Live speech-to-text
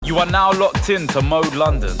You are now locked in to Mode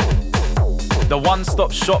London, the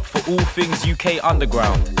one-stop shop for all things UK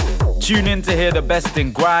underground. Tune in to hear the best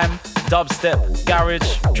in grime, dubstep,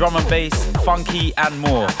 garage, drum and bass, funky and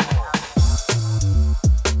more.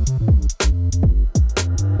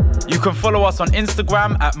 You can follow us on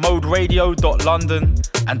Instagram at moderadio.london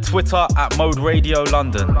and Twitter at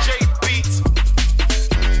moderadiolondon.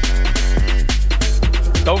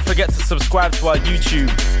 Don't forget to subscribe to our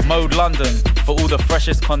YouTube, Mode London, for all the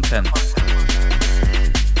freshest content.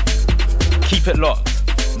 Keep it locked.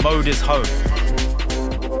 Mode is home.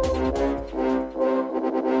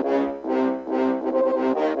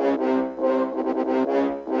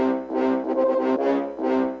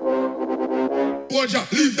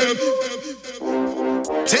 Leave them.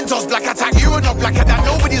 Tintos black attack, you are not blacker than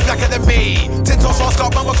nobody's blacker than me. Tintos Oscar,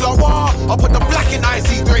 Mama Claw, I'll put the black in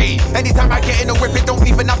IC3. Anytime I get in a whip, it don't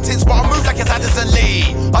even have tints, but I move like it's Addison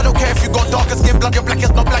Lee. I don't care if you got darker skin, blood, your black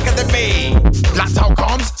is not blacker than me. Blacked out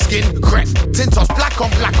comes, skin crep. Tintos black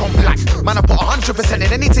on black on black. Man, I put 100%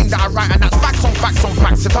 in anything that I write, and that's facts on facts on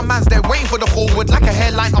facts. If a man's there waiting for the forward, like a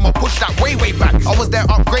hairline, I'ma push that way, way back. I was there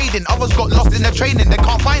upgrading, others got lost in the training, they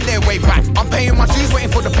can't find their way back. I'm paying my dues,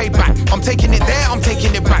 waiting for the payback. I'm taking it there, I'm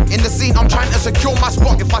taking it back. In the scene, I'm trying to secure my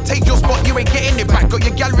spot. If I take your spot, you ain't getting it back. Got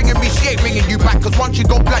your gal ringing me, she ain't ringing you back. Cause once you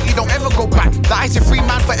go black, you don't ever go back. The icy free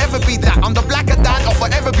man forever be that. I'm the blacker than, I'll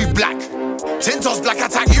forever be black. Tintos black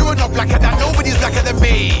attack, you are not blacker than nobody's blacker than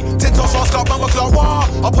me. Tintos Oscar, Mama Claw,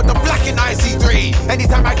 I'll put the black in IC3.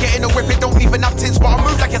 Anytime I get in a whip, it don't even have tints, but I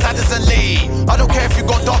move like it's Addison Lee. I don't care if you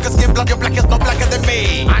got darker skin, blood, your black is not blacker than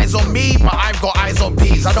me. Eyes on me, but I've got eyes on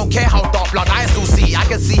peas. I don't care how dark blood I still see. I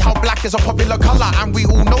can see how black is a popular colour, and we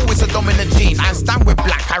all know it's a dominant gene. I stand with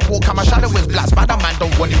black, I walk and my shadow is black. Spider-Man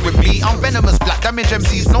don't want it with me, I'm venomous black. Damage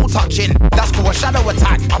MCs, no touching, that's called a shadow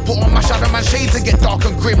attack. I put on my Shadow Man shades to get dark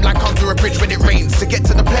and grim, like under a bridge when it rains. To get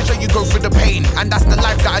to the pleasure, you go through the pain, and that's the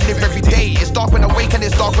life that I live every day. It's dark when I wake and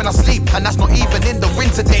it's dark when I sleep, and that's not even in the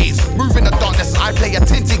winter days. Move in the darkness, I play a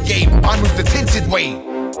tinted game, I move the tinted way.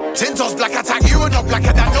 Tintos black attack, you are not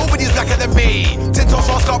blacker than nobody's blacker than me. Tintos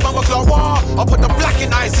Oscar, Mama Claw, I'll put the black in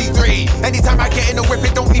IC3. Anytime I get in a whip,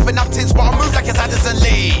 it don't even have tints, but I move like it's Addison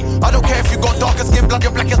Lee. I don't care if you got darker skin, blood,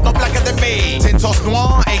 your black is not blacker than me. Tintos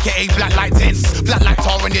Noir, aka black like tints. Black like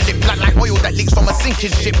tar on your lip, black like oil that leaks from a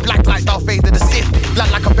sinking ship. Black like Darth Vader the Sith,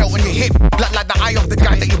 black like a belt on your hip. Black like the eye of the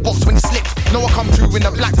guy that you boxed when you slipped. No, I come through in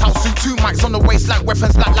a black house suit, 2 mics on the waist like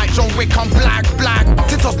weapons, black like John Wick, I'm black, black.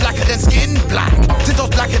 Tintos blacker than skin, black.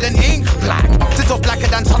 Tintos blacker than ink, black. Tintos blacker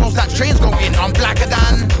than tunnels that trains go in. I'm blacker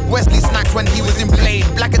than Wesley Snipes when he was in Blade.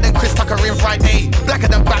 Blacker than Chris Tucker in Friday. Blacker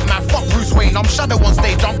than Batman, fuck Bruce Wayne. I'm Shadow on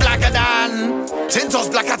stage, I'm blacker than Tintos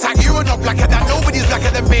black attack, you are not blacker than nobody's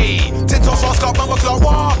blacker than me. Tintos Oscar, Mama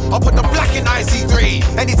Claw, I'll put the black in IC3.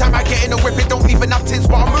 Anytime I get in a whip, it don't even have tints,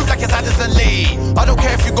 but I move like it's Addison Lee. I don't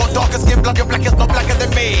care if you got darker skin, blood, your black is not blacker than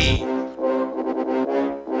me.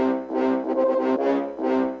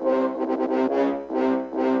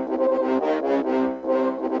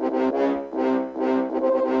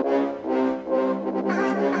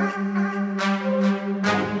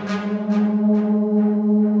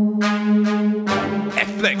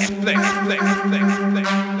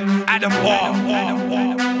 Adam Wall.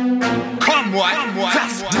 Come what?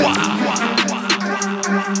 That's wow.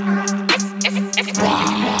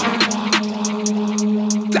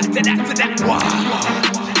 That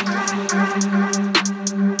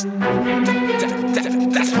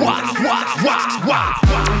wow. That's wow.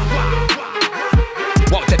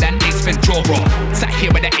 What did that ace Ventura? Sat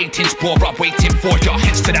here with an 8-inch bore up, waiting for ya.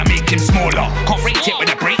 Hence to that make him smaller. Can't rate it with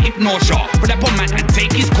a break, ignore ya. With a bomb man and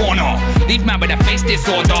take his corner. Leave man with a face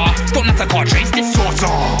disorder. Don't let the car trace this saucer.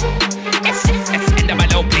 It's in the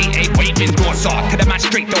mellow B8 waving daughter. To the man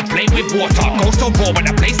straight, don't play with water. Go so raw when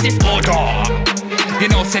I place this order. You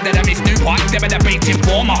know, said that I'm his new wife, they better bait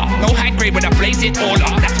informer. No high grade when I blaze it all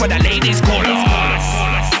up. That's what the ladies call us.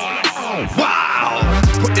 Wow,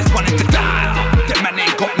 put this one in the dial. That man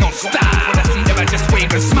ain't got no style. When I see them, I just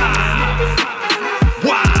wave and smile.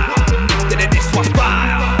 Wow, did it this one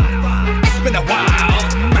file? It's been a while,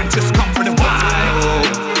 man just come for the wild.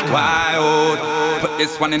 Put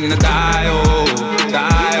this one in the dial.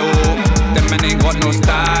 That man ain't got no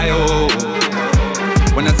style.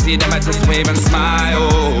 When I see them, I just wave and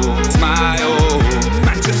smile.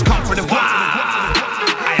 Man, just come for the wild.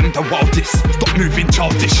 I am the wildest, stop moving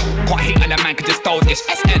childish. Can't hate on a man, can just stole this.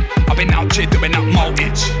 SN, I've been out here doing up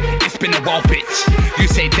moldage. It's been a while, bitch. You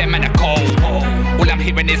say them and a cold. All I'm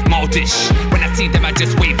hearing is moldish. When I see them, I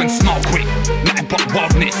just wave and smile quick. Nothing but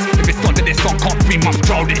wildness. If it's onto this song, can't 3 months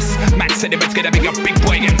draw this. Man said it was gonna be a big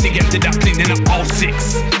boy MC, ended up cleaning up all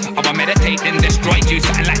 6. I'ma meditate and destroy you,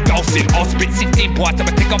 something like missing. I'll spit 16 boys to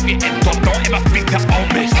take off your head. Don't ever think that I'll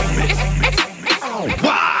miss.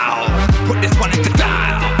 Wow, put this one in the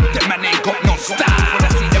dial. That man ain't got no style. When I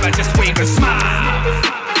see them I just wave and smile.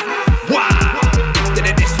 Wow,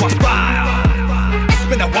 this was wild. It's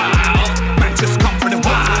been a while, man just come for the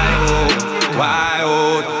wild.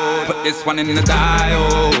 Wild, put this one in the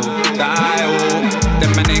dial.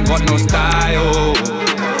 Them man ain't got no style.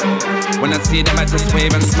 When I see them I just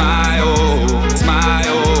wave and smile.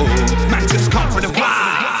 Man just come for the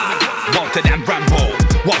wild. Walter than Rambo,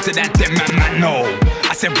 Walter than them man know.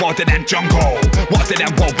 I said Walter than Jungle, Walter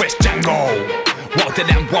than Wild West Django, Walter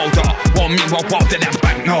than Walder, meanwhile Walter than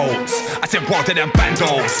banknotes. I said Walter than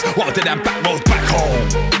bandos, Walter than back roads back home.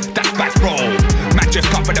 That's facts, bro. Man just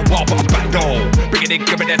come for the wall, but I'm back though. Bring it in,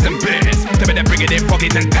 give it some beers. Tell me then bring it in,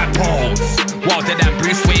 froggies and tadpoles. Walter than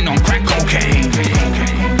Bruce Wayne on crack cocaine.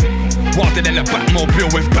 Walter than the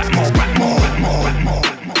Batmobile with Batmore.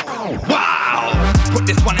 Wow, put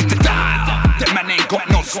this one in the dial. That man ain't got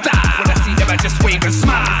no style. When I see them I just wave and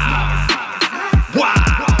smile.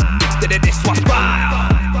 Wow, this one's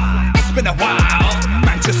wild. It's been a while,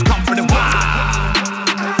 man just come for the wild.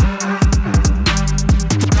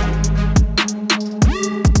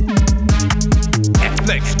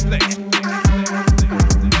 F-Flex,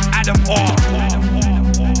 Adam Orr.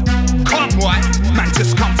 Come boy, man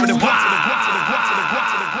just come for the wild.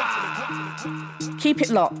 Keep it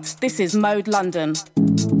locked. This is Mode London.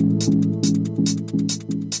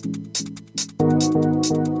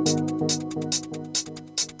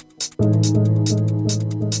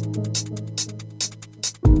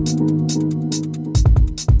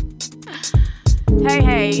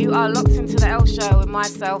 Hey, you are locked into the L Show with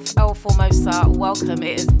myself, El Formosa. Welcome,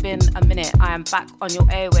 it has been a minute. I am back on your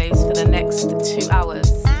airwaves for the next 2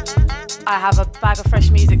 hours. I have a bag of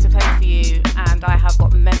fresh music to play for you, and I have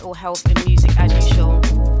got mental health in music as usual.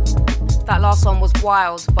 That last one was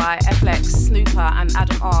Wild by F-Lex, Snooper and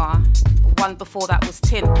Adam R. The one before that was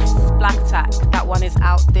Tints, Black Attack. That one is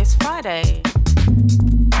out this Friday.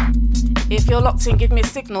 If you're locked in, give me a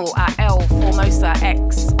signal at L Formosa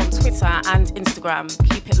X on Twitter and Instagram.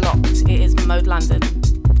 Keep it locked. It is Mode London.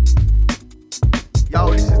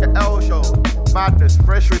 Yo, this is the L Show. Madness,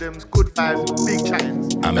 fresh rhythms, good vibes, big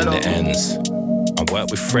chattings. I'm in the ends. I work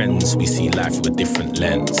with friends, we see life through a different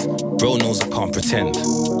lens. Bro knows I can't pretend,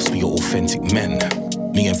 cause we are authentic men.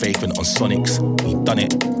 Me and Vagrant on Sonics, we done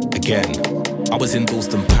it again. I was in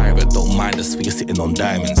Dalston Pirate, don't mind us, we are sitting on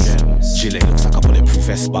diamonds. Gilet looks like a bulletproof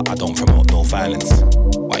vest, but I don't promote no violence.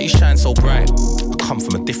 Why you shine so bright? I come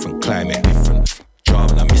from a different climate, different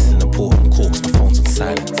drama. I'm missing important calls, my phone's on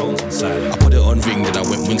silent. I put it on ring, then I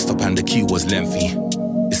went Wingstop and the queue was lengthy.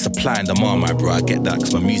 It's supply and demand, my bro, I get that,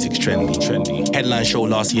 cause my music's trendy. Headline show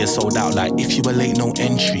last year sold out like, if you were late, no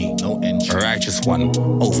entry. A righteous one,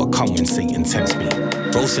 overcome when Satan tempts me.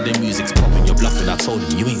 Bro said the music's popping, you're bluffing, I told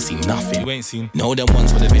him you ain't seen nothing. No, them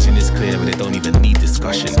ones where the vision is clear, but they don't even need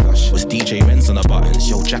discussion. Was DJ Renz on the buttons,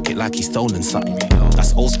 yo, jacket like he's stolen something.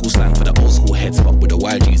 That's old school slang for the old school heads, but with the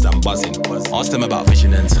YGs I'm buzzing. Ask them about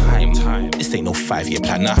vision and time. This ain't no 5-year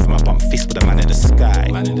plan, nothing. I bump fist with a man in the sky.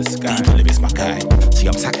 People live is my guy. See,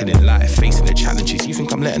 I'm tackling life, facing the challenges. You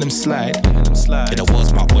think I'm letting them slide? Yeah, there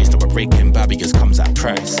was my boys that were breaking barriers, comes at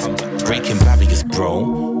price. Breaking barriers, bro,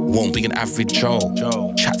 won't be an average Joe.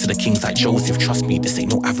 Chat to the kings like Joseph, trust me, this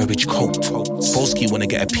ain't no average coat. Broski wanna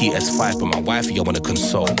get a PS5, but my wifey I wanna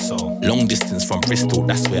console. Long distance from Bristol,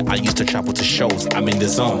 that's where I used to travel to shows. I'm in the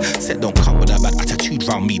zone, said don't come with a bad attitude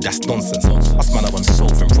round me, that's nonsense. Us man are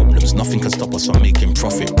unsolving problems, nothing can stop us from making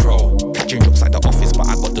profit, bro. Catching jokes like the office, but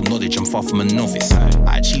I got the knowledge, I'm far from a novice.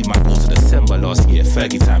 I achieved my goals in December last year,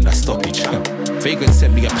 Fergie time, that stoppage. Vagrant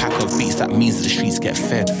sent me a pack of beats, that means the streets get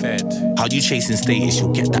fed. How you chasing status, you'll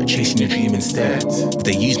get that chasing your dream instead. If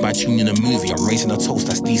they use my tune in a movie, I'm raising a toast,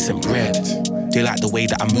 that's decent bread. They like the way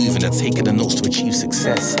that I'm moving, they're taking the notes to achieve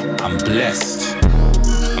success. I'm blessed,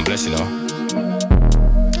 you know.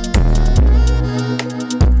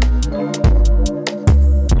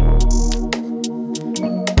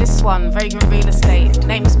 This one, Vagrant Real Estate,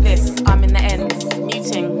 name's Bliss, I'm in the ends,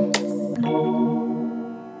 muting.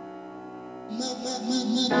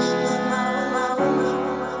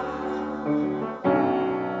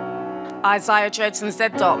 Isaiah Dreads and Z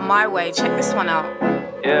Dot, My Way, check this one out.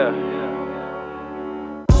 Yeah.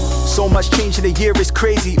 So much change in a year, it's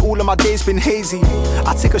crazy. All of my days been hazy.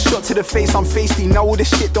 I take a shot to the face, I'm feisty. Now all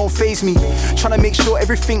this shit don't faze me. Trying to make sure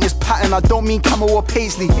everything is patterned. I don't mean Camel or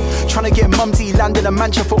Paisley. Trying to get Mumsy land in a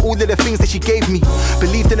mansion for all of the things that she gave me.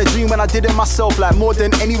 Believed in a dream when I did it myself, like more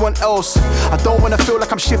than anyone else. I don't wanna feel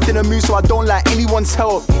like I'm shifting a mood, so I don't like anyone's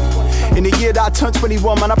help. In the year that I turned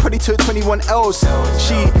 21, man, I probably took 21 L's.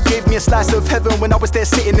 She gave me a slice of heaven when I was there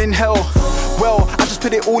sitting in hell. Well, I just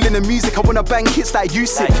put it all in the music. I wanna bang hits like you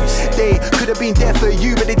said. They could have been there for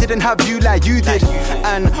you, but they didn't have you like you did.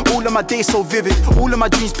 And all of my days so vivid, all of my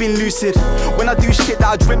dreams been lucid. When I do shit that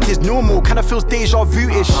I dreamt is normal, kinda feels deja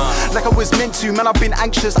vu-ish. Like I was meant to, man, I've been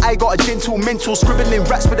anxious. I got a gentle mental, scribbling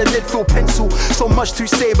raps with a lead-filled pencil. So much to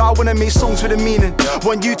say, but I wanna make songs with a meaning.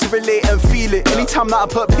 Want you to relate and feel it. Anytime that I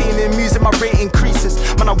put pain in music, my rate increases.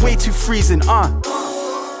 Man, I'm way too freezing,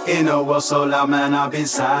 In a world so loud, man, I've been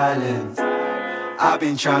silent. I've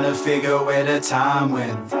been trying to figure where the time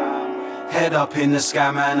went. Head up in the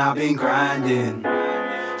sky, man, I've been grinding.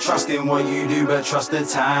 Trusting what you do, but trust the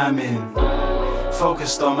timing.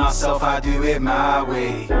 Focused on myself, I do it my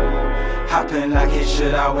way. Happen like it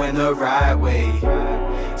should, I went the right way.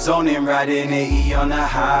 Zoning, riding 80 on the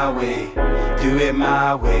highway. Do it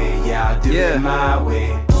my way, yeah, I do it my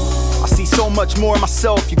way. I see so much more in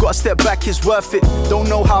myself, you gotta step back, it's worth it. Don't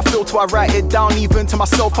know how I feel till I write it down, even to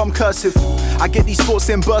myself I'm cursive. I get these thoughts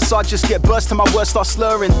in bursts, so I just get burst till my words start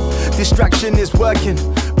slurring. Distraction is working,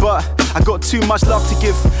 but I got too much love to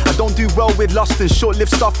give. I don't do well with lust and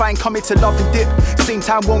short-lived stuff, I ain't coming to love and dip. Same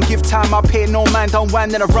time, won't give time, I pay no mind,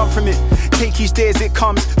 unwind, then I run from it. Take each day as it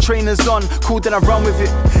comes, trainers on, cool, then I run with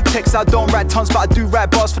it. Text, I don't write tons, but I do write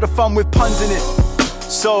bars for the fun with puns in it.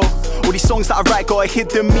 So, all these songs that I write got a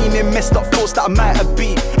hidden meaning. Messed up thoughts that I might have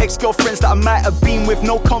beat. Ex-girlfriends that I might have been with.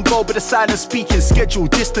 No convo but a silent speaking. Schedule,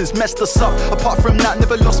 distance messed us up. Apart from that,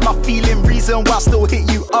 never lost my feeling. Reason why I still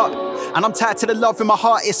hit you up. And I'm tied to the love in my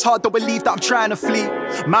heart. It's hard to believe that I'm trying to flee.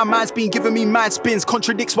 My mind's been giving me mind spins.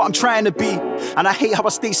 Contradicts what I'm trying to be. And I hate how I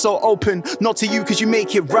stay so open. Not to you cause you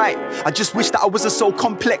make it right. I just wish that I wasn't so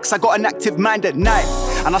complex. I got an active mind at night.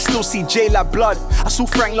 And I still see J like blood. I saw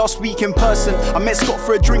Frank last week in person. I met Scott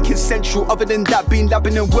for a drink in Central. Other than that, been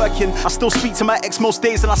labbing and working. I still speak to my ex most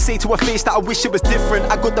days. And I say to her face that I wish it was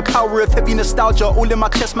different. I got the power of heavy nostalgia all in my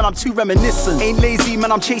chest, man, I'm too reminiscent. Ain't lazy,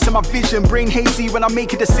 man, I'm chasing my vision. Brain hazy when I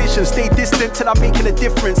make a decision. Stay distant till I'm making a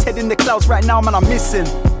difference. Head in the clouds right now, man, I'm missing.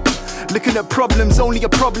 Looking at problems, only a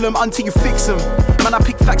problem until you fix them. Man, I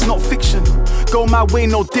pick facts, not fiction. Go my way,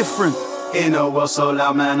 no different. In a world so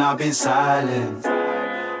loud, man, I've been silent.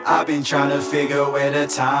 I've been trying to figure where the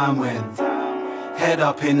time went. Head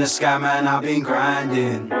up in the sky, man, I've been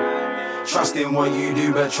grinding. Trusting what you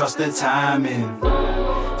do, but trust the timing.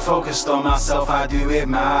 Focused on myself, I do it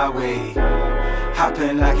my way.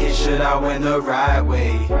 Happen like it should, I went the right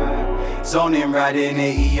way. Zoning, riding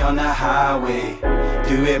 80 on the highway.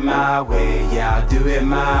 Do it my way, yeah, I do it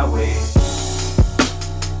my way.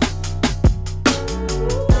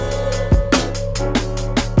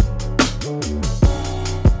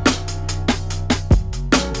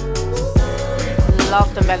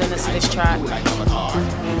 Love the melodiness of this track.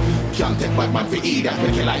 Can't take bad man for eat that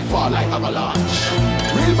make your life fall like avalanche.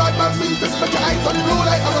 Real bad man swing fist make your eyes turn blue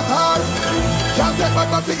like avatar. Can't take bad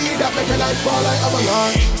man for eat that make your life fall like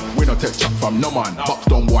avalanche. We no take chop from no man. Box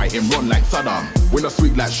down white him run like Saddam. We no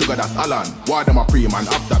sweet like sugar, that's Alan. Why them a pre man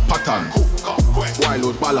up that pattern? Why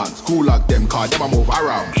lose balance? Cool like them car, them a move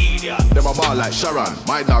around. Them a ball like Sharon.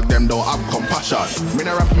 My dog them don't have compassion. Me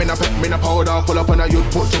no rap, me no pep, me no powder. Pull up on a youth,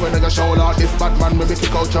 put to a nigga shoulder. This bad man will be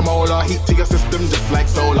kick out your molar. Heat to your system just like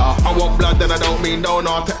solar. I want blood then I don't mean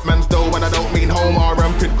donor. Pet man's dough when I don't mean homer.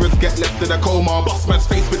 Rampant grids get left in a coma. Boss man's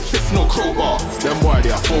face with fist, no crowbar. Them why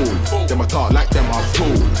they are fool. Them a talk like them are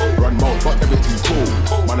fool. Run mouth but everything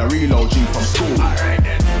cool. Man a real OG from school.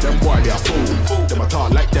 Them why they are fool. Them a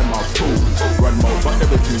talk like them are fool. Run mouth but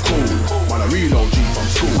everything cool. Man a real OG from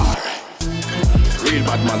school. Real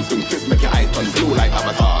bad man swing fist make your eyes turn blue like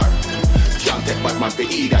Avatar. Can't take bad man for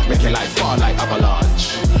eat that make your life fall like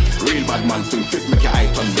avalanche. Real bad man swing fist make your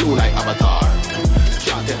eyes turn blue like Avatar.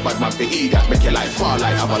 Can't take bad man for eat that make your life fall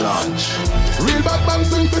like avalanche. Real bad man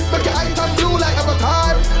swing fist make your eyes turn blue like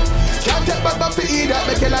Avatar. Can't take bad man for eat that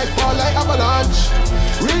make your life fall like avalanche.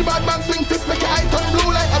 Real bad man swing fist make your eyes turn blue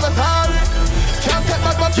like Avatar. Can't take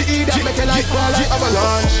bad man for eat that make your life fall like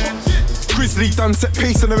avalanche. Grizzly done set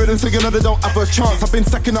pace and the rhythm so you know they don't have a chance. I've been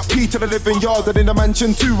stacking up P to the living yard and in the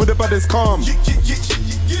mansion too with the brothers calm.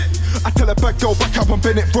 I tell a bad girl back up on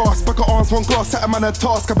Bennett Brass. Back at arms, one glass, set a man a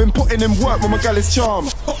task. I've been putting in work with my gal is charm.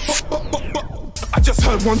 I just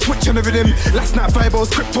heard one twitch and the rhythm. Last night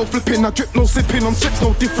Vibos, crypto flipping. I drip no sipping, on strips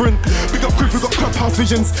no different. Big up group, we got clubhouse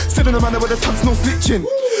visions. Still in the manner with the tugs, no snitching.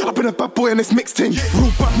 I've been a bad boy and it's mixed in.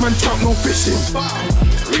 Real bad man, trout, no fishing.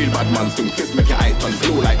 Real bad man swing fist make your eyes turn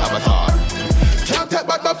blue like Avatar. Can't take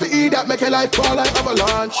bad man for eat eat that make your life fall like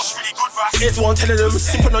avalanche. Here's one telling them,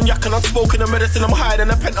 sipping on yak and unspoken the medicine. I'm higher than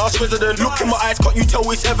a penthouse resident. Look in my eyes, can't you tell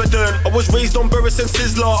it's evident? I was raised on Burris and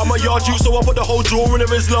Sizzler. I'm a yard youth, so I put the whole drawer in a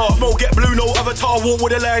Rizzler. Smoke get blue, no avatar, walk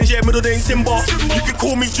with the lines, yeah, middle name Simba. You can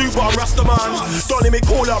call me Jew, but I'm Rastaman. Don't let me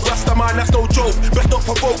call up Rastaman, that's no joke. Best not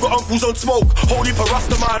provoke, got uncles on smoke. Holy for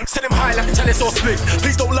Rastaman, set him high like a chalice or split.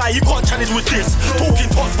 Please don't lie, you can't challenge with this. Talking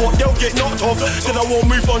pots, but they'll get knocked off. Then I won't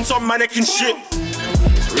move on some mannequin shit.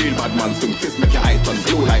 Real bad man swing fist, make your eyes turn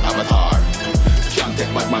blue like Avatar. Can't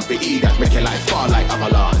take bad man for eat that, make your life fall like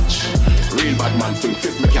avalanche. Real bad man swing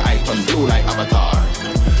fist, make your eyes turn blue like Avatar.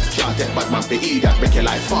 Can't take bad man for eat that, make your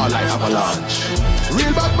life fall like avalanche.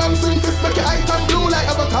 Real bad man swing fist, make your eyes turn blue like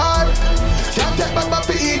Avatar. Can't take bad man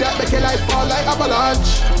for eat that, make your life fall like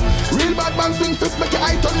avalanche. Real bad man swing fist, make your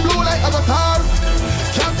eyes turn blue like Avatar.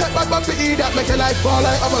 Can't take bad man for eat that, make your life fall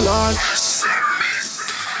like avalanche.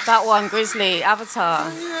 That one, Grizzly, Avatar.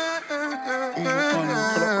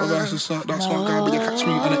 That's one guy, but you catch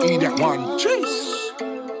me on the idiot one. Jeez.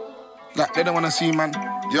 Like, they don't wanna see, man.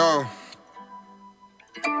 Yo.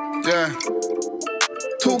 Yeah.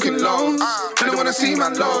 Talking low. They don't wanna see,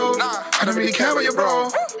 man, low. I don't really care about your bro.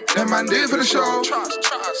 Them man do it for the show.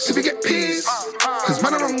 So we get peace. Cause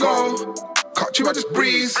man, I don't go. Caught you, I just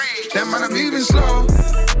breeze. Them man, I'm moving slow.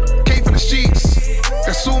 Came from the streets.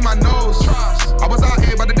 That's all man knows. I was out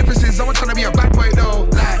here, but the difference is I was trying to be a bad boy though.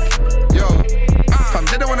 Like, yo, fam,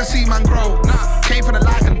 they don't wanna see man grow. Came from the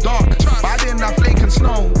light and dark, but I didn't have flake and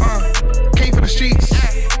snow. Came from the streets,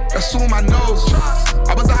 that's all man knows.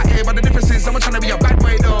 I was out here, but the difference is I was trying to be a bad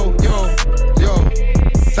boy though. Yo,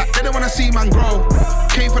 like they don't wanna see man grow.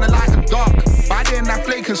 Came from the light and dark, but I didn't have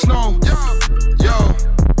flake and snow. Yo.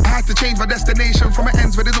 I had to change my destination from it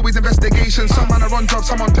ends where there's always investigation. Some man are on jobs,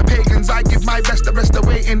 some on to pagans. I give my best, the rest are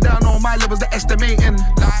waiting. Down all my levels, they're estimating.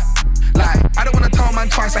 Like, I don't wanna tell man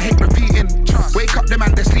twice, I hate repeating. Wake up, the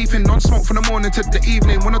man, they're sleeping. Non-smoke from the morning to the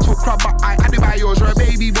evening. Wanna talk crap, but I do by yours. You're a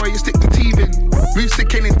baby boy, you stick to teething. Move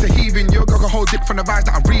sicking into heaving. You're gonna hold dick from the vibes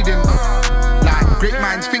that I'm reading. Like, great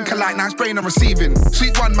minds think alike, nice brain I'm receiving.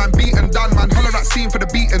 Sweet one, man, beat and done, man. Holler that scene for the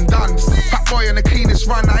beat and done. Fat boy on the cleanest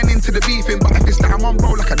run, I ain't into the beefing. But if it's that I'm on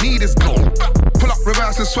roll like I need is gold. Pull up,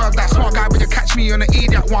 reverse and swerve, that smart guy, but you catch me on the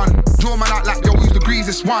idiot one. Draw man out like, yo, who's the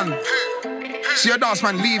greasiest one? See your dance,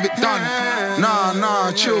 man, leave it done.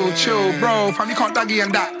 Nah, chill, bro. Fam, you can't daggy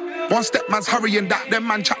and that. One step, man's hurrying that. Them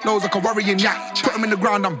man chat nose like a worrying yak. Put them in the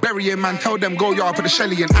ground, I'm burying, man. Tell them go yard, put the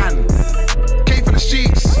Shelly and Ann. Came from the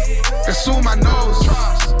streets, that's all man knows.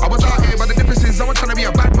 I was out here, but the difference is I was trying to be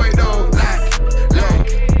a bad boy though. Like, yo,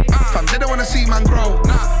 fam, they don't wanna see man grow.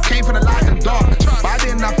 Came from the light and dark, but I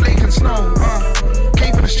didn't have flake and snow.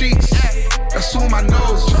 Came from the streets, that's all man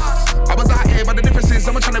knows. I was out here, but the difference is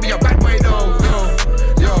I'm trying to be a bad boy though.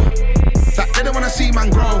 Yo, like they don't wanna see man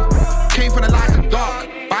grow. Came from the light and dark,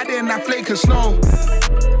 but I didn't have flake and snow.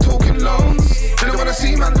 Talking lows, they don't wanna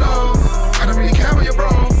see man low. I don't really care about your bro.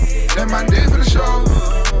 Them man do it for the show.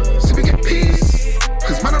 So we get peace,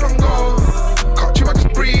 cause man I don't go. Caught you, I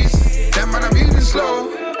just breeze. Them man I'm moving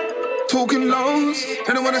slow. Talking lows,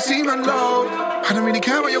 they don't wanna see man low. I don't really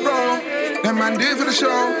care about your bro. Them man do it for the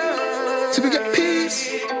show. So we get peace,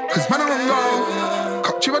 cause man I don't go.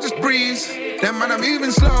 Caught you, I just breeze. Them man I'm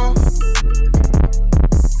moving slow.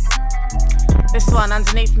 This one,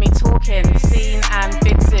 Underneath Me Talking, Scene and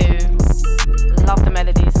Bidzu. Love the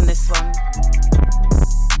melodies in this one.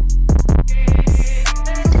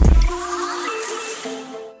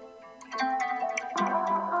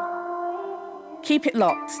 Keep it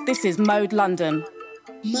locked. This is Mode London.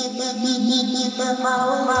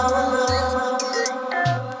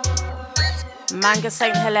 Manga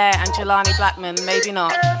St. Hilaire and Jelani Blackman, maybe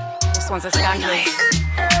not. This one's a scandalous.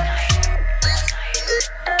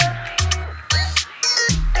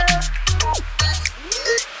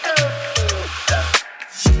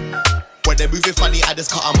 When they're moving funny, I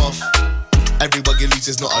just cut them off. Every bug you lose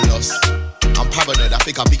is not a loss. I'm paranoid, I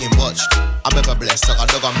think I'm being watched. I'm ever blessed, like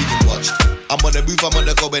a dog, I'm being watched. I'm on the move, I'm on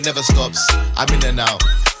the go, it never stops. I'm in and out,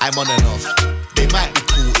 I'm on and off. They might be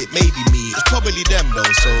cool, it may be me. It's probably them though,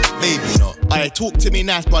 so maybe not. I talk to me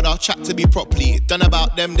nice, brother, chat to me properly. Done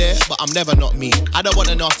about them there, but I'm never not me. I don't want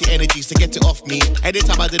the nasty energies to get it off me.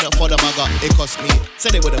 Anytime I didn't follow my gut, it cost me.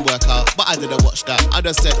 Said it wouldn't work out, but I didn't watch that. I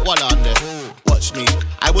just said, voila, I'm there. Watch me.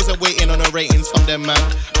 I wasn't waiting on the ratings from them, man.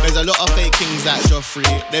 There's a lot of fake kings like Joffrey.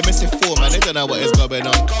 They're missing 4, man, they don't know what is going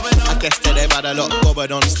on. I guess that they've had a lot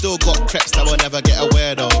going on. Still got creps that will never get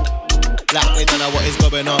aware though. Like they don't know what is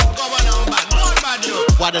going on.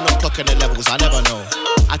 Why they not clocking the levels, I never know.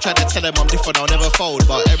 I tried to tell them I'm different, I'll never fold,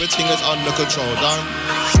 but everything is under control, done.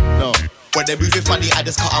 No. When they're moving funny, I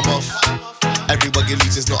just cut them off. Everyone get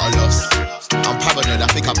loose is not a loss. I'm paranoid, I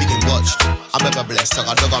think I'm being watched. I'm ever blessed, like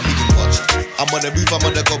a dog, I'm being watched. I'm on the move, I'm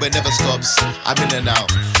on the go, it never stops. I'm in and out,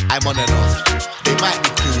 I'm on and off. They might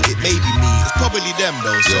be cool, it may be me. It's probably them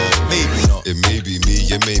though, so maybe not. It may be me,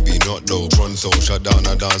 it may be not though. Toronto, shut down,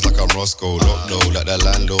 I dance like I'm Roscoe. Lock low, like the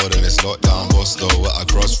landlord and it's lockdown. Boss though, at a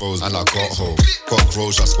crossroads and I got ho.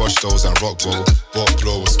 Cockroach, I squash those and rock roll. Bot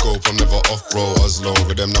blow, scope, I'm never off bro. Oslo,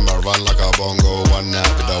 with them, I run like a bongo. One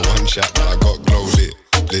night with a one shot, but I got glow lit.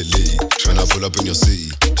 Lately, when I pull up in your city,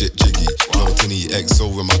 jiggy, no tinny, XO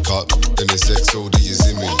in my cup, then it's XO, do you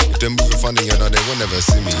see me? If they're moving funny, I know they will never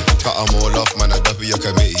see me. Cut them all off, man, I duffy your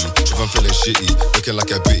committee. If I'm feeling shitty, looking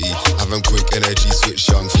like a bitty, having quick energy, switch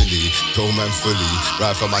young Philly, pill man fully,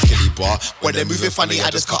 right from my killy bar. When they're moving funny, I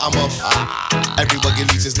just cut them off. Everyone get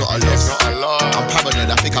loose, it's not a loss. I'm paranoid,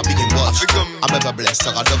 I think I'm being watched. I'm ever blessed,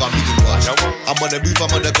 like a dog, I'm being watched. I'm on the move, I'm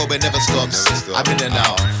on the go, it never stops. I'm in and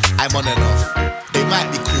out, I'm on and off. They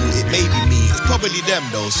might be cool, it may be me. It's probably them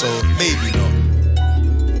though, so maybe not.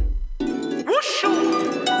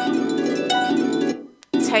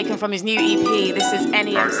 Taken from his new EP, this is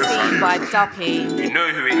NEMC by Duppy. You know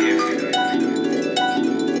who it is.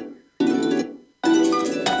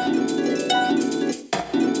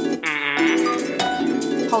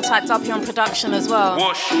 Hold tight, Duppy on production as well.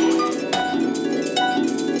 Wash.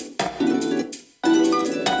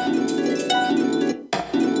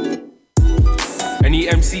 Any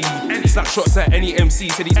MC, slap shots at any MC.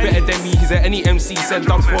 Said he's better than me, he's at any MC. Send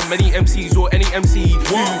dubs for many MCs or any MC.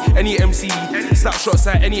 Any MC, slap shots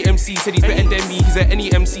at any MC. Said he's better than me, he's at any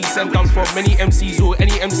MC. Send dubs for many MCs or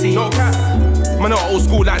any MC. No cap. Man, I'm old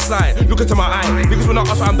school like Sly. Look into my eye. Niggas when I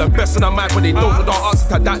ask I'm the best and I'm mad, but they don't answer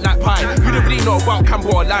to that like pie. You don't really know about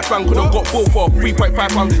Canberra or Life Bank. Could've got bought for 3.5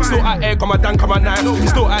 pounds. Still at air, got my dan, got my 9.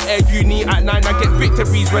 Still at air, uni at 9. I get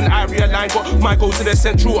victories when I realign. Got my goal to the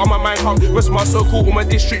central on my mind. Come rest my circle on my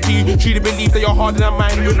district. Do you truly believe that you're harder than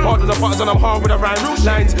mine? Harder than butters and I'm hard with the rhymes.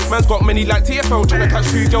 Lines, man's got many like TFL. Tryna catch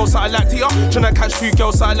 2 girls, I like Tia. Tryna catch 2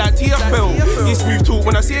 girls, I like TFL. It's smooth talk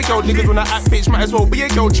when I see a girl. Niggas when I act bitch, might as well be a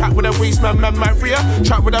girl. Chat with a waist man might free her.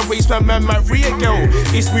 Chat with a waist man might free a girl.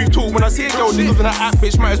 It's smooth talk when I see a girl. Niggas when I act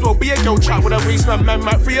bitch, might as well be a girl. Chat with a waist man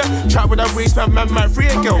might free her. Chat with a waist man might free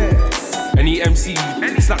a girl. Any MC,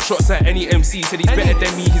 slap shots at any MC. Said he's better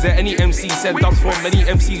than me, he's at any MC. Said dubs for many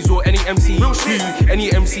MCs or any MC.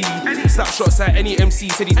 Any MC, slap shots at any MC.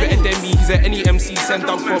 Said he's better than me, he's at any MC. Send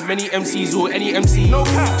dubs for many MCs or any MC.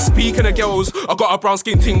 Speaking of girls, I got a brown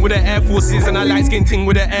skin ting with the Air Forces, and a light skin ting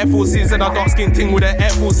with the Air Forces, and a dark skin ting with the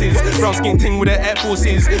Air Forces. Brown skin ting with the Air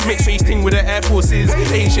Forces, mixed race ting with the Air Forces,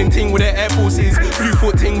 Asian ting with the Air Forces, blue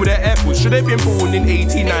foot ting with the Air Force. Should have been born in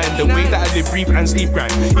 89, the way that I live, breathe and sleep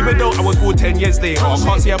grind. Even though I was born 10 years later, I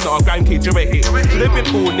can't say I'm not a grime kid, you're a hit. Should have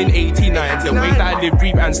been born in 89, the way that I live,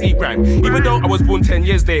 breathe and sleep grind. Even though I was born 10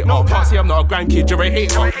 years later, I can't say I'm not a grime kid, you're a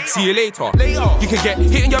hater. See you later. You can get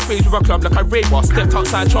hit in your face with a club like a raver. Stepped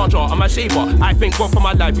outside charger, I'm a shaver. I thank God for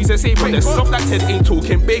my life, he's a saver. They're soft like Ted, ain't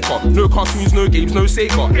talking Baker. No cartoons, no games, no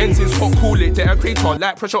Sega. Ensigns hot, cool it, they're a crater.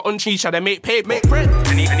 Like pressure on cheese, they make pay, make bread.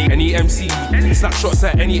 Any MC, slap shots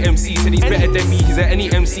at any MC. Said he's better than me, he's at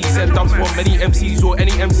any MC. Send dubs for many MCs or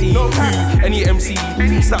any MC. Any MC,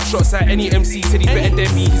 slap shots at any MC. Said he's better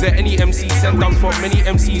than me, he's at any MC. Send dubs for many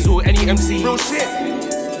MCs or any MC. Real shit.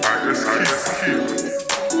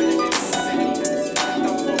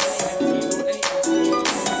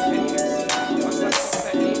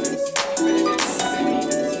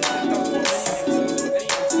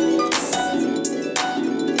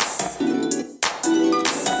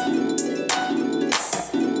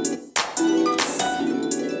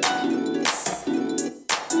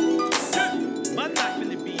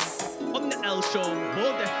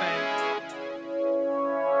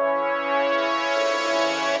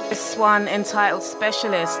 One entitled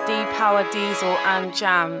Specialist, D-Power, Diesel and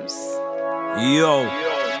Jams. Yo.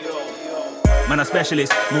 Man, a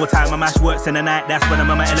specialist. More time, my mash works in the night, that's when I'm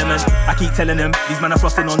on my element. I keep telling them, these men are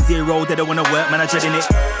frosting on zero, they don't wanna work, man, I'm dreading it.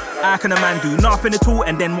 How can a man do nothing at all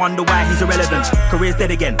and then wonder why he's irrelevant? Career's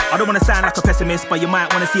dead again. I don't wanna sound like a pessimist, but you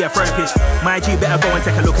might wanna see a therapist. My G, better go and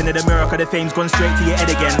take a look into the mirror, cause the fame's gone straight to your head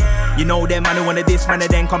again. You know them man who wanna diss, man, and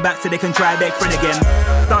then come back so they can try beg friend again.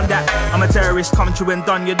 Done that, I'm a terrorist, come true and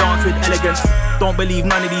done your dance with elegance. Don't believe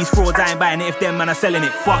none of these frauds, I ain't buying it if them man are selling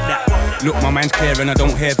it, fuck that. Look, my mind's clear and I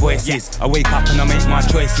don't hear voices. I wake up and I make my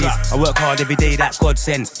choices. I work hard every day that God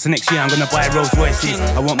sends. So next year I'm gonna buy Rolls Royces.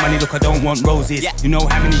 I want money, look, I don't want roses. You know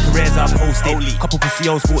how many careers I've hosted. Couple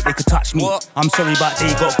pussy-os thought they could touch me. I'm sorry but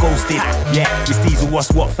they got ghosted. Yeah, Miss Diesel,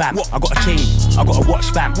 what's what fam? I got a chain, I got a watch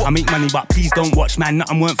fam. I make money but please don't watch man.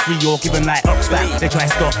 Nothing weren't free or given like Oxfam. They try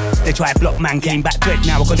stop, they try block man. Came back dread,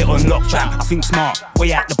 now I got it on lock fam. I think smart,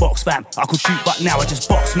 way out the box fam. I could shoot but now I just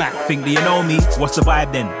box man. Think do you know me? What's the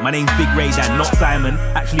vibe then? My name's Big Ray Dan, not Simon.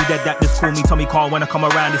 Actually dead that just call me Tommy Carr when I come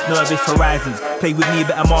around. It's nervous horizons. Play with me,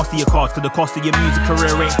 better master your cards, cause the cost of your music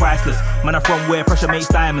career ain't priceless. Man, I'm from where pressure makes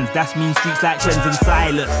diamonds. That's mean streets like Trends and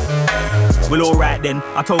Silas. Well, alright then.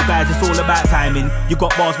 I told guys it's all about timing. You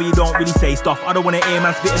got bars but you don't really say stuff. I don't wanna hear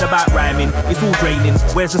man spitting about rhyming. It's all draining.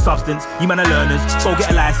 Where's the substance? You man are learners. Go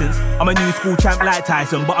get a license. I'm a new school champ like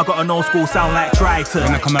Tyson, but I got an old school sound like Triton.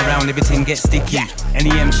 When I come around, everything gets sticky.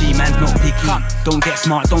 Any MC man's not picky. Don't get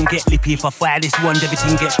smart, don't get lippy. If I fire this one,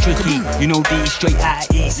 everything gets tricky. You know D straight out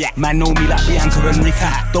of East. Man know me like Bianca and Ricky.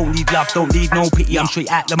 Don't need love, don't need no pity. I'm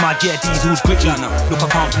straight out the mud, yeah, Diesel's gritty. Look, I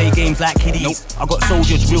can't play games like kiddies. I got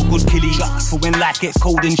soldiers, real good killies. For when life gets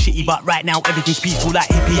cold and shitty, but right now everything's peaceful like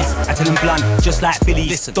hippies. I tell them blunt, just like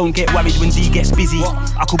Phillies. Don't get worried when D gets busy.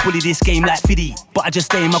 I could bully this game like Fiddy, but I just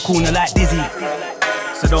stay in my corner like Dizzy.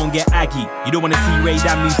 So don't get aggy. You don't wanna see Ray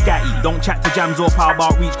Dan move scatty. Don't chat to Jams or Power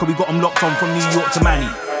Bar Reach, cause we got them locked on from New York to Manny.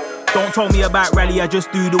 Don't tell me about rally, I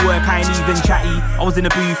just do the work, I ain't even chatty. I was in the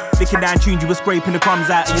booth, licking down tunes, you were scraping the crumbs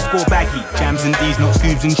out of your score baggy. Jams and D's, not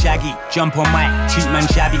Scoobs and Shaggy. Jump on mic, treat man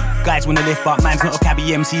shabby. Guys wanna lift but man's not a cabbie.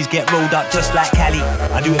 MCs get rolled up just like Cali.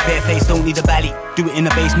 I do it barefaced, don't need a bally. Do it in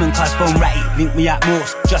the basement, cuz phone ratty. Link me at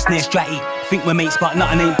Morse, just near Stratty. Think we're mates but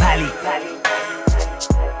nothing ain't pally.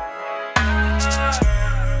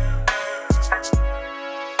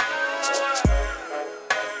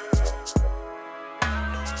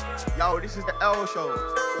 Yo, this is the L Show.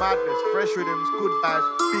 Madness, fresh rhythms, good vibes,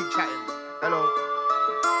 big chatting. Hello.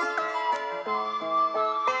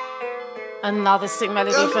 Another sick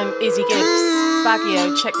melody from Izzy Gibbs.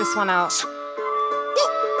 Baggio, check this one out.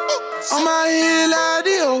 I'm out here like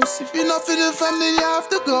adios. If you're not for the fam, then you have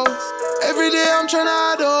to go. Every day I'm trying to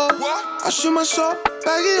add up. I shoot my shot,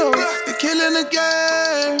 Baggio. They're killing the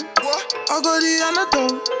game. I got the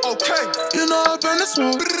antidote. Okay. You know I burn the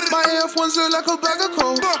smoke. My F1s look like a bag of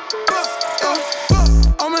coke.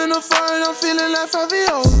 I'm in the fire and I'm feeling like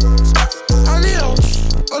Fabio.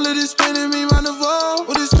 Adios. All of this pain in me, man, of all.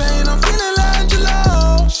 All this pain, I'm feeling like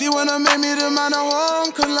Angelo. She wanna make me the man at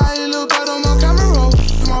home. Cause like you look bad on my camera roll.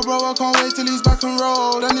 My bro, I can't wait till he's back and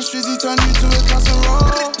roll. Then the Strizzy turn you to a class and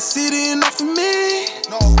roll. CD enough for me.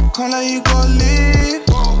 Can't let you go leave.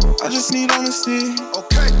 I just need honesty.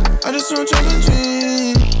 Okay. I just want your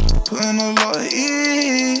dream. Putting a lot of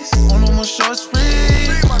ease. On all my shots free.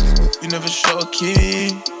 You never show a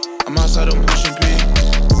key. I'm outside, I'm pushing P.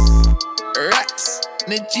 Racks,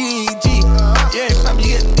 the GG. Yeah, fam,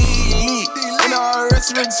 you get D. In our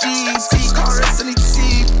restaurant GC. Can't rest any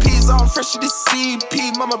TPs. I'm fresh to the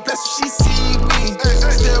CP. Mama bless when she see me.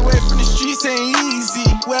 Stay away from the streets, ain't easy.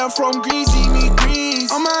 Where I'm from, greasy, need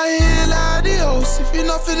grease. I'm out here like adios. If you're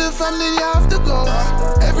not for the family, you have to go.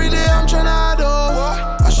 Every day I'm trying to add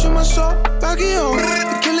up. I shoot my shot, Baggio.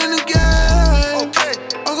 They're killing the game. Okay.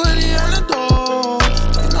 I got the antidote.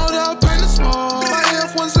 You know that I burn the smoke. My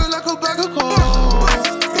F1s look like a bag of coke.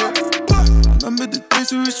 Remember the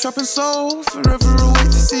days we was trapping soul. Forever away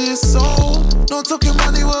to see his soul. No talking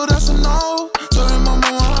money, well that's a no. Sorry mama,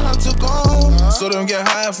 I had to go. So don't get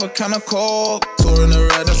high for kind of cold. Touring the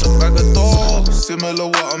ride, that's a bag of dope. Similar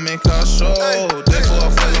what I make our show. Therefore I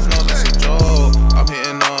fell off, now that's a joke. I'm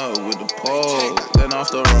hitting her with the pole. Then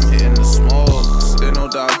after I'm hitting the smoke. They know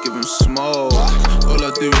that I give them smoke. All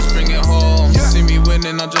I do is bring it home. See me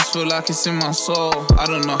winning, I just feel like it's in my soul. I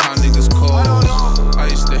don't know how niggas cold. I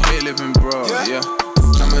used to hate living bro, yeah.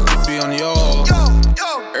 I'm meant to be on yo.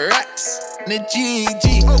 Racks, the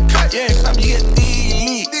GG. Yeah, fam, you get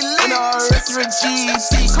D. In our restaurant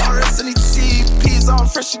GC. Can't rest any TPs. I'm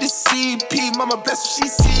fresh to the CP. Mama bless when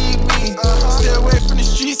she see me. Stay away from the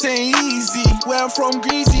streets, ain't easy. Where I'm from,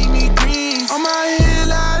 greasy, need grease. I'm out here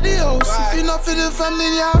like adios. If you're not for the family,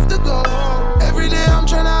 you have to go. Every day I'm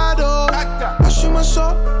trying to add up. I shoot my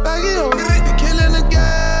shot, Baggio. They're killing the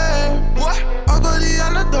game. I got the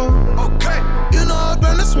antidote. Okay. You know I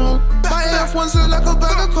burn the smoke. My F1s look like a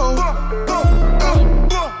bag of coke.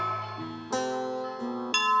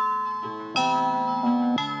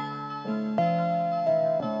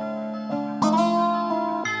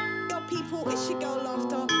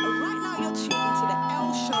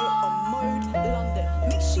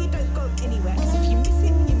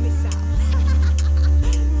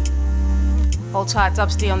 Hold tight,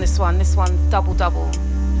 Dubsty on this one. This one's double double.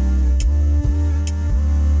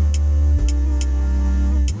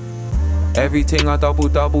 Everything I double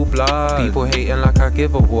blood. People hating like I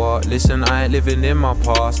give a what. Listen, I ain't living in my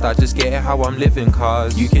past. I just get it how I'm living,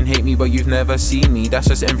 cause you can hate me but you've never seen me. That's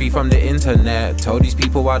just envy from the internet. Told these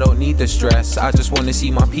people I don't need the stress. I just wanna see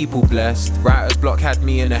my people blessed. Writer's block had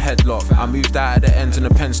me in a headlock. I moved out at the ends in a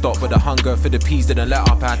pen stop, but the hunger for the peas didn't let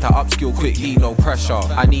up. I had to upskill quickly, no pressure.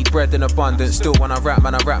 I need bread in abundance. Still when I rap,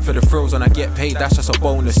 man, I rap for the thrills. When I get paid, that's just a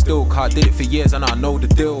bonus. Still, cause I did it for years and I know the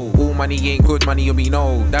deal. All money ain't good, money on me,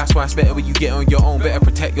 no. That's why it's better when you get on your own. Better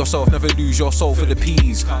protect yourself, never lose your soul for the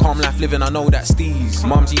peas. Calm life living, I know that's steez.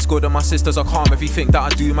 Mumsy's good and my sisters are calm. Everything that I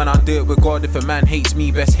do, man, I do it with God. If a man hates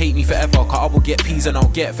me, best hate me forever, cause I will get peas and I'll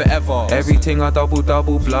get forever. Everything I double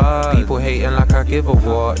blood. People hating like I give a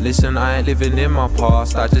what. Listen, I ain't living in my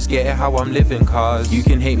past. I just get it how I'm living, cause you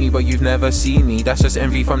can hate me but you've never seen me. That's just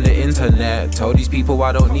envy from the internet. Told these people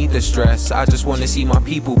I don't need the stress. I just wanna see my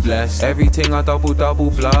people blessed. Everything I double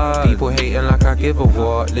blood. People hating like I give a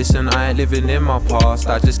what. Listen, I ain't living in my past.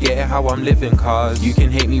 I just get it how I'm living, cause you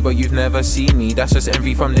can hate me but you've never seen me. That's just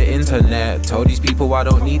envy from the internet. Told these people I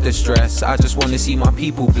don't need the stress. I just wanna see my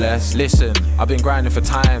people blessed. Listen, I've been grinding for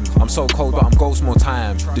time. I'm so cold but I'm ghost more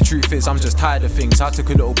time. The truth is I'm just tired of things. I took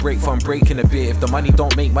a little break from breaking a bit. If the money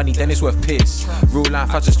don't make money then it's worth piss. Real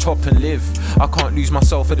life I just chop and live. I can't lose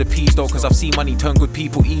myself for the peas though, cause I've seen money turn good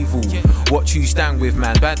people evil. What you stand with,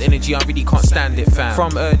 man? Bad energy, I really can't stand it, fam.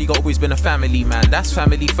 From early got always been a family man. That's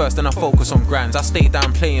family first and I focus on grands. I stay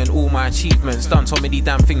down playing all my achievements. Done so many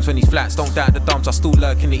damn things when these flats. Don't doubt the dumps, I still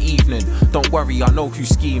lurk in the evening. Don't worry, I know who's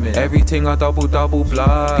scheming. Everything I double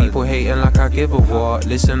blood. People hating like I give a what.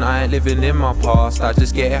 Listen, I ain't living in my past. I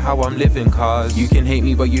just get it how I'm living, cause you can hate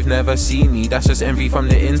me but you've never seen me. That's just envy from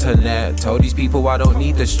the internet. Told these people I don't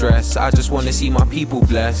need the stress. I just wanna see my people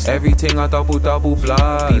blessed. Everything I double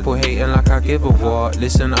blood. People hating like I give a what.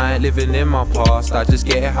 Listen, I ain't living in my past. I just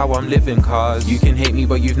get it how I'm living, cause you can hate me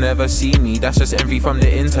but you've never seen me. That's just envy from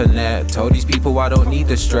the internet. Told these people I don't need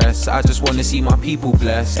the stress. I just wanna see my people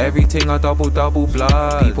blessed. Everything I double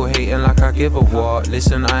blood. People hating like I give a what.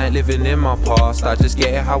 Listen, I ain't living in my past. I just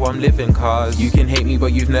get it how I'm living, cause you can hate me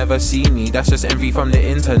but you've never seen me. That's just envy from the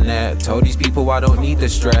internet. Told these people I don't need the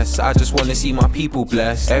stress. I just wanna see my people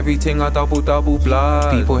blessed. Everything I double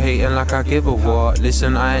blood. People hating like I give a what.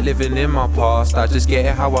 Listen, I ain't living in my past. I just get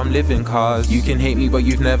it how I'm living, cause you can hate me but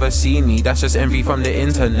you've never seen me. That's just envy from the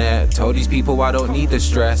internet. Told these people I don't need the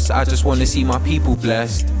stress. I just wanna see my people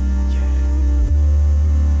blessed.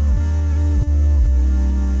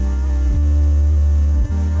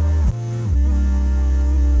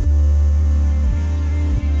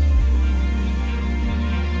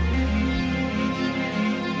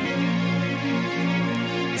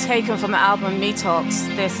 Taken from the album Me Talks,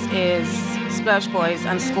 this is Splurge Boys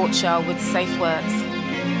and Scorcher with Safe Words.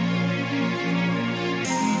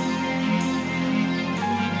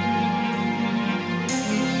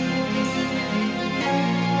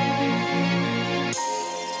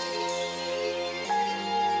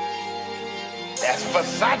 That's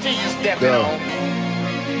Versace you stepping on.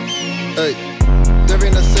 Hey, there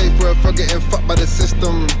ain't a safe word for getting fucked by the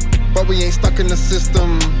system. But we ain't stuck in the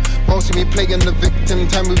system. Mostly me playing the victim.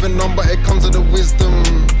 Time moving on, but it comes with the wisdom.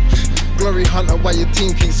 Glory hunter, why your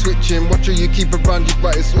team keep switching. Watch who you keep around you,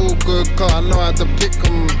 but it's all good, cause I know how to pick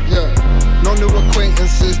them, yeah. No new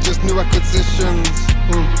acquaintances, just new acquisitions.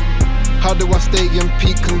 How do I stay in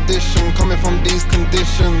peak condition, coming from these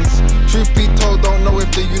conditions? Truth be told, don't know if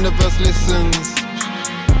the universe listens.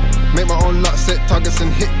 Make my own luck, set targets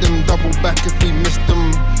and hit them. Double back if we miss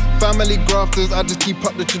them. Family grafters, I just keep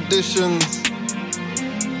up the traditions.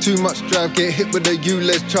 Too much drive, get hit with a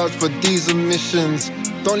U-less charge for these emissions.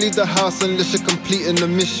 Don't leave the house unless you're completing the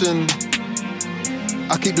mission.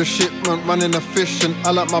 I keep the shipment running efficient.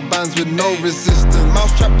 I like my bands with no resistance.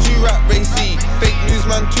 Mousetrap too rap racy. Fake news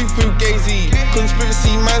man too fugazi.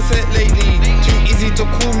 Conspiracy mindset lately. Too easy to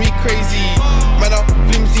call me crazy. Man up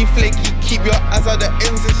flimsy flaky. Keep your eyes at the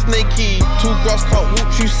ends and snaky. Tall grass can't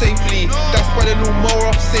walk through safely. That's why they know more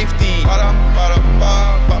of safety.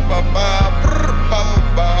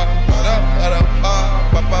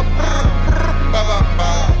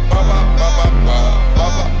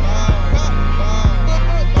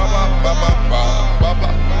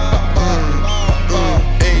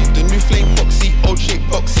 The new flame foxy, old shape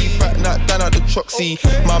boxy, fat nut down at the troxy.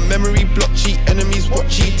 My memory blotchy, enemies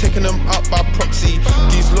watchy, taking them out by proxy.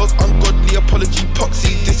 These laws ungodly, apology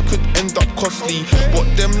poxy, this could end up costly. What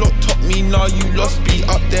them lot taught me, now you lost me.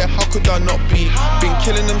 Up there, how could I not be? Been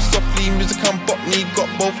killing them softly, music and botany,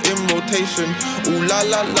 got both in rotation. Ooh la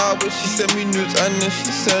la la, but she sent me nudes and then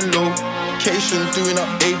she sent low. vacation, doing up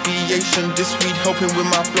aviation. This weed helping with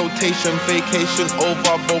my flotation. Vacation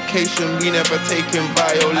over vocation, we never taking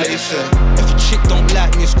violation. If a chick don't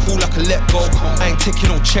like me, it's cool, I can let go. I ain't taking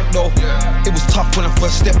no check though. It was tough when I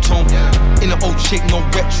first stepped home. In an old chick, no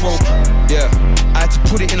retro. Yeah, I had to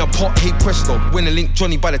put it in a pot, hey presto. When I linked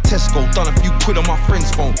Johnny by the Tesco, done a few quid on my friend's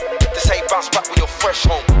phone. This ain't bounce back when you're fresh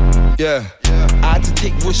home. Yeah, I had to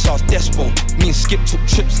take risks, I was despo. Me and Skip took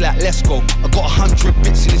trips like let's go. I got 100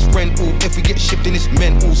 bits in this rental. If we get shipped in it's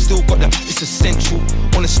mental. Still got it's essential.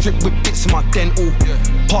 On the strip with bits in my dental.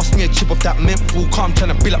 Pass me a chip of that menthol. Calm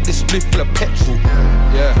trying to build up this split full of petrol.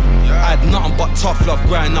 Yeah, I had nothing but tough love.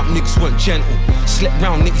 Growing up niggas weren't gentle. Slept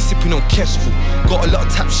round niggas sipping on Kestrel. Got a lot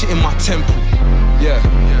of tap shit in my temple. Yeah,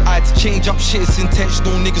 I had to change up shit, it's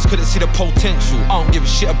intentional. Niggas couldn't see the potential. I don't give a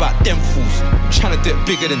shit about them fools. Trying to do it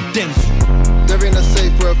bigger than Denzel. There ain't a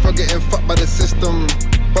safe word for getting fucked by the system,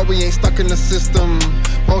 but we ain't stuck in the system.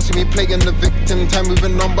 Won't see me playing the victim. Time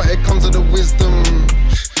moving on, but it comes with the wisdom.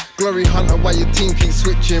 Glory hunter, why your team keep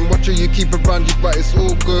switching? Watch who you keep around you, but it's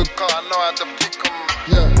all good. Cause I know how to pick 'em.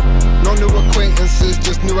 Yeah, no new acquaintances,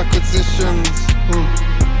 just new acquisitions.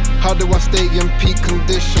 How do I stay in peak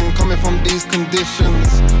condition, coming from these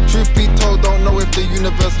conditions? Truth be told, don't know if the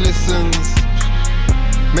universe listens.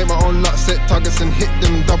 Make my own luck, set targets and hit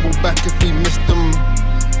them. Double back if we miss them.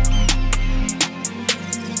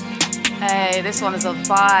 Hey, this one is a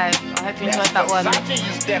vibe. I hope you enjoyed that one. You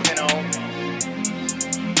stepping on.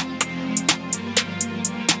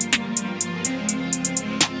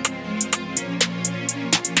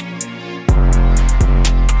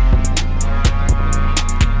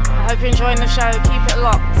 Hope you're enjoying the show. Keep it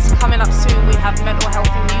locked. Coming up soon, we have Mental Health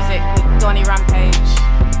and Music with Donny Rampage.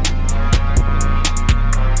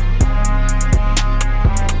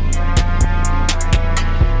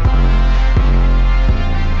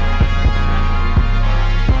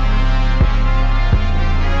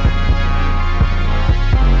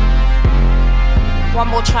 One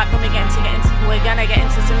more track, then we're gonna get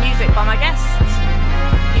into some music by my guest.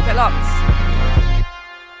 Keep it locked.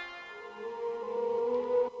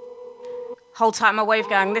 Hold tight, my wave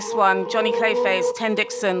gang. This one, Johnny Clayface, Ten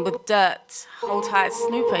Dixon with Dirt. Hold tight,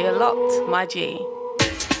 Snooper, you're locked, my G.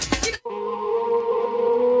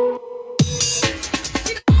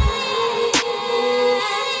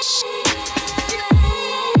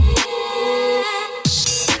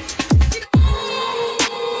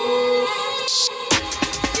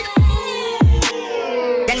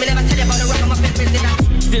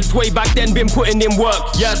 Since way back then, been putting in work,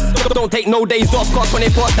 yes. Don't take no days off, cause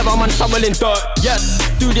 24/7 man shoveling dirt, yes.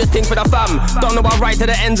 Do this thing for the fam, don't know about right to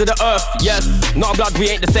the ends of the earth, yes. Not blood, we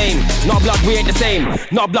ain't the same. Not blood, we ain't the same.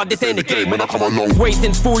 Not blood, this ain't the game when I come along.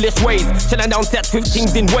 Wasting foolish ways, shutting down sets with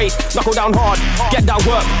things in waste. Knuckle down hard, get that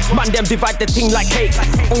work. Man, them divide the thing like cake.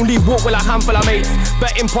 Only walk with a handful of mates.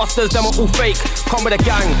 Bet imposters, them are all fake. Come with a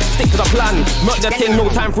gang, stick to the plan. Murk the thing, no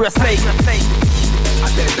time for a snake. I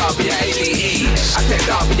said W-A-B-E. I said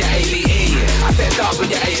W-A-B-E. I said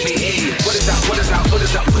W-A-B-E. What is that? What is that? What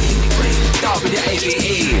is that?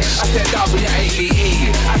 W-A-B-E. I said W-A-B-E.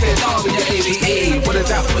 I said W-A-B-E. What is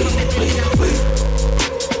that?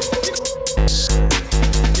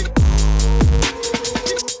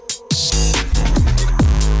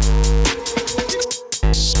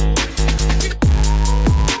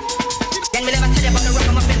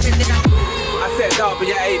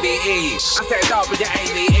 W-A-B-E. I said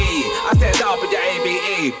W-A-B-E. I said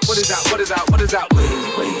W-A-B-E. What is that? What is that? What is that?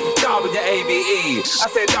 W-A-B-E. I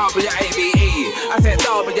said W-A-B-E. I said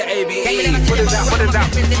W-A-B-E. What is that? What is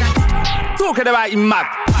that? Talking about you mad.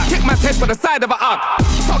 Kick my head for the side of a hug.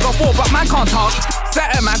 Talk a four, but man can't talk.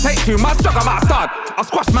 Set it, man, take too much, talk about start. I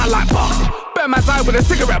squash man like fuck. Burn man's eye with a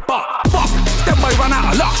cigarette butt. Fuck, then boy run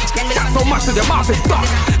out of luck. Chat so much that your mouth is stuck.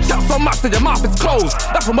 Chat so much that your mouth is closed.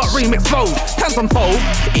 That's from what remix flows. Tens on fold,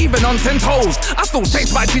 even on 10 toes. I still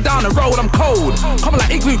chase my G down the road, I'm cold. Coming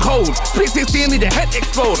like igloo cold. 316 need the head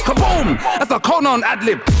explode. Kaboom, that's a Conan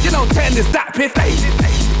ad-lib. You know 10 is that piff,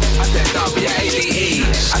 I said W-A-B-E.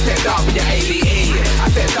 I said W-A-B-E. I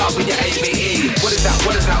said W-A-B-E. What is that?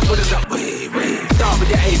 What is that? What is that?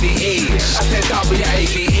 W-A-B-E. I said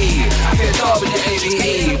W-A-B-E. I said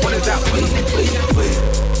W-A-B-E. What is that?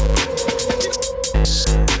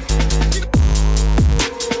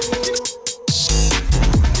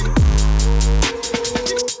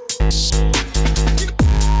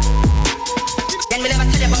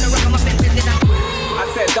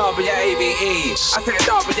 W-A-B-E. I said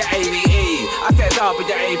W-A-B-E. I said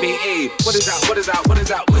W-A-B-E. What is that? What is that? What is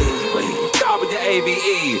that?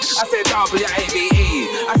 W-A-B-E. I said W-A-B-E.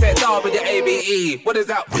 I said W-A-B-E. What is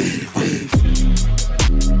that?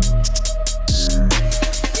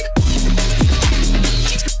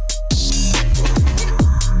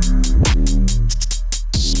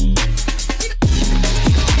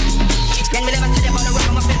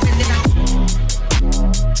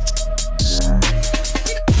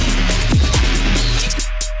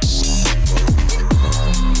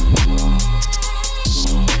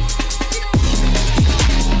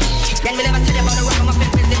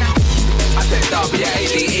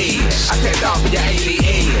 W-A-V-E. I said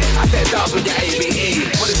W-A-V-E. I said W-A-V-E.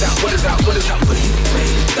 What is that? What is that? What is that?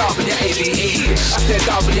 W-A-V-E. I said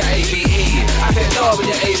W-A-V-E. I said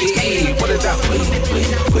W-A-V-E. What is that?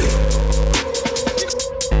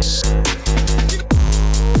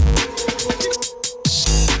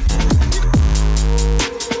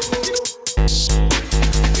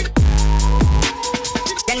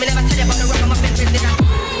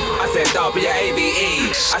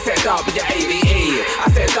 W-A-V-E. I said W-A-V-E. I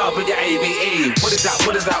said W-A-V-E. What is that?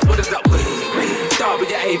 What is that? What is that?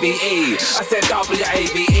 W-A-V-E. I said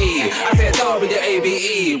W-A-V-E. I said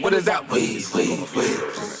W-A-V-E. What is that?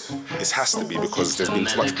 This has to be because there's been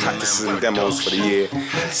too much practices and demos for the year.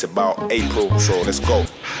 It's about April, so let's go.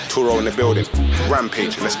 Turo in the building.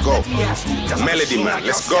 Rampage, let's go. Melody Man,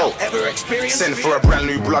 let's go. Send for a brand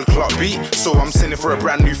new blood clot beat, so I'm sending for a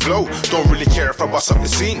brand new flow. Don't really care if I bust up the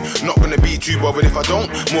scene. Not gonna be too bothered if I don't.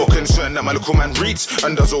 More concerned that my little man reads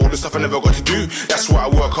and does all the stuff I never got to do. That's why I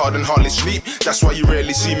work hard and hardly sleep. That's why you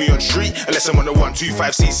rarely see me on street, unless I'm on the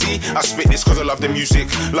 125cc. I spit this cause I love the music.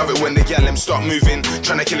 Love it when the gal them start moving.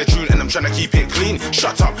 Tryna kill a tune and I'm tryna keep it clean.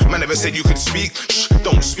 Shut up, man never said you could speak. Shh,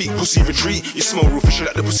 don't speak, pussy retreat. You smell real fishy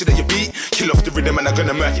like the pussy that you beat. Kill off the rhythm and I'm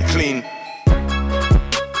gonna murk it clean.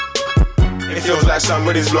 It feels like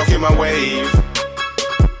somebody's blocking my wave.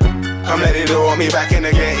 Come let it all me back in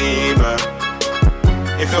the game.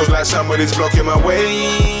 It feels like somebody's blocking my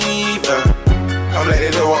wave. Come let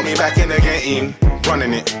it all me back in the game.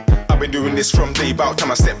 Running it. I've been doing this from day about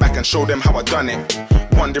time I step back and show them how I done it.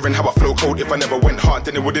 Wondering how I flow cold. If I never went hard,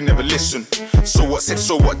 then they would've never listened. So what said,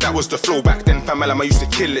 so what, that was the flow back then. Fam, I used to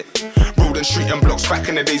kill it. Road and street and blocks back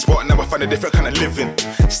in the days, but now I find a different kind of living.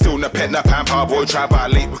 Still no pet, no pan, power boy, try by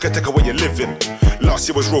late, we can take away your living. Last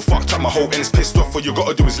year was real fucked up, my whole end's pissed off. All you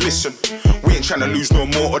gotta do is listen. We ain't trying to lose no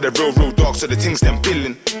more of the real dark, so the things them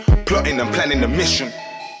billing. Plotting and planning the mission.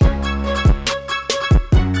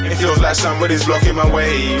 It feels like somebody's blocking my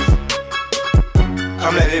wave.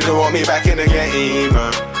 Come let it all me back in the game.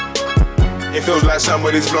 It feels like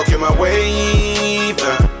somebody's blocking my wave.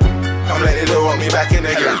 Come let it all me back in the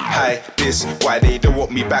game. Hi, this, why they don't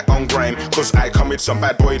want me back on grime. Cause I come with some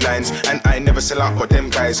bad boy lines. And I never sell out, but them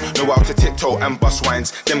guys know how to tiptoe and bust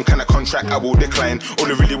wines. Them kind of contract I will decline. All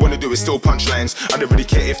they really wanna do is still punchlines. I don't really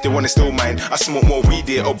care if they wanna steal mine. I smoke more weed,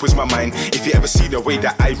 it opens my mind. If you ever see the way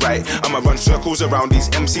that I write, I'ma run circles around these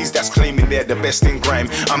MCs that's claiming they're the best in grime.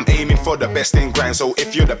 I'm aiming for the best in grime, so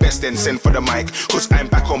if you're the best then send for the mic. Cause I'm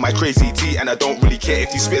back on my crazy tea and I don't really care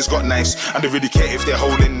if these spitters got knives. I don't really care if they're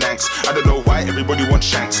holding nanks. I don't know why everybody wants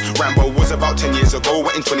shanks. Rambo was about 10 years ago,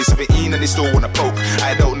 what in 2017 and they still wanna poke.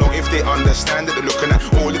 I don't know if they understand that they're looking at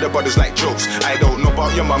all of the brothers like jokes. I don't know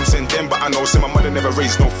about your mums and them, but I know some my mother never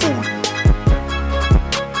raised no fool.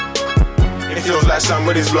 It feels like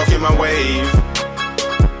somebody's blocking my wave.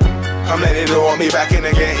 Come let it all me back in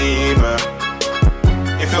the game.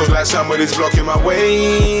 It feels like somebody's blocking my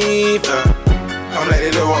wave. Come let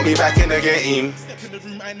it all me back in the game.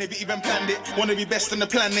 I never even planned it. Wanna be best on the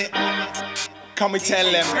planet. Can we tell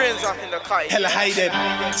them? Hella hiding.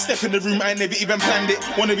 Step in the room, I never even planned it.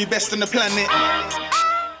 Wanna be best on the planet.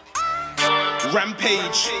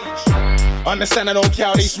 Rampage. Understand I don't care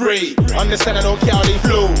how they spray. Understand I don't care how they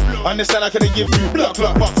flow. Understand I couldn't give you block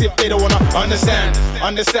fucks if they don't wanna understand.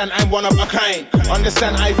 Understand I'm one of a kind.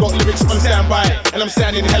 Understand I got lyrics on standby. And I'm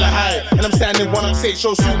standing hella high. And I'm standing one on stage,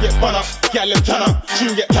 show soon get bun up. Gal them turn up,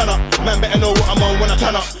 tune get turn up. Man better know what I'm on when I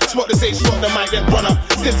turn up. Spot the stage, spot the mic, then run up.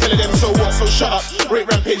 Still telling them so what, so shut up. Rate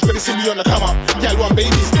Rampage, but they see me on the come up. Gal want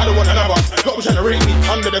babies, I don't want another. Got me trying to rate me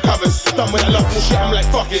under the covers. Done with that love bullshit, I'm like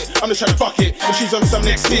fuck it. I'm just trying to fuck it. If she's on some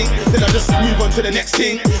next thing, then I just move on to the next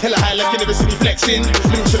thing. Hella high like you never see me flexing.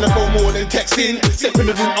 Links on the phone more than texting. Step in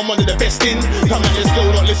the room, I'm one of the best in. Come out here still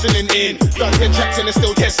not listening in. Done 10 tracks and they're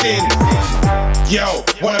still testing. Yo,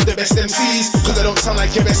 one of the best MCs. Cause I don't sound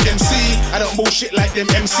like your best MC. I don't bullshit like them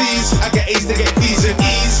MCs. I get A's, they get D's and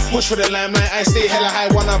E's. Push for the limelight, I stay hella high.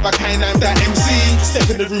 One of a kind, I'm that MC. Step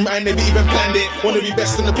in the room, I never even planned it. Wanna be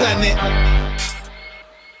best on the planet.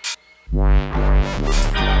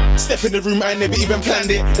 Step in the room, I never even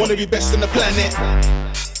planned it. Wanna be best on the planet.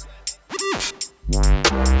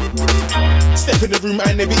 Step in the room,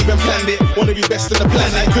 I never even planned it. Wanna be best on the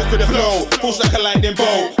planet. Quick with the flow, pulse like a lightning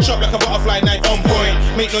bolt. Sharp like a butterfly knife on point.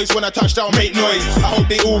 Make noise when I touch down, make noise. I hope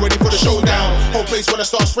they all ready for the showdown. Whole place when I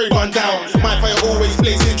start spray run down. My fire always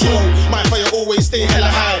blazing true. My fire always stay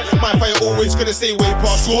hella high. My fire always gonna stay way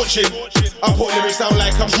past scorching. I put lyrics down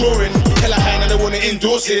like I'm drawing. Hella high and I don't wanna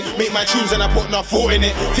endorse it. Make my tunes and I put enough thought in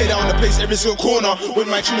it. Tear down the place every single corner. When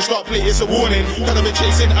my tunes start playing, it's a warning. Cause I've been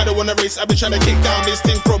chasing, I don't wanna race. I've been trying to kick down this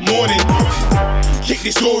thing from morning. Kick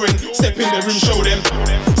this door in, step in the room, show them.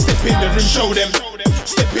 Step in the room, show them.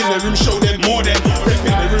 Step in the room, show them more than. Rep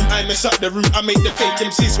in the room, I mess up the room. I make the fake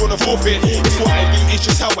MCs wanna forfeit. It's what I do, it's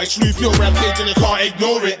just how I sleuth your rampage and you can't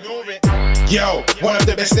ignore it. Yo, one of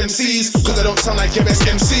the best MCs, cause I don't sound like your best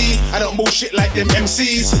MC. I don't bullshit like them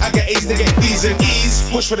MCs. I get A's to get D's and E's.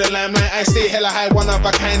 Push for the limelight, I stay hella high, one of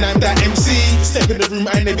a kind, I'm that MC. Step in the room,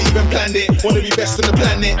 I never even planned it. Wanna be best on the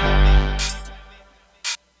planet.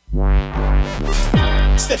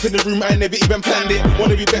 Step in the room, I never even planned it.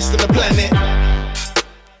 Wanna be best on the planet.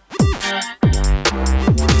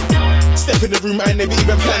 Step in the room, I never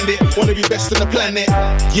even planned it. Wanna be best on the planet.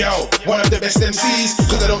 Yo, one of the best MCs,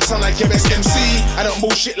 cause I don't sound like your best MC. I don't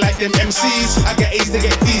bullshit like them MCs. I get A's to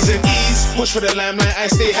get D's and E's. Push for the limelight, I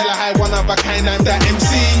stay hella high, one of a kind, I'm that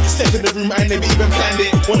MC. Step in the room, I never even planned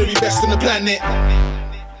it. Wanna be best on the planet.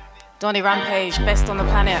 Donny Rampage, best on the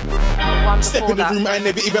planet. One Step in the room, I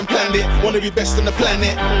never even planned it. Wanna be best on the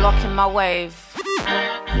planet. Blocking my wave.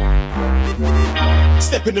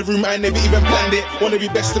 Step in the room, I never even planned it. Wanna be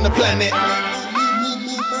best on the planet.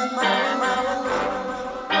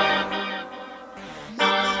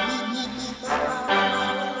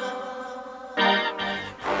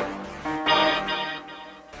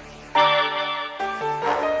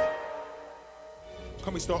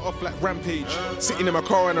 Can we start off like Rampage? Sitting in my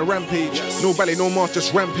car on a rampage. No ballet, no march,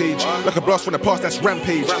 just rampage. Like a blast from the past, that's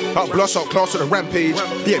rampage. Out blast, out class to the rampage.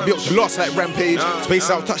 Yeah, built to lost like rampage. Space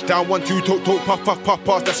out, touchdown, 1, 2, talk, puff, puff, puff,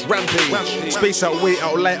 pass, that's rampage. Space out, wait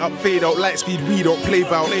out, light up, fade out, light speed, we don't play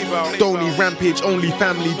bout. Don't need rampage, only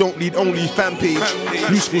family, don't need only fan page.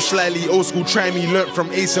 New school slyly, old school try me, learnt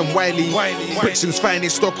from Ace and Wiley. Brixton's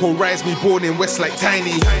finest, Stockholm, rise me, born in West like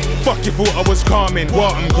Tiny. Fuck you thought I was calming,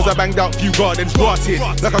 Wharton, cause I banged out few gardens, rotted.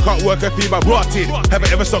 Like I can't work a fee, but rotted.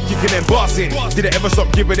 Haven't ever stopped kicking them bossing. Didn't ever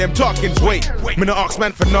stop giving them talkings. Wait, me no ask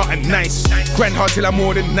man for nothing nice. Grind hard till I'm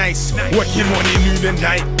more than nice. Working morning, noon and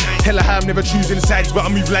night. Hella high, I'm never choosing sides, but I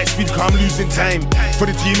move light speed, cause I'm losing time. For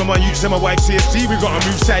the team, and my youths and my wife CSC, we gotta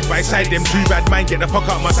move side by side. Them too bad mind, get the fuck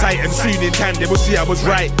out my sight, and soon in time they will see I was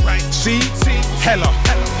right. See? Hella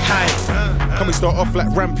high. Can we start off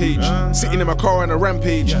like Rampage? Sitting in my car on a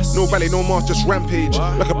rampage. No ballet, no march, just rampage.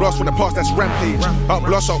 Like a blast from the past, that's rampage. Out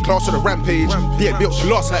blast, out class to the rampage. Yeah, built to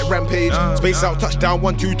lost like rampage. Space out, touchdown,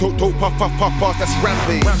 1, 2, talk, puff, puff, puff, pass, that's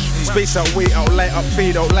rampage. Space out, wait out, light up,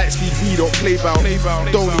 fade out, light speed, we don't play bout.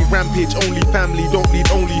 Don't need rampage, only family, don't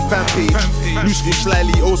need only fan page. New school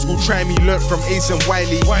slyly, old school try me, learnt from Ace and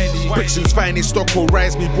Wiley. Brixton's finest, Stockholm,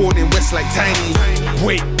 rise me, born in West like Tiny.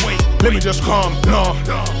 Wait. Let me just calm, nah.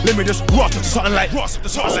 Let me just rot up to something like rot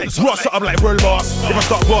up like world boss. If I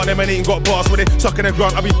start bar, them and ain't got bars. When they stuck in the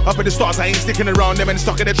ground, I be up in the stars. I ain't sticking around them and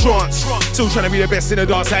stuck in the trance. Still trying to be the best in the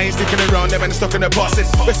dance. I ain't sticking around them and stuck in the bosses.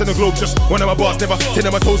 Best in the globe, just one of my bars. Never 10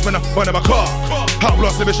 of my toes, man, one of my car.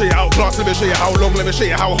 Outblast, let me show you outblast. Let me show you how long, let me show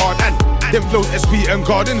you how hard. And them flows SP and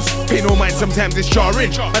gardens. Pay no mind, sometimes it's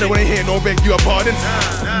jarring. I don't wanna hear no beg you a pardon.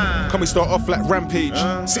 Can we start off like Rampage?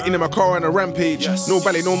 Sitting in my car on a rampage. No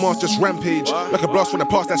ballet, no march, just rampage. Like a blast from the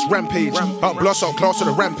past, that's rampage. Out blast, out class to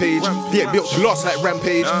the rampage. Yeah, built to lost like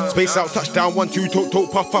rampage. Space out, touchdown, 1, 2, talk,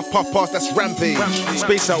 puff, puff, puff, pass, that's rampage.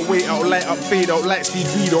 Space out, wait out, light up, fade out, light speed,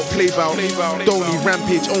 we don't play bout. Don't need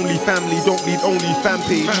rampage, only family, don't need only fan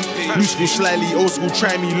page. New school slyly, old school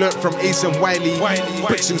try me, learnt from Ace and Wiley.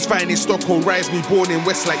 Brixton's finest, Stockholm, rise me, born in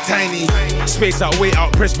West like Tiny. Space out, wait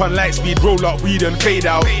out, press pan, light speed, roll up, weed and fade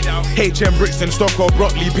out. HM, Brixton, Stockholm,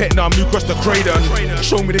 Brockley, Vietnam, New Cross the Croydon.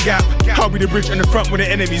 Show me the gap, how be the bridge in the front when the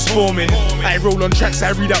enemy's forming. I roll on tracks,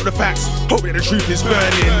 I read out the facts, hope that the truth is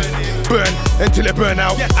burning. Burn until it burn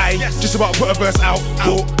out. I just about put a verse out.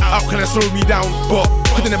 Out can I slow me down, but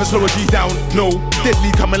could I never slow a G down? No,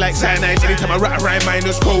 deadly coming like cyanide. Anytime I rap a rhyme,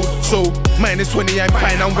 minus code. So minus 20, I'm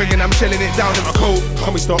fine, I'm winging, I'm shelling it down in my coat.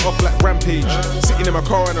 Can we start off like Rampage? Sitting in my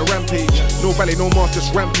car on a rampage. No ballet, no march,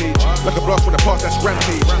 just rampage. Like a blast from the past, that's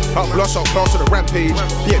rampage. Out blast, out class to the rampage.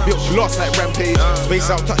 Yeah, built to lost like rampage.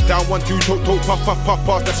 Space out, touchdown, 1, 2, talk, puff, puff, puff,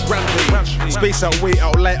 pass, that's rampage. Space out, wait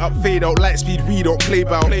out, light up, fade out, light speed, we don't play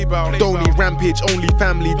bout. Don't need rampage, only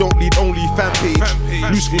family, don't need only fan page.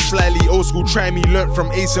 New school slyly, old school try me, learnt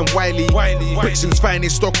from Ace and Wiley. Brixton's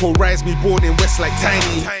finest, Stockholm, rise me, born in West like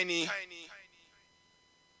Tiny.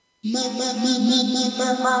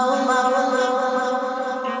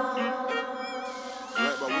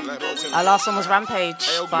 Our last one was Rampage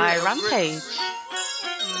by Rampage.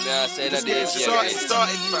 Yeah, I say that is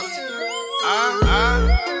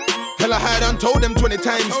Hella high done told them 20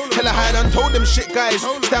 times. Hella high done told them shit guys.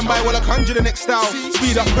 Stand by while I conjure the next style.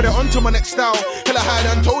 Speed up, put it onto my next style. Hella high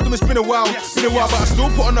done told them it's been a while. Been a while, but I still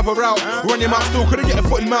put another route. Run him out, still couldn't get a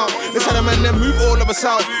foot in mouth. This how the man then move all of us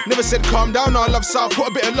out. Never said calm down, no, I love South. Put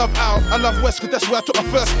a bit of love out. I love West, cause that's where I took my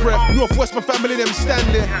first breath. Northwest, my family, them stand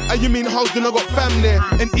there. And you mean Houston, I got family.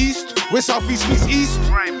 And East, where Southeast meets East.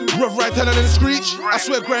 Rough right hand and then screech. I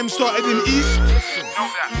swear grime started in East.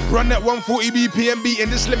 Run that 140 BPM beat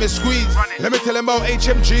and this limit squeeze. Let me tell him about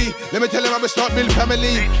HMG. Let me tell him how we start build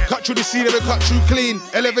family. Cut through the seed and we cut through clean.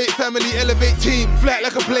 Elevate family, elevate team. Flat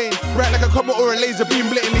like a plane, bright like a comet or a laser beam.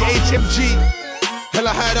 Blatantly HMG. Hella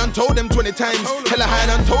high done told them 20 times. Hella high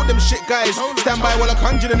done told them shit guys. Stand by while I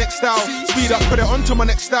conjure the next style. Speed up, put it onto my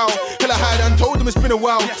next style. Hella high done told them it's been a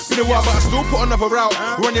while. Been a while, but I still put another route.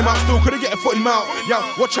 Run him out, still couldn't get a foot in mouth. Yo,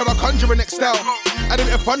 watch how I conjure the next style. I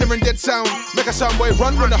didn't have thunder and dead sound. Make a sound boy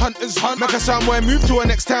run when the hunters hunt. Make a sound boy move to a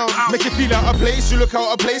next town. Make you feel out of place, you look out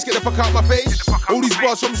of place, get the fuck out my face. All these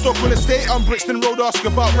bars from Stockwell Estate, I'm Brixton Road, ask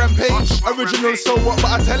about Rampage. Original, so what,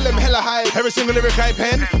 but I tell them hella high. Every single lyric I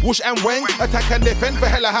pen, whoosh and wang. Attack and defend for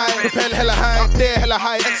hella high. Repel hella high, up there hella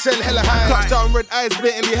high. Excel hella high. Touchdown red eyes,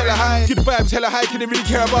 blatantly hella high. Kid vibes hella high, couldn't really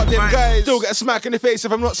care about them guys. Still get a smack in the face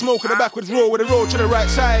if I'm not smoking the backwards roll with a roll to the right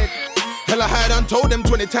side. Hella high done told them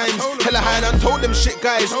 20 times. Hella high done told them shit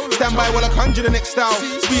guys. Stand by while I conjure the next style.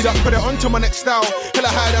 Speed up, put it onto my next style. Hella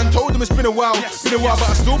high done told them it's been a while. Been a while, but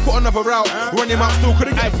I still put another route. Run him out, still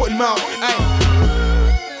couldn't get a foot in mouth.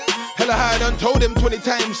 Hella high done told them 20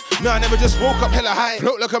 times. No, I never just woke up hella high.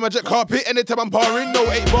 Float like a magic carpet anytime I'm barring. No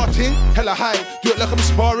 8-bar ting, hella high. Do it like I'm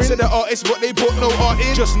sparring. Say the artists what they put no art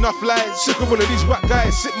in. Just enough lies. Sick of all of these whack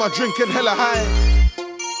guys. Sip my drink and hella high.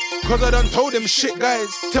 Cause I done told them shit guys.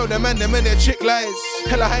 Tell them and their chick lies.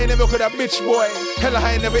 Hella high never could have bitch boy. Hella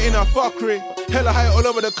high never in a fuckery. Hella high all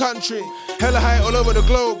over the country. Hella high all over the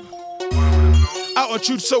globe.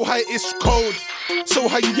 Altitude so high it's cold. So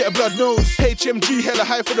high you get a blood nose. HMG hella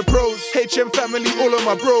high for the pros. HM family all of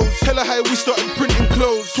my bros. Hella high we started printing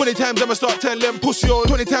clothes. 20 times I'ma start telling them pussy all.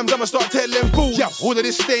 20 times I'ma start telling them fools. Yeah, all of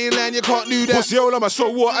this stay in line you can't do that. Pussy all I'ma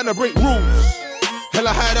so what and I break rules.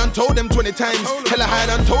 Hella high done told them 20 times. Hella high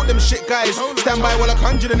done told them shit guys. Stand by while I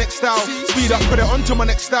conjure the next style. Speed up, put it onto my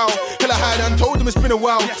next style. Hella high done told them it's been a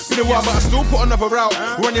while. Been a while, but I still put another route.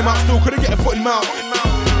 Run him out, still couldn't get a foot in mouth.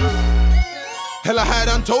 Hella high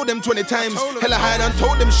done told them 20 times. Hella high done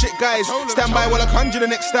told them shit guys. Stand by while I conjure the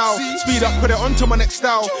next style. Speed up, put it onto my next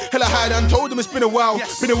style. Hella high done told them it's been a while.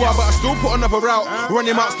 Been a while, but I still put another route. Run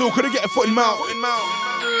him out, still couldn't get a foot in mouth.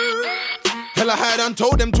 Hella high done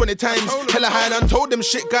told them 20 times. Hella high done told them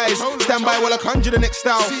shit guys. Stand by while I conjure the next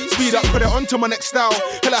style. Speed up, put it onto my next style.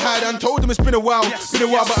 Hella high done told them it's been a while. Been a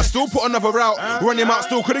while, but I still put another route. Run him out,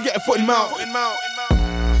 still couldn't get a foot in mouth.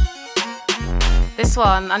 This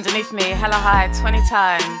one underneath me, hella high 20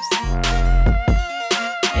 times.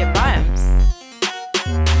 It rhymes.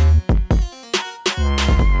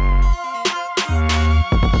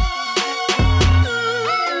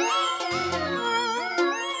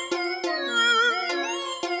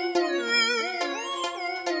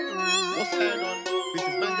 What's going on? This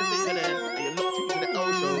is Mangas and Helen, and you're locked into the L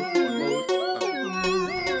Show on Mode.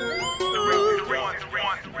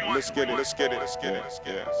 Let's get it, let's get it, let's get it, let's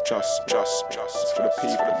get it. Trust. It's for the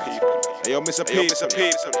people. Hey, yo, Mr. P.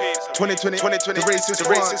 2020, the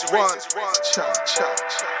racist one.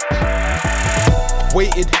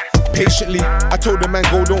 Waited patiently, I told the man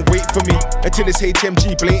go don't wait for me until this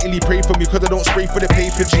HMG blatantly pray for me, cause I don't spray for the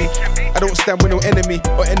paper G. I don't stand with no enemy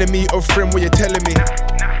or enemy or friend what you're telling me.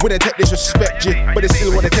 When I take disrespect you, but they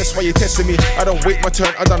still wanna test why you're testing me. I don't wait my turn,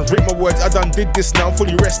 I done rip my words, I done did this now, I'm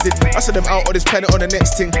fully rested. I said I'm out of this planet on the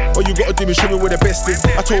next thing. All you gotta do is show me where the best is.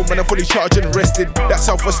 I told man I'm fully charged and rested. That's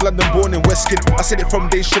Southwest London, born in West Kid. I said it from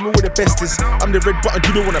day, show me where the best is. I'm the red button,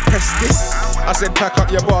 you don't wanna press this. I said pack up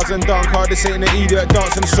your bars and down, card this ain't an idiot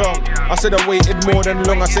dancing song. I said I waited more than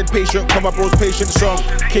long, I said patient, come my bro's patient song.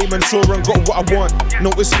 Came and saw and got what I want.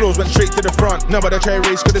 Notice flows went straight to the front. Now but I try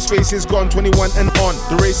race cause the space is gone, 21 and on.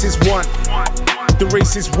 The race is won. The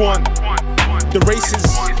race is won. The race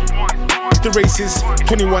is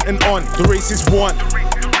 21 and on. The race is won.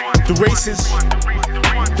 The race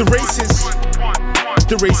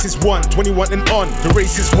is won. 21 and on. The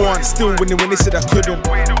race is won. Still winning when they said I couldn't.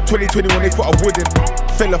 2021 they thought I wouldn't.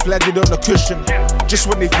 Fell off, landed on the cushion. Just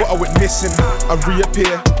when they thought I went missing, I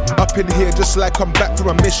reappear. Up in here just like I'm back from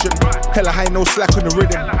a mission. Hella high, no slack on the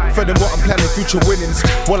rhythm. For them what I'm planning, future winnings.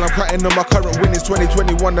 While I'm cutting on my current winnings.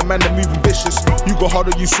 2021, the man that moving vicious. You go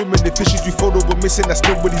harder, you swimming. The fishes you followed were missing, that's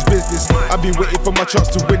nobody's business. I've been waiting for my chance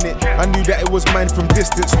to win it. I knew that it was mine from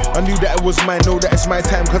distance. I knew that it was mine, know that it's my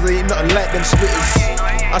time, cause I ain't nothing like them spitters.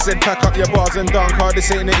 I said pack up your bars and dunk hard, this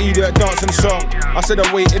ain't an idiot dancing song. I said I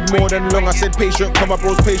waited more than long, I said patient, come up,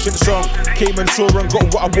 bro's patient song. Came and saw and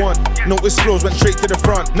got what I want. Notice flows went straight to the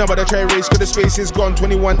front. Now but I try race cause the space is gone.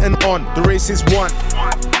 21 and on, the race is won.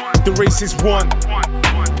 The race is won.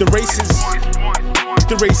 The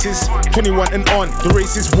race is 21 and on, the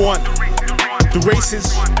race is won. The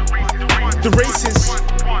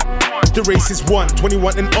race is won.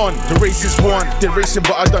 21 and on, the race is won. They're racing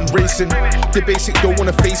but I done racing. They basic don't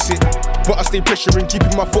wanna face it, but I stay pressuring,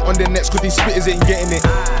 keeping my foot on their necks cause these spitters ain't getting it.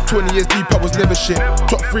 20 years deep I was never shit.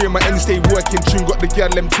 Top 3 of my ends stay working. Tune got the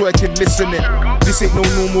gal them twerking, listening. This ain't no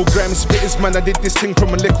normal grime spitters, man. I did this thing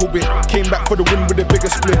from a little bit. Came back for the win with a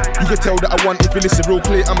bigger split. You can tell that I won if you listen real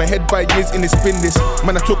clear. I'm ahead by years in this business.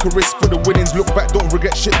 Man, I took a risk for the winnings. Look back, don't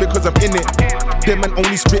regret shit because I'm in it. Them man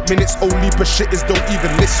only spit minutes, only per shitters don't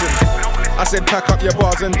even listen. I said pack up your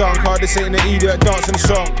bars and dunk hard, this ain't an idiot dancing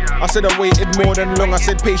song. I said I waited more than long, I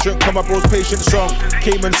said patient, come up, bro's patient song.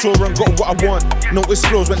 Came and saw and got what I want. Notice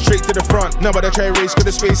flows went straight to the front. Now but I try race cause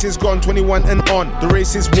the space is gone. 21 and on, the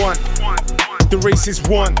race is won. The race is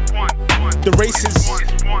won. The race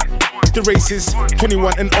is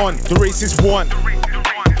 21 and on, the race is won.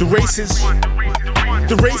 The race is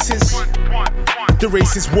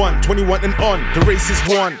won. 21 and on, the race is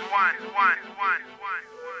won.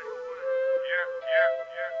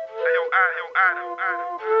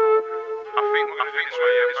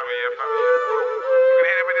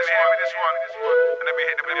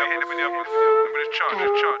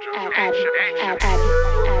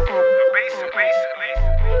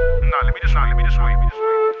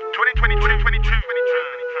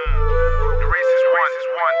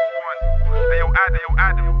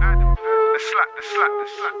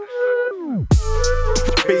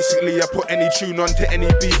 Basically, I put any tune onto any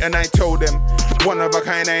beat and I told them, one of a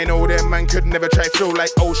kind, I know them. Man could never try flow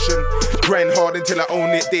like ocean. Grind hard until I own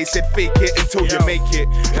it. They said fake it until you make it.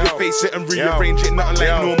 You face it and rearrange it. Nothing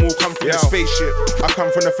like normal, come from the spaceship. I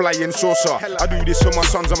come from the flying saucer. I do this for my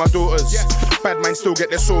sons and my daughters. Bad minds still get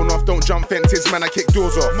their sawn off. Don't jump fences, man, I kick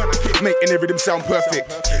doors off. Make any rhythm sound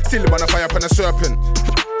perfect. Still wanna fire up on a serpent.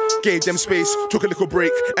 Gave them space, took a little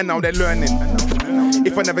break, and now they're learning.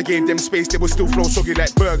 If I never gave them space, they would still flow soggy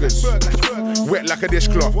like burgers. Wet like a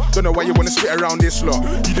dishcloth. Don't know why you wanna spit around this lot.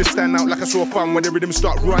 You just stand out like a sore thumb when the rhythm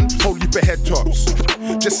start run. Hold you per head tops.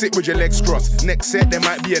 Just sit with your legs crossed. Next set, there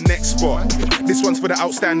might be a next spot. This one's for the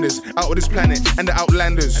outstanders, out of this planet, and the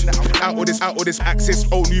outlanders. Out of this axis,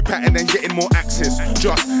 old new pattern and getting more access.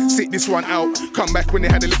 Just sit this one out. Come back when they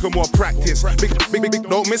had a little more practice. Big,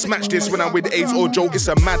 don't mismatch this when I'm with the A's or Joe. It's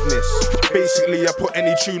a madness. Basically, I put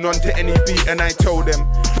any tune onto any beat and I told them,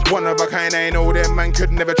 one of a kind, I know them. Man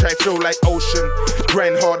could never try flow like ocean.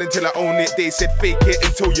 Grind hard until I own it. They said fake it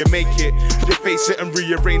until you make it. You face it and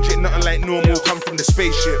rearrange it. Nothing like normal, come from the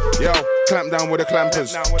spaceship. Yo, clamp down with the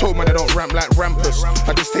clampers. Told man I don't ramp like rampers.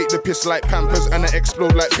 I just take the piss like Pampers and I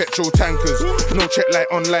explode like petrol tankers. No check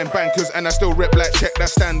like online bankers and I still rep like check,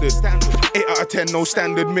 that's standard. 8 out of 10, no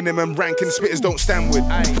standard. Minimum ranking, spitters don't stand with.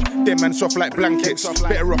 Them man soft like blankets.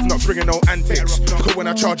 Better off not bringing no antics. Cause when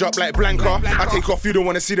I charge up like Blanca, I take off, you don't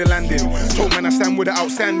wanna see the landing. Told man I stand with the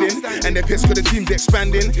outstanding. And they're pissed cause the team's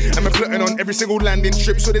expanding. And we're plotting on every single landing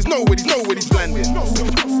strip, so there's nobody's landing.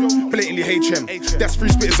 Blatantly HM, that's 3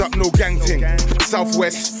 spitters up, no gang ting.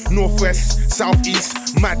 Southwest, northwest,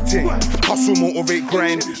 southeast, mad ting. Hustle, motivate,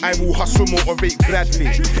 grind. I will hustle, motivate gladly.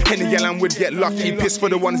 Any gal I would get lucky, piss for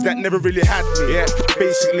the ones that never really had me. Yeah,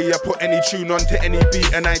 basically I put any tune onto any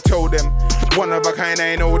beat and I told them, one of a kind,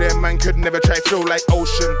 I know them. Man could never try flow like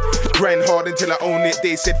ocean. Grind hard until I own it.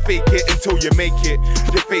 They said fake it until you make it.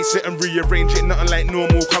 You face it and rearrange it. Nothing like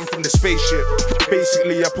normal, come from the spaceship.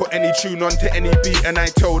 Basically I put any tune onto any beat and I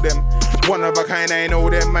told them, one of a kind, I know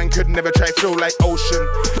them. Man could never try flow like ocean.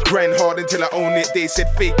 Grind hard until I own it. They said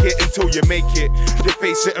fake it until you make it. You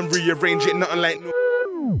face it and rearrange it. Nothing like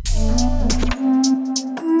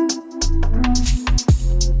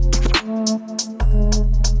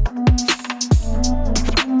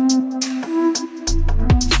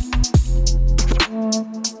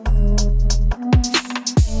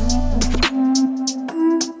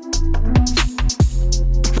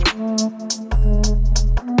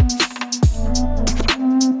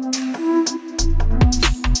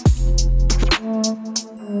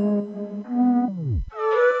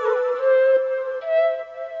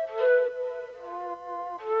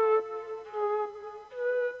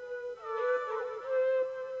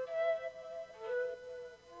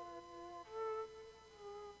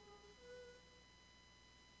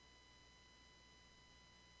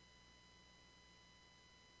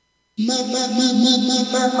Yo,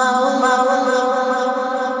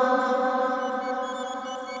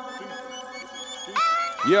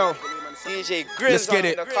 DJ Grizz, let's get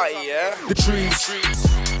it. The cutty, yeah? The trees,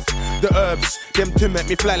 the herbs, them to make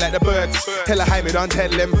me fly like the birds. Hella high, me don't tell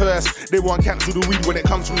them first. They want cancel the weed when it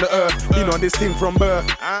comes from the earth. Been on this thing from birth.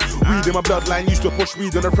 Weed in my bloodline, used to push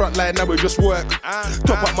weed on the front line, now we just work.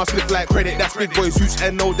 Top up my split like credit, that's big boys, use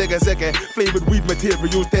and no digger zegge. Flavored weed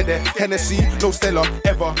materials, dead. Hennessy, no Stella,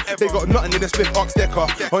 ever. They got nothing in the split ox decker.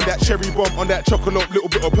 On that cherry bomb, on that chocolate, little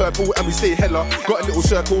bit of purple, and we stay hella. Got a little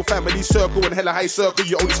circle, family circle, and hella high circle,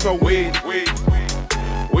 you only smell weed.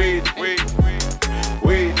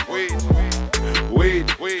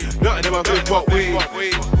 Nothing in my face but weed.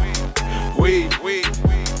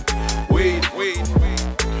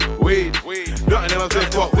 Nothing in my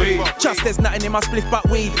face but weed. Trust there's nothing in my spliff but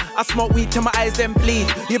weed. I smoke weed till my eyes then bleed.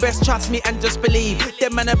 You best trust me and just believe.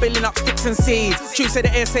 Them man are building up sticks and seeds. True say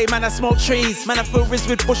the air say man I smoke trees. Man I fill riz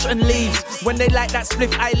with bush and leaves. When they like that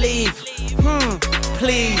spliff I leave.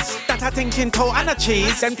 Please. That I think in toe and a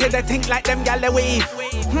cheese. Them till they think like them gal they weave.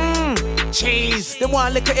 Cheese. They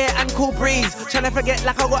want liquor air and cool breeze. Tryna forget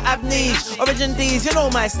like I got amnesia. Origin D's, you know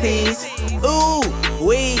my steez. Ooh,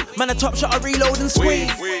 weed. Man a top shot, a reload and squeeze.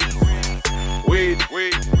 Weed.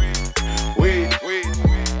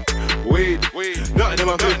 Nothing in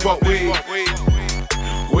my face but weed.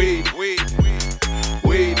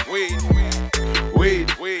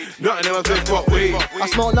 Nothing in my face but weed. I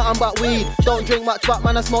smoke nothing but weed. Don't drink much, but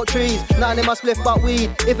man I smoke trees. Nothing in my spliff but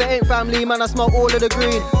weed. If it ain't family, man I smoke all of the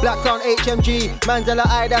green. Black Crown HMG, Manzella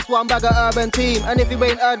I, that's one bag of urban team. And if you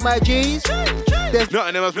ain't heard my G's, there's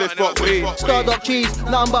nothing in my spliff but weed. Stardock cheese,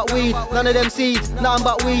 nothing but weed. None of them seeds, nothing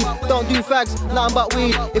but weed. Don't do fags, nothing but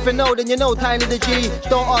weed. If you know, then you know Tiny the G.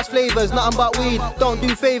 Don't ask flavors, nothing but weed. Don't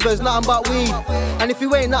do favors, nothing but weed. And if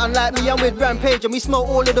you ain't nothing like me, I'm with Rampage and we smoke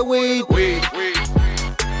all of the weed. Weed.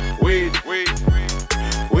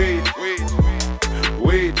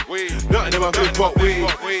 Nothing in my face but weed.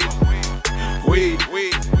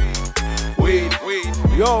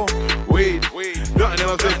 Yo, weed. Nothing in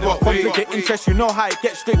my face but weed. Conflict interest, you know how it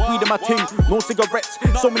gets. Straight weed in my ting. No cigarettes.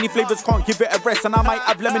 So many flavors, can't give it a rest. And I might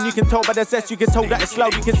have lemon, you can tell by the zest. You can tell that it's slow,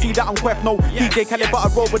 you can see that I'm queff. No DJ Khaled, but I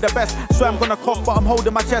roll with the best. So I'm gonna cough, but I'm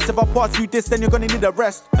holding my chest. If I pass you this, then you're gonna need a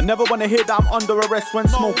rest. I never wanna hear that I'm under arrest when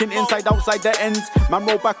smoking inside, outside the ends. Man,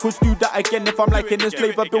 roll backwards, do that again. If I'm liking this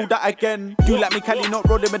flavor, build that again. Do like me, Cali, not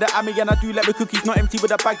rolling with the Ami. And I do like me cookies, not empty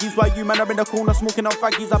with the baggies. While you man are in the corner smoking on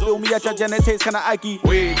faggies. I feel me a judge and it tastes kinda aggy.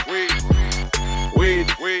 Weed.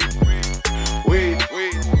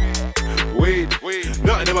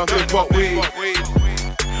 Nothing in my face but weed.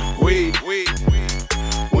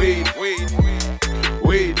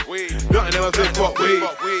 Nothing in my face but weed.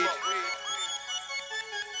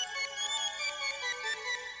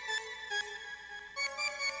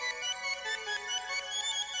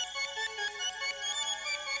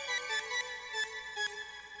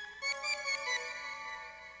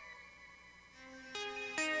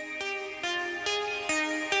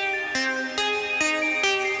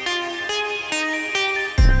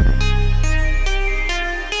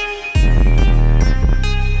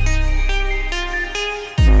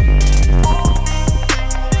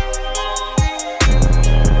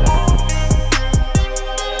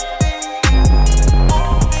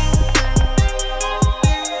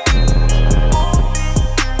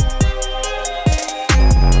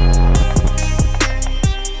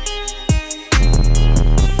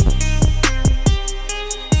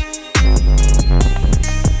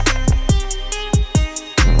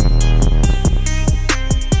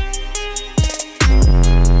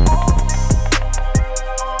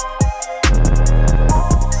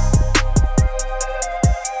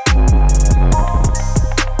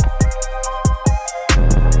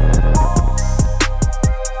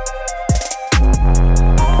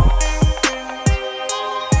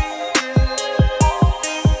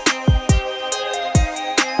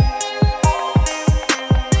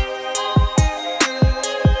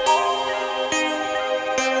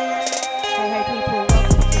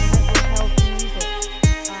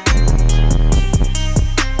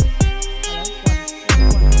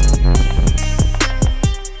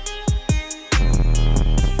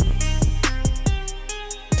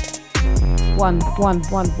 One.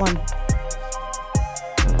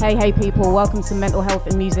 Hey people, welcome to Mental Health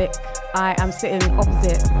and Music. I am sitting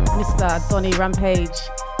opposite Mr. Donny Rampage,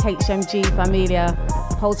 HMG Familia,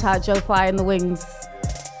 hold tight Joe Fire in the wings.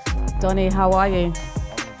 Donny, how are you? I'm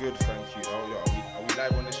good, thank you. Oh, yeah, are we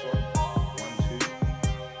live on this one?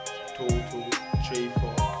 1, 2, 3,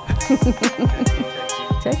 4.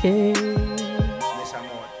 Check it. Yes, I'm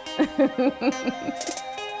on.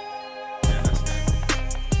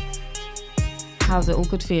 How's it all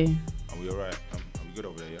good for you? Are we alright? Are we good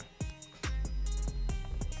over there, yeah?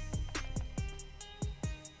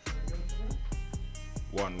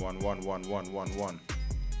 One. 1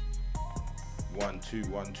 2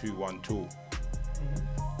 1 2 1 2.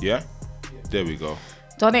 Yeah? There we go.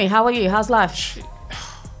 Donny, how are you? How's life?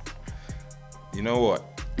 You know what?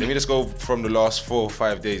 Let me just go from the last 4 or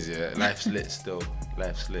 5 days, yeah? Life's lit still.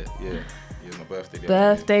 Life's lit, yeah. It's my birthday.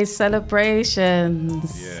 Birthday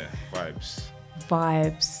celebrations. Yeah, vibes.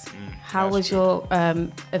 How was your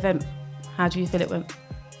event? How do you feel it went?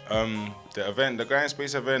 The event, the Grind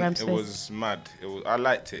Space event, Grind Space. It was mad. I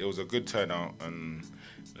liked it. It was a good turnout, and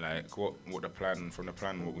like what the plan,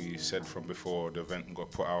 what we said from before the event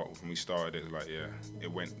got put out when we started, it was like, yeah,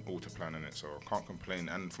 it went all to plan in it, so I can't complain.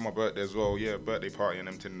 And for my birthday as well, yeah, birthday party and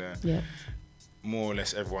everything there. Yeah. More or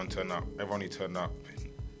less everyone turned up. Everyone who turned up,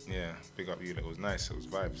 yeah, big up you. It was nice. It was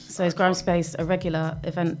vibes. So is Grind Space a regular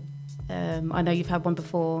event? I know you've had one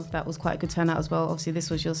before that was quite a good turnout as well. Obviously, this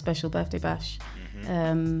was your special birthday bash.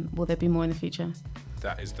 Will there be more in the future?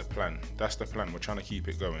 That is the plan. That's the plan. We're trying to keep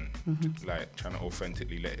it going, like trying to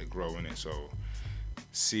authentically let it grow in it. So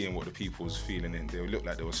seeing what the people was feeling it, they looked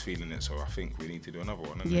like they was feeling it. So I think we need to do another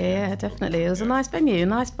one. Yeah, definitely. It was a nice venue,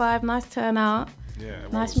 nice vibe, nice turnout. Yeah,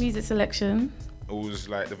 nice music selection. It was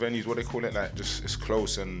like the venues, what they call it, like just it's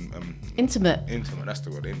close and intimate. Intimate. That's the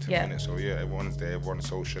word, intimate. Innit? So yeah, everyone's there, everyone's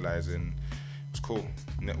socializing. It's cool,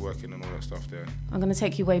 networking and all that stuff there. I'm going to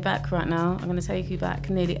take you way back right now. I'm going to take you back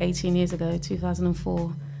nearly 18 years ago,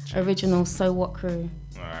 2004. Original So What crew.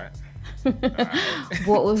 All right.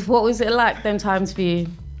 What was it like them times for you?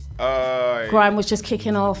 Grime was just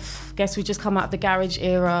kicking off. Guess we just come out of the garage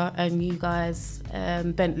era, and you guys,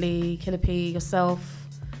 Bentley, Killer P, yourself,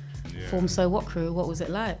 formed So What crew. What was it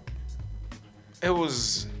like? It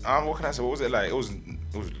was. What can I say? What was it like? It was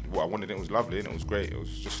what I wanted. It was lovely and it was great. It was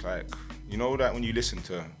just like, you know that when you listen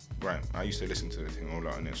to, right, I used to listen to the thing all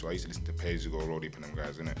out in it, so I used to listen to Page to Go, Roll Deep and them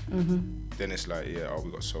guys in it. Then it's like, yeah,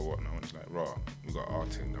 we got So What now, and it's like, raw, we got our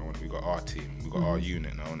team now, we got our team, we got our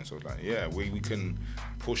unit now, and so it's like, yeah, we can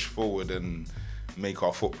push forward and make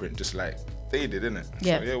our footprint just like they did, innit?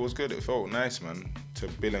 Yeah. So yeah, it was good. It felt nice, man, to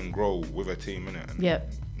build and grow with a team, innit? And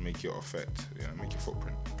make your effect, make your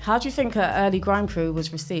footprint. How do you think an early Grime crew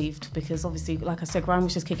was received? Because obviously, like I said, Grime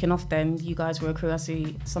was just kicking off then. You guys were a crew. I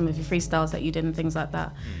see some of your freestyles that you did and things like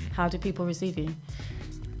that. How did people receive you?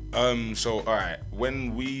 So, all right,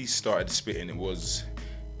 when we started spitting, it was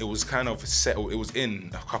kind of settled. It was in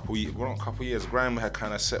a couple years. Grime had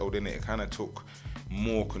kind of settled in it. It kind of took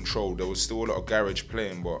more control. There was still a lot of garage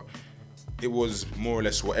playing, but it was more or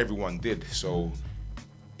less what everyone did. So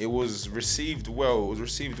it was received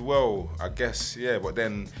well, I guess, yeah, but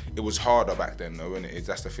then it was harder back then, though, innit?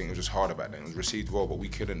 That's the thing, it was just harder back then. It was received well, but we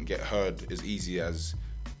couldn't get heard as easy as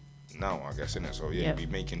now, I guess, innit? So, yeah, you'd be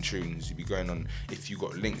making tunes, you'd be going on, if you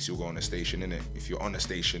got links, you'll go on the station, innit? If you're on the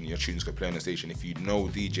station, your tunes could play on the station, if you know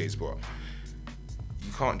DJs, but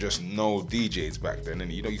you can't just know DJs back then,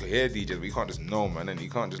 and you can hear DJs, but you can't just know, man, and you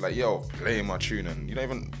can't just like, yo, play my tune, and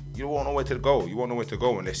you won't know where to go. You won't know where to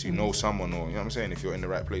go unless you know someone, or, you know what I'm saying, if you're in the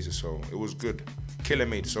right places. So it was good. Killer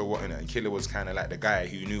made So What in it, and Killer was kind of like the guy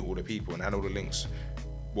who knew all the people and had all the links,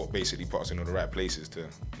 what basically put us in all the right places to,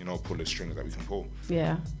 pull the strings that we can pull.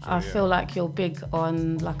 Yeah, so, I feel like you're big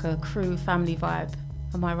on like a crew family vibe.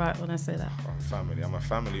 Am I right when I say that? I'm a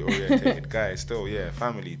family-oriented guy still, yeah.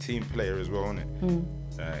 Family, team player as well, innit?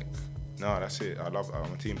 Like, no, that's it. I'm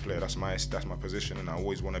a team player. That's my position, and I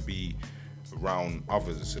always want to be around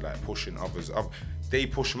others, like pushing others. They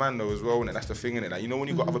push man though as well, innit? That's the thing, innit? Like, when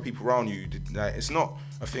you got other people around you, like, it's not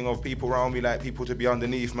a thing of people around me, like people to be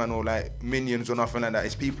underneath, man, or like minions or nothing like that.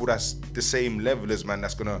 It's people that's the same level as man,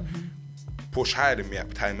 that's gonna push higher than me at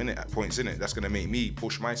points, innit? That's gonna make me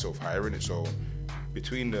push myself higher, innit? So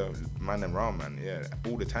between the man and round, man, yeah,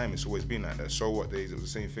 all the time it's always been like that. So What days, it was the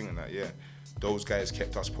same thing, and that, yeah, those guys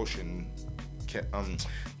kept us pushing,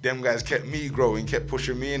 them guys kept me growing, kept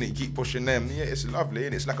pushing me, and keep pushing them. Yeah, it's lovely,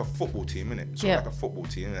 and it's like a football team, innit? So like a football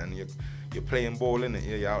team, and you're playing ball, innit?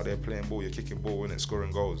 Yeah, you're out there playing ball, you're kicking ball, innit?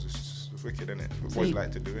 Scoring goals. It's wicked, innit? What boys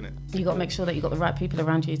like to do, innit? You got to make sure that you got the right people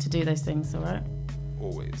around you to do those things, all right?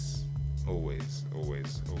 Always.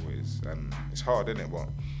 And it's hard, innit? But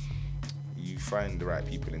you find the right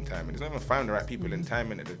people in time, and it's not even find the right people in time,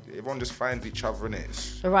 innit? Everyone just finds each other,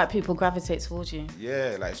 innit? The right people gravitate towards you.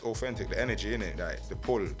 Yeah, like it's authentic, the energy, innit? Like the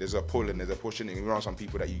pull, there's a pull and there's a push, innit? You're around some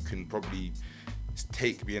people that you can probably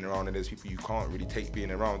take being around, and there's people you can't really take being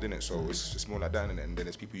around, innit? So it's just more like that, innit? And then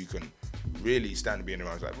there's people you can really stand being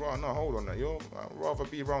around. It's like, bro, no, hold on, I'd rather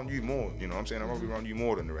be around you more, you know what I'm saying? I'd rather be around you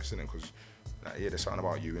more than the rest, innit? Because like, yeah, there's something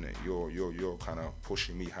about you, innit? You're kind of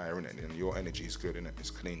pushing me higher, innit? And your energy is good, innit?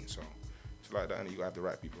 It's clean, so it's like that, and you gotta have the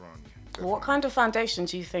right people around you. Definitely. What kind of foundation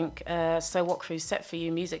do you think So What Crew set for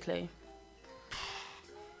you musically?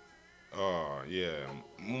 Oh yeah,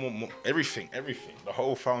 everything. The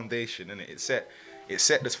whole foundation, innit? It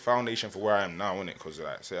set this foundation for where I am now, innit? Because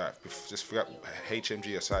like, just forget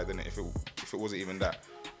HMG aside, innit? If it wasn't even that,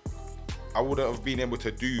 I wouldn't have been able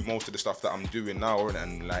to do most of the stuff that I'm doing now, innit?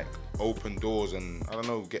 And like open doors and I don't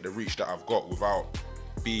know, get the reach that I've got without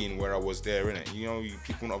being where I was there, innit? You know,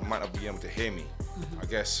 people might not be able to hear me. I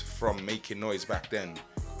guess from making noise back then,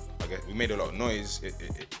 I guess we made a lot of noise.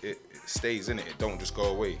 It stays in it. It don't just go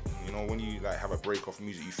away. You know, when you like have a break off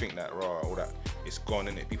music, you think that all that it's gone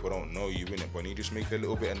in it. People don't know you in it, but when you just make a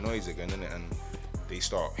little bit of noise again in it, and they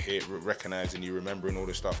start recognizing you, remembering all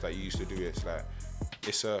the stuff that you used to do. It's like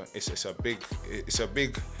it's a big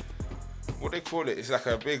what they call it. It's like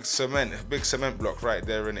a big cement block right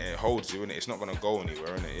there in it. It holds you in it. It's not gonna go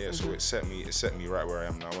anywhere in it. Yeah. So it set me right where I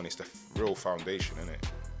am now, and it's the real foundation in it.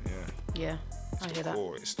 Yeah. I hear that.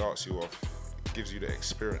 It starts you off, gives you the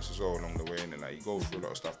experience as well along the way, and then like you go through a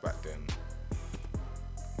lot of stuff back then.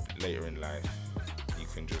 Later in life, you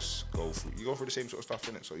can just go through the same sort of stuff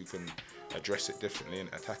in it, so you can address it differently and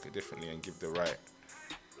attack it differently and give the right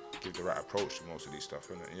approach to most of these stuff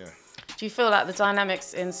in it. Yeah. Do you feel like the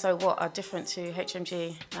dynamics in So What are different to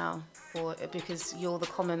HMG now, or because you're the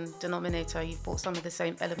common denominator, you've brought some of the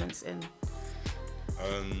same elements in?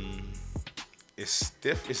 It's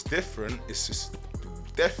different. It's just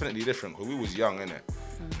definitely different because we was young, innit?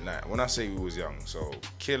 Like when I say we was young, so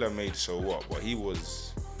Killer made So What, but he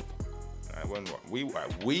was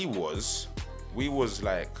we was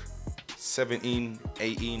like 17,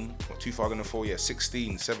 18, or 2004,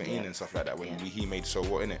 16, 17 and stuff like that when he made So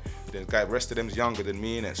What, innit? The rest of them's younger than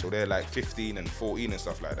me, innit? So they're like 15 and 14 and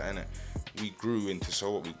stuff like that, innit? We grew into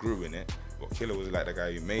So What, we grew in it. But Killer was like the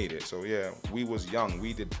guy who made it. So yeah, we was young.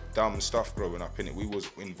 We did dumb stuff growing up, innit? We was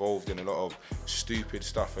involved in a lot of stupid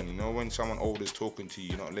stuff. And you know when someone older's talking to you,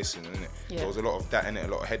 you're not listening, innit? Yeah. There was a lot of that, innit? A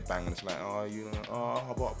lot of headbanging. It's like,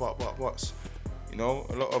 what's? You know,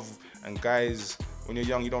 a lot of, and guys, when you're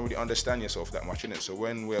young, you don't really understand yourself that much, innit? So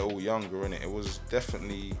when we're all younger, innit, it was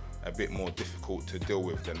definitely a bit more difficult to deal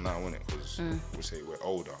with than now, innit? Because we'll say we're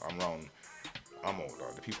older. I'm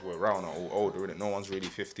older. The people we're around are all older, innit? No one's really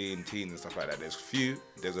 15, teens and stuff like that. There's a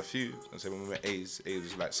few. I say when we met A's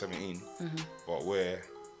was like 17. But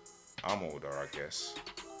I'm older, I guess.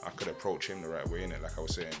 I could approach him the right way, innit? Like I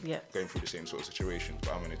was saying, going through the same sort of situations,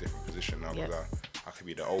 but I'm in a different position now because I could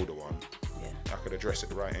be the older one. I could address it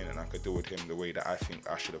the right in, and I could deal with him the way that I think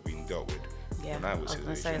I should have been dealt with when I was his age. I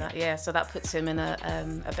was going to say that, yeah. So that puts him in a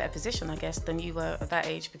better position, I guess, than you were at that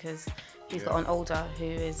age because he's got an older who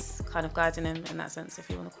is kind of guiding him in that sense, if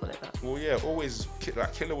you want to call it that. Well, yeah, always,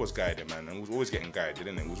 like Killer was guided, man, and was always getting guided,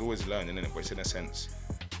 innit? Was always learning, innit? But it's in a sense,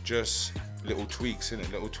 just little tweaks,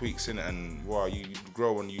 innit? And wow, you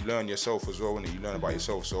grow and you learn yourself as well, innit? You learn about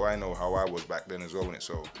yourself. So I know how I was back then as well, innit?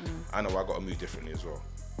 So I know I got to move differently as well.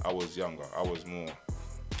 I was younger. I was more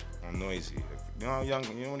noisy. You know how young,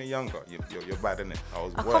 when you're younger, you're bad, innit?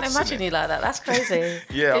 I can't imagine you like that. That's crazy.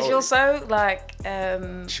 Yeah. Because you're so like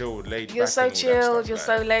chilled, laid back. You're so chilled. You're like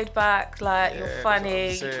so laid back. Like you're funny.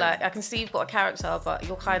 That's what I'm like I can see you've got a character, but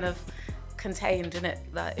you're kind of contained, innit?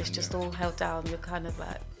 Like it's just all held down. You're kind of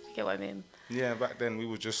like, you get what I mean? Yeah. Back then we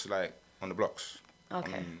were just like on the blocks.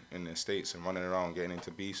 Okay. In the States and running around, getting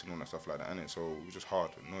into beefs and all that stuff like that, innit? So it was just hard,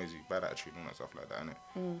 noisy, bad attitude and all that stuff like that,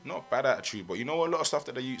 innit? Not bad attitude, but you know a lot of stuff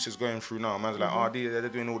that the youths is going through now. Man's like, they're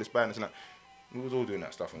doing all this badness and that. We was all doing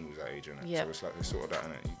that stuff when we was that age, innit? Yeah. So it's like this sort of that,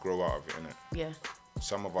 innit? You grow out of it, innit? Yeah.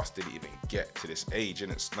 Some of us didn't even get to this age,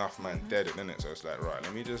 innit? Snuff man dead, innit? So it's like, right,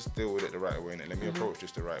 let me just deal with it the right way, innit? Let me approach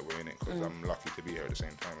this the right way, innit? Because I'm lucky to be here at the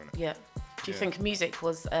same time, innit? Yeah. Do you think music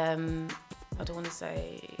was, I don't want to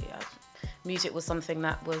say... music was something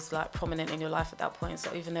that was like prominent in your life at that point,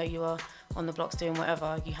 so even though you were on the blocks doing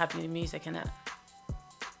whatever, you had new music in it?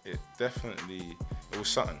 It was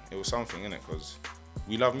something in it, because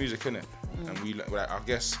we love music in it, and we like, I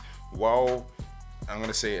guess while I'm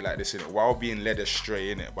gonna say it like this, in it, while being led astray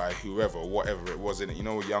in it by whoever, whatever it was in it, you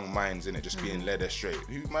know, young minds in it, just being led astray.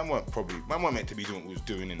 Man weren't meant to be doing what we was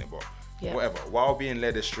doing in it, but whatever. While being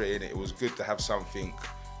led astray in it, it was good to have something.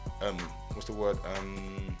 What's the word?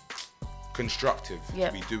 constructive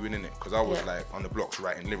Yep. to be doing in it, because I was Yep. like on the blocks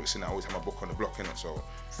writing lyrics and I always had my book on the block in it. So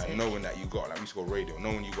like, knowing that you got, like we used to go radio,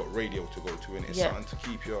 knowing you got radio to go to in it, it's Yep. something to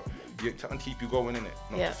keep something to keep you going in it,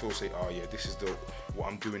 not Yep. to feel say, oh yeah, this is what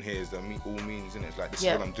I'm doing here is the all means in it. It's like this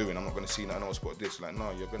Yep. is what I'm doing. I'm not gonna see nothing else but this. Like no,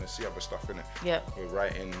 you're gonna see other stuff in it. Yep. We're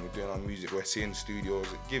writing, we're doing our music, we're seeing studios.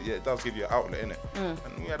 It does give you an outlet in it. Mm.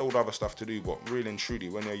 And we had all the other stuff to do, but really and truly,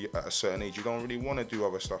 when you're at a certain age, you don't really want to do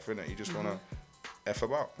other stuff in it. You just wanna F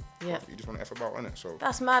about. Yeah. You just want to F about, innit? So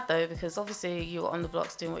That's mad though, because obviously you're on the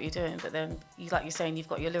blocks doing what you're doing, but then you, like you're saying, you've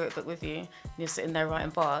got your lyric book with you and you're sitting there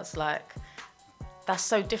writing bars. Like, that's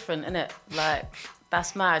so different, isn't it? Like,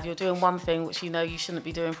 that's mad. You're doing one thing which you know you shouldn't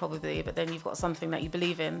be doing probably, but then you've got something that you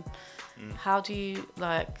believe in. How do you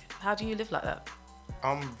live like that?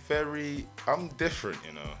 I'm different,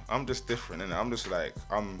 you know. I'm just different, innit? I'm just like,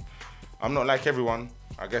 I'm not like everyone.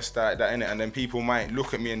 I guess that innit? And then people might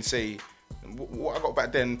look at me and say, what I got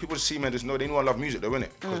back then, people just see me and just know they knew I love music though, innit?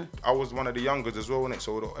 Because I was one of the youngers as well, innit?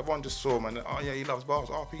 So everyone just saw, man, oh yeah, he loves bars,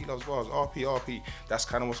 RP loves bars, RP. That's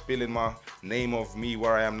kind of what's building my name of me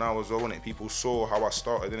where I am now as well, innit? People saw how I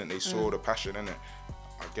started, innit? They saw the passion, innit?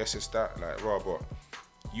 I guess it's that, like, raw, but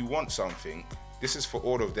you want something. This is for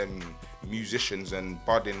all of them musicians and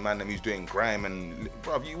budding man who's doing grime and,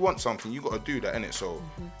 bruv, you want something, you gotta do that, innit? So,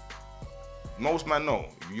 most man know,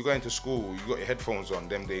 you go into school, you got your headphones on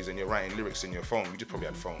them days and you're writing lyrics in your phone. You just probably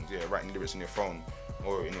had phones, yeah, writing lyrics in your phone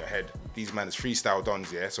or in your head. These man is freestyle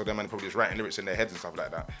dons, yeah, so them man probably just writing lyrics in their heads and stuff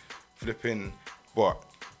like that. Flipping, but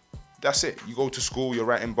that's it. You go to school, you're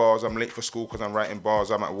writing bars. I'm late for school because I'm writing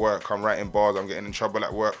bars. I'm at work, I'm writing bars. I'm getting in trouble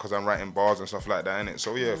at work because I'm writing bars and stuff like that, innit?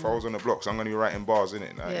 So yeah, if I was on the blocks, I'm gonna be writing bars,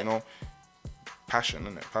 innit? Like, you know, passion,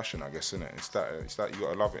 innit? Passion, I guess, innit? It's that you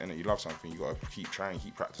gotta love it, innit? You love something, you gotta keep trying,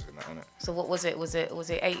 keep practicing that, innit? So what was it? Was it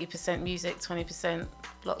 80% music, 20%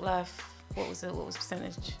 block life? What was it? What was the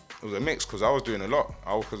percentage? It was a mix because I was doing a lot.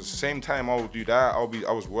 Because at the same time I would do that, I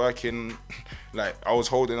was working, like I was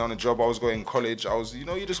holding on a job, I was going to college,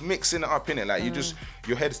 you're just mixing it up in it. Like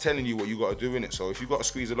your head's telling you what you got to do in it. So if you got to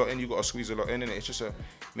squeeze a lot in, you got to squeeze a lot in it. It's just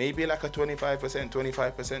maybe like a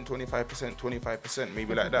 25%,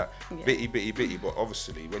 maybe like that. Yeah. Bitty. But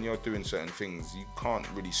obviously when you're doing certain things, you can't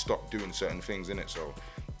really stop doing certain things in it. So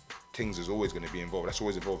things is always going to be involved. That's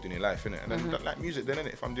always involved in your life, innit? And then like music, then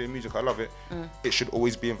innit? If I'm doing music, I love it. It should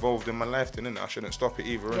always be involved in my life, then innit? I shouldn't stop it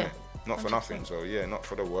either, innit? Not for nothing. So yeah, not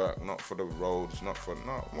for the work, not for the roads,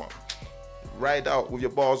 what? Ride out with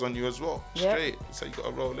your bars on you as well, straight. So you got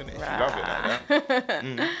to roll in it if you love it like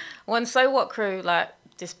that. When So What crew like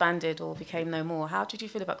disbanded or became no more, how did you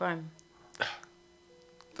feel about grime?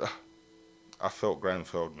 I felt grime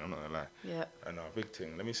failed me, I'm not gonna lie. Yeah. And a big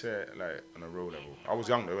thing, let me say it like on a real level. I was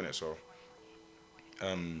young though, innit? So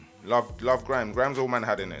love grime. Grime's all man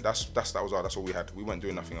had in it. That's all we had. We weren't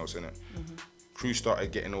doing nothing else in it. Crew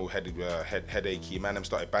started getting all headachy, man, them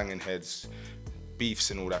started banging heads,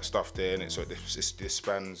 beefs and all that stuff there, innit? So it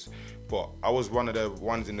disbands. But I was one of the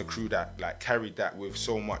ones in the crew that like carried that with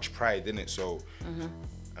so much pride, innit? So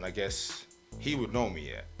and I guess he would know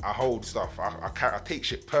me, yeah. I hold stuff, I take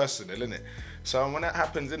shit personal, innit? So when that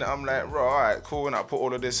happens, innit, I'm like, right, alright, cool, and I put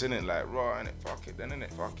all of this in it, like, right, innit, fuck it, then,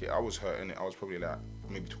 innit, fuck it. I was hurt, innit, I was probably like,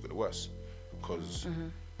 maybe took it the worst, because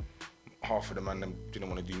half of the man them didn't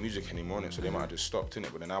want to do music anymore, innit, so they might have just stopped,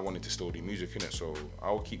 innit, but then I wanted to still do music, innit, so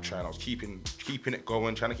I would keep trying, I was keeping it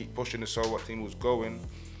going, trying to keep pushing the So What thing was going.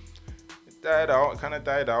 It kind of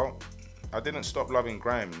died out. I didn't stop loving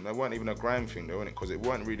grime. There weren't even a grime thing though, innit? Because it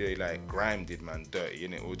weren't really like grime did man dirty,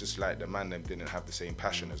 innit? It was just like the man them didn't have the same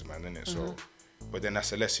passion as man, innit? So, but then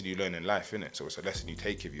that's a lesson you learn in life, innit? So it's a lesson you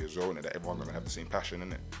take with you as well, innit? That everyone's gonna have the same passion,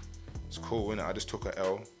 innit? It's cool, innit? I just took a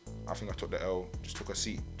L. I think I took the L, just took a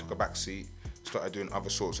back seat, started doing other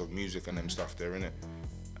sorts of music and them stuff there, innit?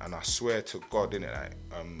 And I swear to God, innit, like,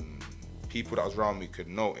 people that was around me could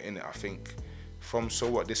know it, innit? I think from So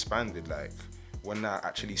What disbanded, like, when I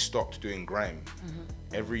actually stopped doing grime,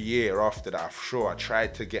 every year after that, I'm sure I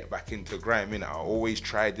tried to get back into grime, innit? I always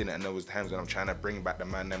tried, innit? And there was times when I'm trying to bring back the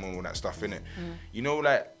man them and all that stuff, innit? You know,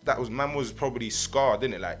 like, man was probably scarred,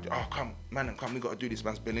 innit? Like, oh, come, we gotta do this,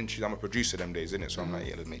 man's building tunes. I'm a producer them days, innit? So I'm like,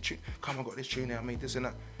 yeah, let's make tune. Come, I got this tune here, I made this and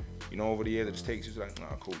that. You know, over the year, that just takes you to like, nah,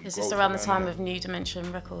 cool. Is this around the time of New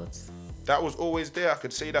Dimension Records? That was always there. I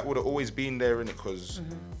could say that would have always been there, innit? Because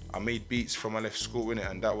I made beats from I left school, innit?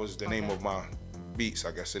 And that was the name of my beats,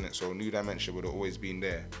 I guess, innit? So New Dimension would have always been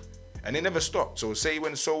there. And it never stopped. So say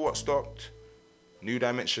when So What stopped, New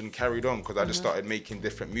Dimension carried on because I just started making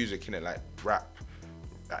different music, innit? Like rap.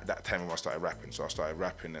 At that time when I started rapping. So I started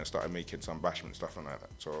rapping and started making some bashment stuff and like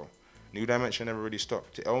that. So New Dimension never really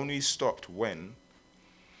stopped. It only stopped when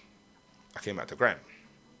I came back to grime.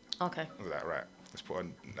 Okay. I was like, right, let's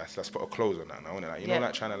put a close on that now, innit? Like, you know,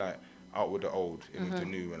 like trying to like out with the old, in with the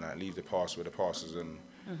new, and like leave the past where the past is, and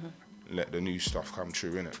let the new stuff come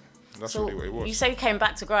true, innit? That's So really what it was. you say you came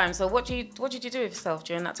back to grime. So what did you do with yourself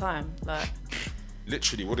during that time? Like,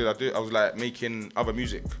 literally, what did I do? I was like making other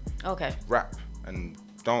music, okay, rap and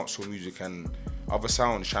dancehall music and other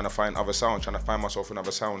sounds, trying to find myself in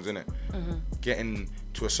other sounds, innit? Getting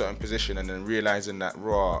to a certain position and then realizing that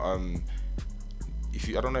I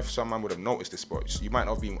don't know if some man would have noticed this, but you might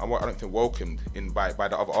not have been, I don't think, welcomed in by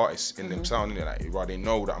the other artists in them sound, innit? Like, rather they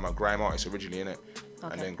know that I'm a grime artist originally, innit?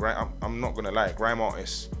 Okay. And then I'm not gonna lie, grime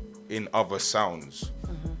artists in other sounds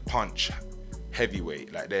punch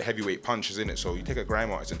heavyweight, like they're heavyweight punchers, innit? So you take a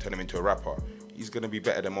grime artist and turn him into a rapper, he's gonna be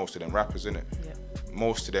better than most of them rappers, innit? Yeah.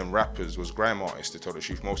 Most of them rappers was grime artists, to tell the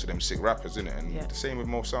truth. Most of them sick rappers, innit? And the same with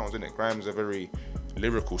most sounds, innit? Grime's a very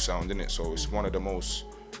lyrical sound, innit? So it's one of the most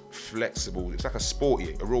flexible. It's like a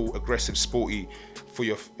real aggressive, sporty for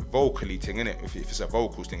your vocally thing, innit? If it's a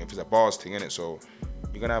vocals thing, if it's a bars thing, innit? So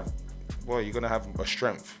you're gonna have a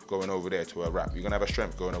strength going over there to a rap. You're gonna have a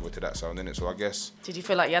strength going over to that sound, innit? So I guess. Did you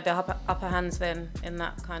feel like you had the upper hands then in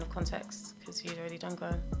that kind of context because you'd already done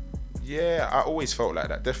grime? Yeah, I always felt like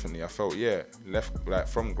that. Definitely, I felt left like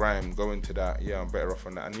from grime going to that. Yeah, I'm better off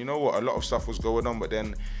on that. And you know what? A lot of stuff was going on, but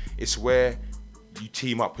then it's where you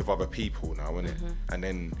team up with other people now, innit? And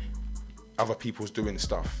then other people's doing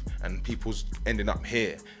stuff and people's ending up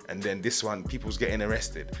here, and then this one people's getting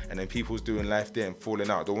arrested, and then people's doing life there and falling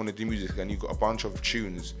out, don't want to do music, and you've got a bunch of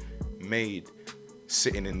tunes made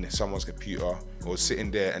sitting in someone's computer or sitting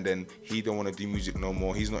there, and then he don't want to do music no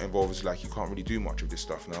more, he's not involved. It's like you can't really do much of this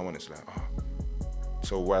stuff now, and it's like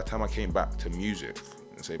So by the time I came back to music,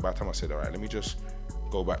 by the time I said, all right, let me just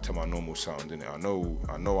go back to my normal sound, innit?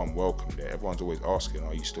 I know I'm welcome there. Everyone's always asking,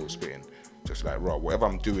 are you still spitting? Just like, right, whatever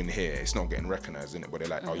I'm doing here, it's not getting recognized, innit? But they're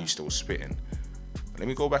like, are you still spitting? Let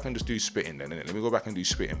me go back and just do spitting then, innit? Let me go back and do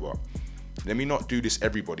spitting, but let me not do this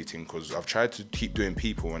everybody thing, because I've tried to keep doing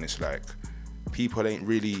people, and it's like, people ain't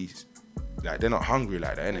really, like, they're not hungry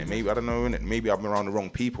like that, innit? Maybe, I don't know, innit? Maybe I'm around the wrong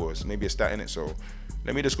people, maybe it's that, innit? So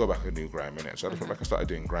let me just go back and do grime, innit? So I just went back and started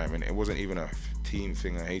doing grime, innit? It wasn't even a team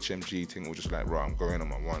thing, a HMG thing. It was just like, right, I'm going on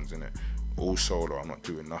my ones, innit? All solo. I'm not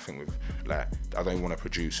doing nothing with, like, I don't want to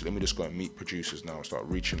produce. Let me just go and meet producers now and start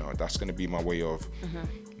reaching out. That's going to be my way of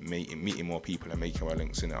meeting more people and making my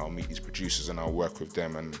links, innit? I'll meet these producers and I'll work with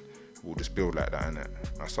them, and we'll just build like that, innit?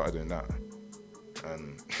 I started doing that.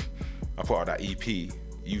 And I put out that EP.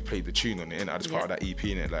 You played the tune on it, innit? I just put out that EP,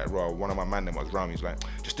 innit? Like, raw, one of my man them was around me, he's like,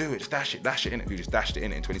 just do it, just dash it, innit? We just dashed it,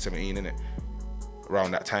 innit, in 2017, innit?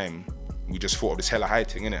 Around that time, we just thought of this Hella High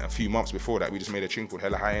thing, innit? A few months before that, we just made a tune called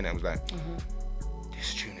Hella High, innit? I was like,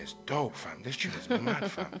 this tune is dope, fam. This tune is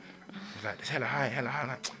mad, fam. I was like, this Hella High. I'm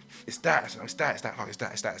like, it's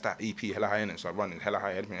that EP, Hella High, innit? So I'm running Hella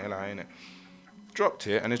High, everything Hella High, innit? Dropped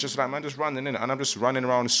it, and it's just like, man, just running, innit? And I'm just running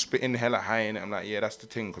around spitting Hella High, innit? I'm like, yeah, that's the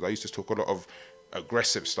thing, because I used to talk a lot of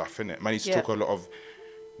aggressive stuff, innit? Man used to talk a lot of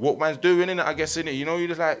what man's doing, innit? I guess, innit? You know, you're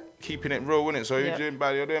just like keeping it real, innit? So you're doing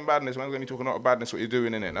badness, man's gonna be talking a lot of badness, what you're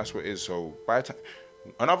doing, innit? That's what it is. So by the time,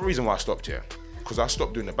 another reason why I stopped here, because I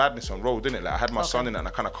stopped doing the badness on road, innit? Like, I had my son in it, and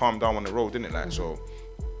I kind of calmed down on the road, innit? Like, so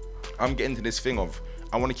I'm getting to this thing of,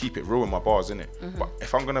 I want to keep it real in my bars, innit? But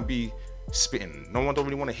if I'm gonna be spitting, no one don't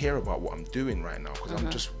really want to hear about what I'm doing right now, because I'm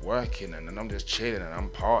just working, and I'm just chilling, and I'm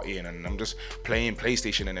partying, and I'm just playing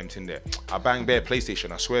PlayStation and everything there. I bang bare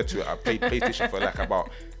PlayStation, I swear to it. I played PlayStation for like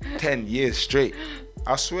about 10 years straight.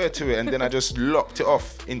 I swear to it. And then I just locked it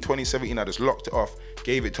off in 2017. I just locked it off,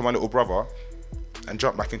 gave it to my little brother, and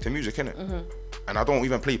jumped back into music, innit? And I don't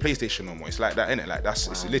even play PlayStation no more. It's like that, innit? Like,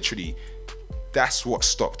 it's literally, that's what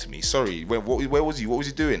stopped me. Sorry, where was he? What was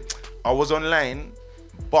he doing? I was online,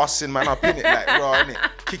 bossing man up, innit? Like, raw, innit?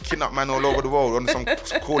 Kicking up man all over the world on some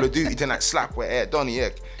Call of Duty, then like slap where Air Donny,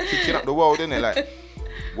 kicking up the world, innit? Like,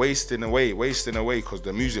 wasting away, because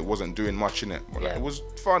the music wasn't doing much, innit? But like, it was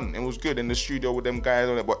fun, it was good in the studio with them guys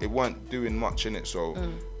on it, but it weren't doing much, innit? So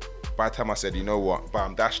by the time I said, you know what,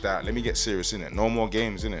 bam, dash that, let me get serious, innit? No more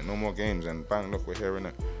games, innit? No more games, and bang, look, we're here,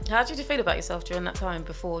 innit? How did you feel about yourself during that time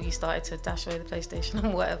before you started to dash away the PlayStation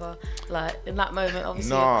and whatever? Like, in that moment,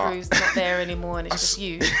 obviously your crew's not there anymore and it's just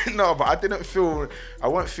you. No, but I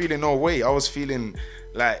wasn't feeling no way. I was feeling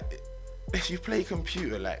like, if you play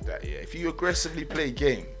computer like that, if you aggressively play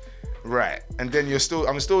game, right, and then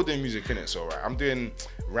I'm still doing music, innit? So right, I'm doing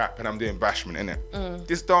rap and I'm doing bashment, innit?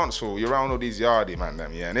 This dancehall, you're around all these yardie man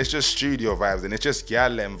them, and it's just studio vibes, and it's just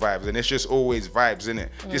gyal-lem vibes, and it's just always vibes, innit?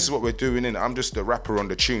 This is what we're doing, innit? I'm just the rapper on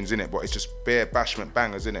the tunes, innit? But it's just bare bashment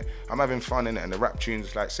bangers, innit? I'm having fun, innit? And the rap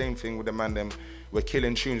tunes, like, same thing with the man them. we're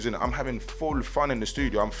killing tunes, innit? I'm having full fun in the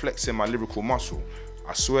studio. I'm flexing my lyrical muscle.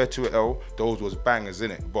 I swear to it, L, those was bangers,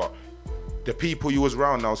 innit? But the people you was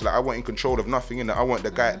around, I was like, I wasn't in control of nothing, innit? I wasn't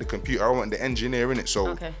the guy at the computer, I wasn't the engineer, innit?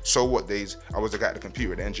 So what days, I was the guy at the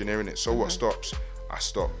computer, the engineer, innit? So what stops? I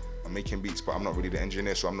stop. I'm making beats, but I'm not really the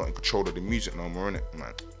engineer, so I'm not in control of the music no more, innit?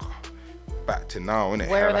 Man, back to now, innit?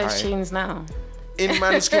 Where are those tunes now? In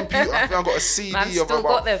man's computer, I think I got a CD of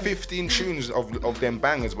about 15 tunes of them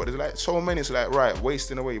bangers, but there's like so many. It's like, right,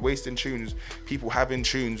 wasting tunes, people having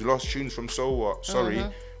tunes, lost tunes from So What. Sorry,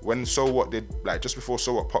 when So What did, like just before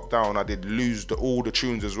So What popped down, I did lose all the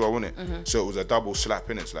tunes as well, innit? So it was a double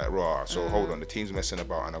slap in it. It's like, raw. So hold on, the team's messing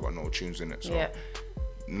about and I got no tunes in it. So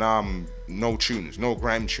now I'm no tunes, no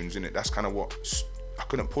grime tunes in it. That's kind of what. I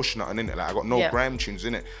couldn't push nothing in it. Like I got no grime tunes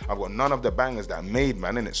in it. I've got none of the bangers that I made,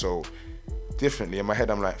 man, in it. So differently in my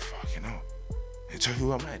head, I'm like, fuck, you know. So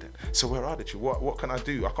who am I then? So where are the two? What can I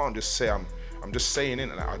do? I can't just say I'm just saying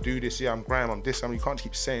in it. Like I do this, yeah, I'm grime, I'm this. I mean, you can't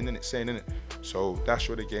keep saying in it. So dash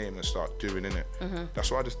with the game and start doing in it.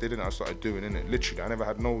 That's what I just did in it. I started doing in it. Literally, I never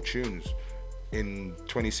had no tunes in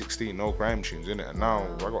 2016, no grime tunes in it. And now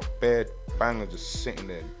I got bare bangers just sitting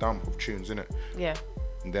there, dump of tunes in it. Yeah.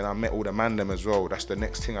 And then I met all the man them as well. That's the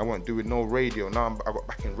next thing. I won't do with no radio. Now I got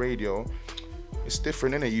back in radio. It's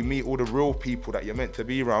different, innit? You meet all the real people that you're meant to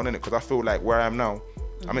be around, innit? Because I feel like where I am now,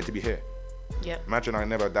 I'm meant to be here. Yeah. Imagine I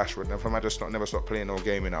never dash with them. If I just never stopped playing no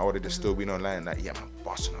gaming, I would have just still been online like, yeah, man,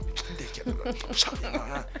 bossing up. Shut it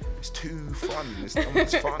down. It's too fun.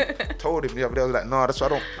 It's fun. Told him the other day, I was like, nah, that's why I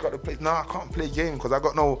don't got to play. Nah, I can't play game because I've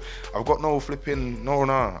got no flipping. No,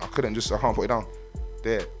 I can't put it down.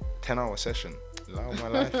 There, 10-hour session. Allow my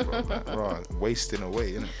life, bro. Like, bro, wasting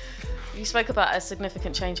away, innit? You spoke about a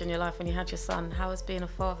significant change in your life when you had your son. How has being a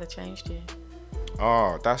father changed you?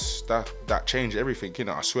 Oh, that changed everything,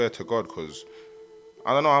 innit? I swear to God, because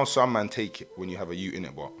I don't know how some man take it when you have a youth,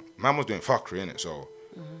 innit? But man was doing fuckery, innit? So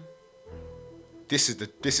this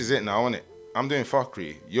is it now, innit? I'm doing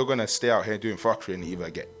fuckery. You're gonna stay out here doing fuckery and either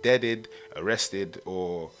get deaded, arrested,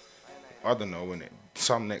 or I don't know, innit?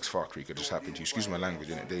 Some next fuckery could just happen to you. Excuse my language,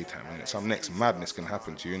 innit? Daytime, innit? Some next madness can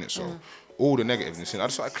happen to you, innit? So all the negativeness, innit? I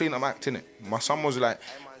just started cleaning up my act, innit? My son was like,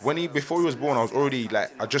 before he was born, I was already like,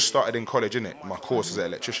 I just started in college, innit? My course as an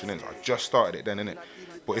electrician, innit? I just started it then, innit?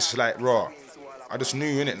 But it's like, raw. I just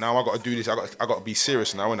knew, innit? Now I got to do this. I got to be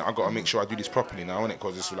serious now, innit? I got to make sure I do this properly now, innit?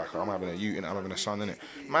 Because it's like I'm having a youth, innit? I'm having a son, innit?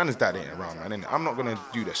 Man's dad ain't around, man, innit? I'm not gonna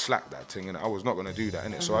do the slack that thing, innit? I was not gonna do that,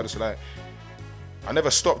 innit? So I just like, I never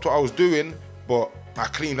stopped what I was doing, but I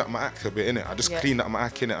cleaned up my act a bit, innit? I just cleaned up my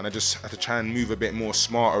act, innit? And I just had to try and move a bit more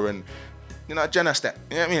smarter and, you know, Jenna step.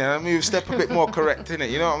 You know what I mean? I move step a bit more correct,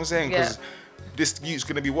 innit? You know what I'm saying? Because this youth's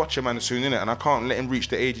gonna be watching man soon, innit? And I can't let him reach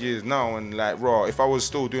the age he is now. And like, raw, if I was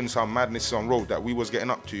still doing some madness on road that we was getting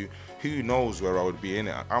up to, who knows where I would be,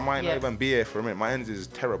 innit? I might not even be here for a minute. My ends is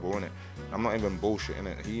terrible, innit? I'm not even bullshit,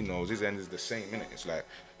 innit? He knows his end is the same, innit? It's like,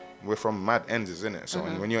 we're from mad ends, innit? So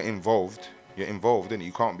when you're involved, innit?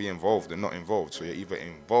 You can't be involved and not involved. So you're either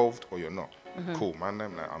involved or you're not. Cool, man.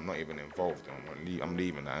 I'm like, I'm not even involved. I'm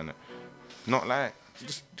leaving that, innit? Not like,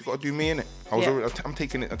 just gotta do me, innit? I'm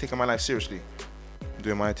taking my life seriously. I'm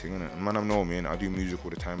doing my thing, innit? Man, I know me, innit? I do music all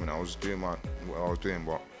the time, and I was doing what I was doing,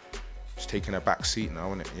 but just taking a back seat now,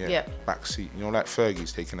 innit? Yeah. Back seat. You know, like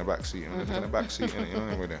Fergie's taking a back seat, and taking a back seat, innit? You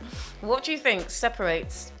know what I mean? What do you think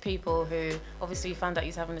separates people who, obviously you found out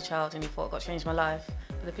you're having a child and you thought, I've got to change my life,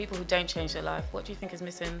 but the people who don't change their life, what do you think is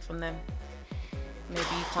missing from them? Maybe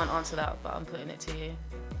you can't answer that, but I'm putting it to you.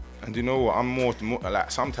 And you know what, I'm more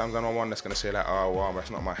like, sometimes I'm the one that's gonna say like, oh wow,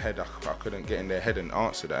 that's not my head, I couldn't get in their head and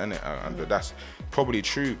answer that, innit? And that's probably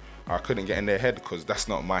true, I couldn't get in their head because that's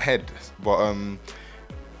not my head. But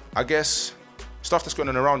I guess stuff that's going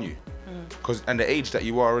on around you, because and the age that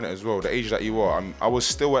you are in it as well, the age that you are, I was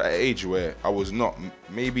still at an age where I was not,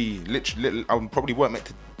 maybe literally, I probably weren't meant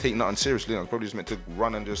to take nothing seriously, I was probably just meant to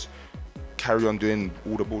run and just carry on doing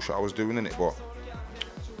all the bullshit I was doing, innit? But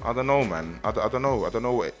I don't know, man. I don't know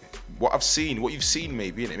what I've seen, what you've seen,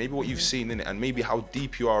 maybe, innit? Maybe what you've seen, innit? And maybe how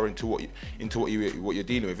deep you are into what you're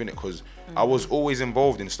dealing with, innit? Because I was always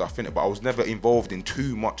involved in stuff, innit? But I was never involved in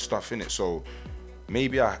too much stuff, innit? So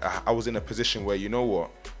maybe I was in a position where, you know what,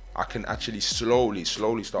 I can actually slowly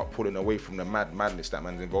start pulling away from the madness that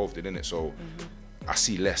man's involved in, innit? So I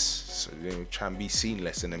see less, so, you know, try and be seen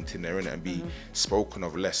less in them thing there, innit? And be spoken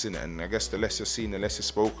of less, innit? And I guess the less you're seen, the less you're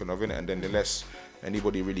spoken of, innit? And then the less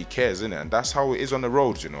anybody really cares, innit? And that's how it is on the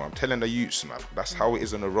roads, you know. I'm telling the youths, man, that's how it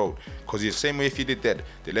is on the road. Because the same way if you did that,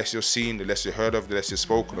 the less you're seen, the less you're heard of, the less you're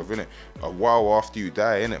spoken of, innit? A while after you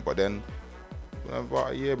die, innit? But then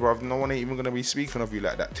about a year, bro. No one ain't even gonna be speaking of you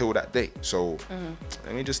like that till that day. So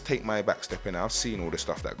let me just take my back step in. I've seen all the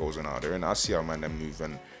stuff that goes on out there, and I see how man them move,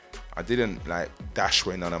 and I didn't like dash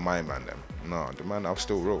away none of my man them. No, the man I'm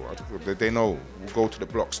still real. They know we'll go to the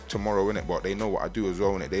blocks tomorrow, innit? But they know what I do as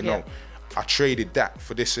well, innit? They know I traded that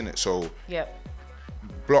for this, innit? So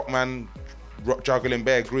block man, juggling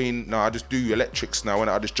bare green. No, I just do electrics now, and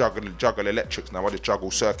I just juggle electrics now. I just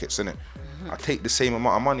juggle circuits, innit? I take the same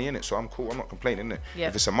amount of money in it, so I'm cool. I'm not complaining, innit?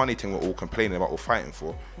 If it's a money thing we're all complaining about or fighting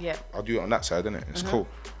for, I'll do it on that side, innit? It's cool,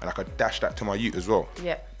 and I could dash that to my youth as well.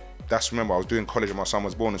 That's, remember, I was doing college and my son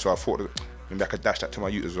was born, and so I thought that maybe I could dash that to my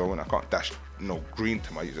youth as well, and I can't dash green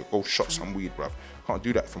to my youth. Go shot some weed, bruv. Can't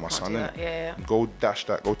do that for my son, innit? Go dash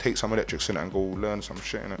that. Go take some electrics in it and go learn some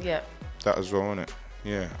shit, innit? That as well, innit?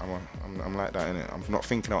 Yeah, I'm like that, innit? I'm not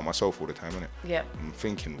thinking about myself all the time, innit? I'm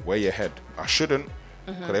thinking way ahead. I shouldn't,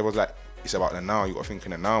 because it was like, it's about the now. You got to think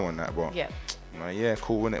in the now and that, but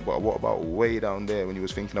cool, innit? But what about way down there when you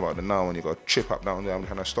was thinking about the now and you got to trip up down there? I'm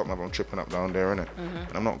trying to stop my from tripping up down there, innit?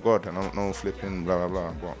 And I'm not God, and I don't know flipping blah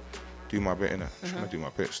blah blah, but do my bit, innit? Trying to do my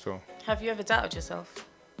bit still. Have you ever doubted yourself?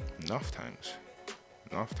 Enough times.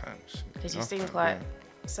 Because you seem quite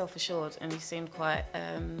self-assured and you seem quite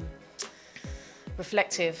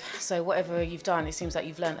reflective. So whatever you've done, it seems like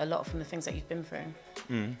you've learned a lot from the things that you've been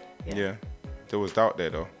through. Yeah, there was doubt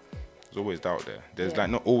there though. There's always doubt there. There's like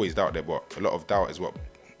not always doubt there, but a lot of doubt is what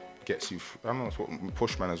gets you. I don't know, it's what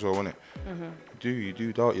push man as well, innit? You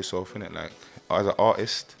do doubt yourself, innit? Like as an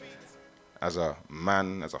artist, as a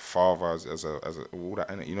man, as a father, as a all that,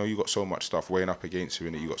 innit? You know, you got so much stuff weighing up against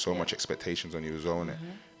you, innit? You got so much expectations on you as well, innit?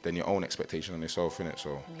 Then your own expectations on yourself, innit?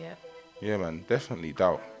 So yeah, man, definitely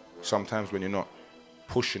doubt. Sometimes when you're not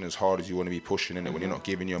pushing as hard as you want to be pushing, innit? When you're not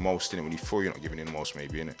giving your most, innit? When you feel you're not giving your most,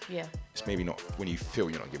 maybe, innit? It's maybe not when you feel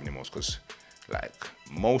you're not giving your most, because like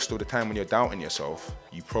most of the time when you're doubting yourself,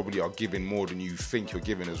 you probably are giving more than you think you're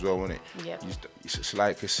giving as well, innit? It's just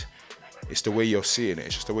like it's the way you're seeing it.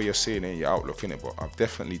 It's just the way you're seeing it, your outlook, innit? But I've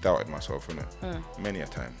definitely doubted myself, innit? Many a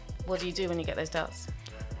time. What do you do when you get those doubts?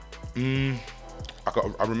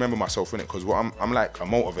 I remember myself, innit? Because I'm like a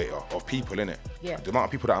motivator of people, innit? The amount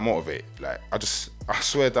of people that I motivate, like I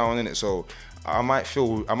swear down, innit? So I might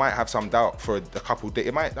have some doubt for a couple days.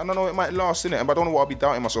 It might last, innit? But I don't know what I'll be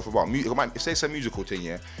doubting myself about. Music, if it's a musical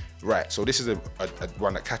thing, right. So this is a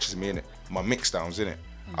one that catches me, innit? My mix downs, innit?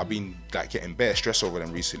 I've been like getting bare stress over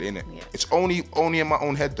them recently, innit? It's only in my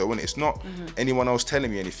own head though, innit? It's not anyone else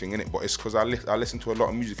telling me anything, innit? But it's because I listen to a lot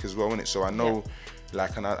of music as well, innit? So I know,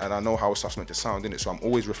 like, and I know how stuff's meant to sound, innit? So I'm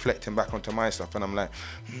always reflecting back onto my stuff, and I'm like,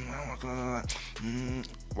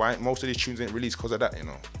 why most of these tunes ain't released because of that, you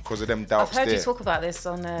know? Because of them doubts. I've heard you talk about this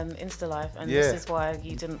on Insta Live, and this is why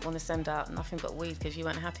you didn't want to send out Nothing But Weed, because you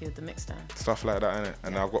weren't happy with the mix down. Stuff like that, innit?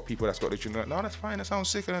 And I've got people that's got the tune like, no, that's fine, that sounds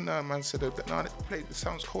sicker than that. Man said, no, it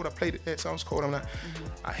sounds cold, I played it, it sounds cold. I'm like,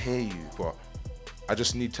 I hear you, but I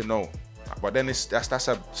just need to know. But then it's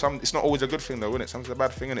not always a good thing though, innit? Sometimes it's a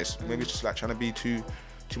bad thing, innit? Maybe it's just like trying to be too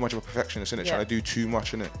much of a perfectionist, innit? Trying to do too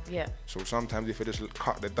much, innit? So sometimes if you just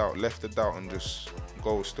cut the doubt, left the doubt, and just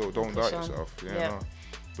go still, don't doubt yourself. No.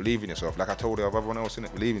 Believe in yourself. Like I told everyone else,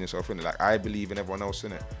 innit? Believe in yourself, innit? Like I believe in everyone else,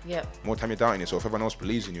 innit? More time you're doubting yourself, everyone else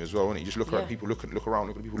believes in you as well, innit? You just look around, people look around,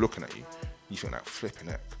 look at people looking at you. You think like flipping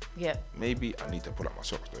it. Maybe I need to pull up my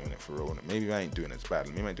socks though, innit? For real, innit? Maybe I ain't doing as bad.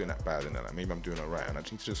 Maybe I ain't doing that bad, innit? Like maybe I'm doing alright, and I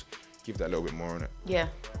need to just give that a little bit more, innit?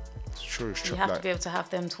 It's true. You have to be able to have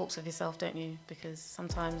them talks with yourself, don't you? Because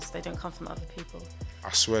sometimes they don't come from other people.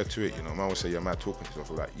 I swear to it, you know, man would say you're mad talking to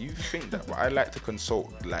yourself. Like, you think that, but I like to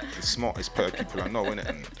consult like the smartest people I know, innit?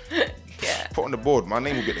 And put on the board, my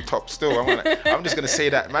name will be at the top still. I'm just gonna say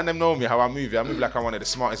that, man, them know me how I move. I move like I'm one of the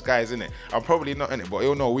smartest guys, innit? I'm probably not, innit? But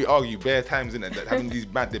you'll know, we argue bare times, innit? Having these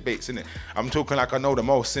bad debates, innit? I'm talking like I know the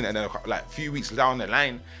most, innit? And then like a few weeks down the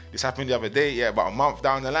line, this happened the other day, about a month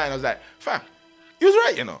down the line, I was like, fam, he was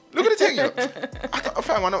right, you know. Look at the thing, you know.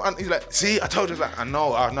 Fam, I know, and he's like, see, I told you. It's like, I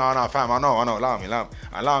know, no, fam, I know. Allow me. And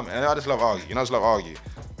I just love argue. You know, I just love argue.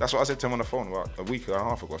 That's what I said to him on the phone about a week and a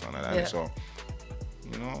half ago, something like that. So,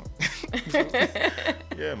 you know,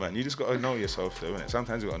 yeah, man, you just gotta know yourself, though, innit?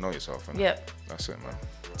 Sometimes you gotta know yourself, innit? That's it, man.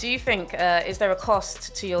 Do you think is there a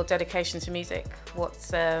cost to your dedication to music? What's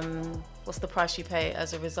the price you pay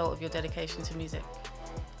as a result of your dedication to music?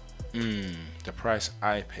 The price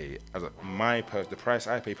I pay the price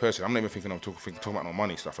I pay personally. I'm not even thinking of talking about no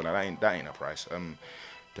money stuff, and that ain't a price.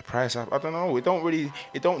 The price I don't know. It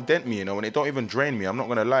don't dent me, you know, and it don't even drain me. I'm not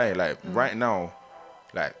gonna lie. Like right now,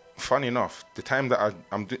 like funny enough, the time that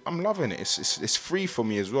I'm loving it. It's free for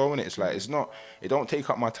me as well, and it's like it don't take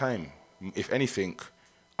up my time. If anything,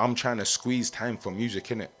 I'm trying to squeeze time for music,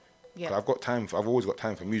 innit? 'Cause I've got time. I've always got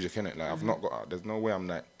time for music, innit? Like I've not got. There's no way I'm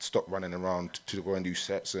like stop running around to go and do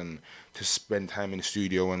sets and to spend time in the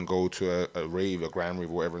studio and go to a rave, a grand rave,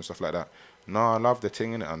 or whatever and stuff like that. No, I love the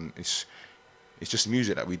thing, innit? And it's just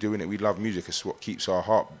music that we do, innit? We love music. It's what keeps our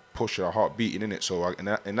heart pushing, our heart beating, innit? So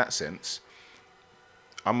in that sense,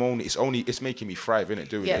 it's making me thrive, innit?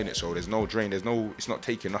 Doing it, innit? So there's no drain. It's not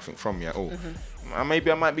taking nothing from me at all.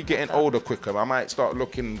 Maybe I might be getting older quicker. I might start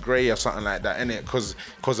looking grey or something like that, innit?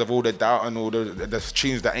 Because of all the doubt and all the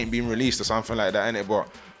tunes that ain't been released or something like that, innit? But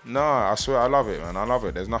no, I swear I love it, man. I love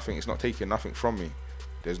it. There's nothing. It's not taking nothing from me.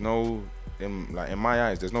 There's no, in my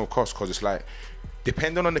eyes, there's no cost, because it's like,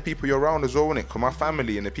 depending on the people you're around as well, innit? Because my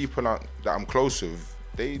family and the people that I'm close with,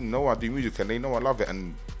 they know I do music and they know I love it,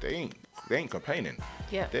 and they ain't complaining.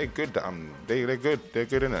 Yeah. They're good that they're good. They're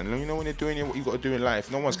good in it. And you know, when you're doing what you got to do in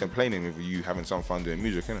life, no one's complaining with you having some fun doing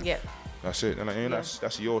music, innit? Yeah. That's it. And like, you know,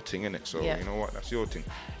 that's your thing, innit? So you know what? That's your thing.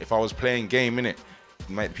 If I was playing game, innit,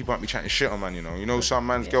 people might be chatting shit on man, you know. You know, some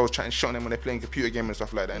man's girls chatting shit on them when they're playing computer game and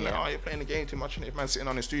stuff like that. And like, oh, you're playing the game too much. And if man's sitting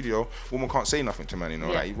on the studio, woman can't say nothing to man, you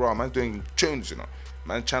know. Like, raw, man's doing tunes, you know.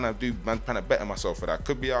 Man's trying to better myself for that.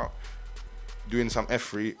 Could be out doing some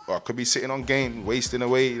F3, or I could be sitting on game, wasting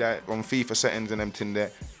away like on FIFA settings and them thing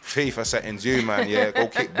there. FIFA settings, you man, go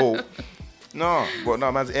kick ball. No,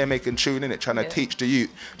 man's air making tune in it, trying to teach the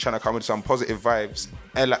youth, trying to come with some positive vibes,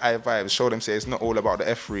 LI vibes, show them say it's not all about the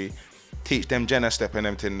F3. Teach them Jenna step and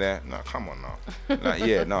them thing there. No, come on now. Like,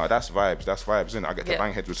 that's vibes, innit? I get to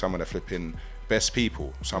bang heads with some of the flipping best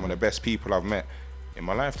people, some of the best people I've met in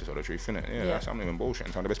my life, to tell the truth, innit? I'm not even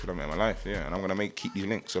bullshitting. Some of the best people I've met in my life, and I'm gonna keep these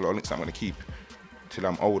links, a lot of links that I'm gonna keep till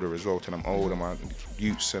I'm older as well, till I'm older, my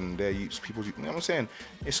youths and their youths, people, you know what I'm saying?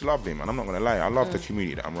 It's lovely, man. I'm not gonna lie. I love the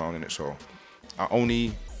community that I'm around in it, so I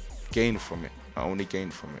only gain from it.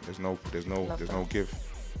 There's no give.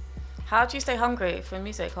 How do you stay hungry for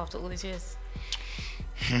music after all these years?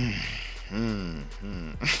 I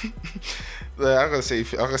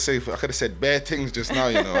could have said bare things just now,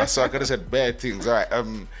 you know. So I could have said bare things. All right.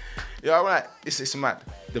 Right. It's mad.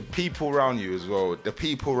 The people around you as well. The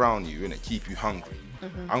people around you, innit, keep you hungry.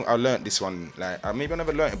 I learned this one. Like, maybe I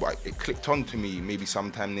never learned it, but it clicked on to me maybe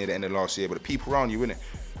sometime near the end of last year. But the people around you, innit,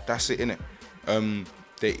 that's it, innit.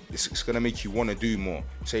 It's gonna make you wanna do more.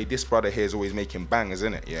 Say this brother here is always making bangers,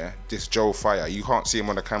 innit? Yeah. This Joe Fire. You can't see him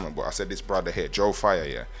on the camera, but I said this brother here, Joe Fire.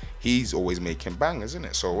 Yeah. He's always making bangers,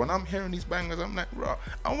 innit? So when I'm hearing these bangers, I'm like, right,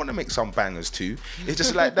 I wanna make some bangers too. It's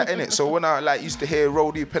just like that, innit? So when I used to hear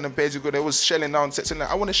Roddy, Pen and Bezigo, they was shelling down sets, and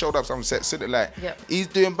like I wanna show up some sets, innit? Like he's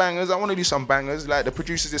doing bangers, I wanna do some bangers. Like the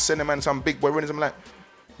producers just sending man some big boy rhythms. I'm like,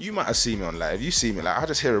 you might have seen me on live. You see me, like I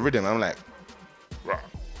just hear a rhythm, and I'm like, right.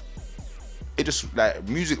 It just, like,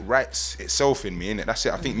 music writes itself in me, innit? That's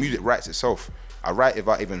it. I think music writes itself. I write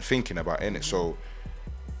without even thinking about it, innit? So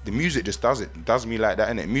the music just does me like that,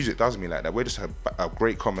 innit? Music does me like that. We're just a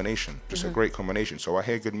great combination, a great combination. So I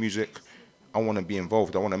hear good music, I want to be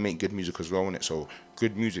involved. I want to make good music as well, innit? So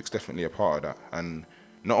good music's definitely a part of that. And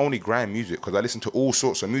not only grime music, because I listen to all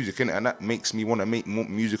sorts of music, innit? And that makes me want to make more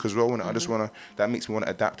music as well, innit? That makes me want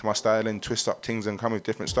to adapt my style and twist up things and come with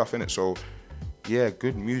different stuff, innit? So yeah,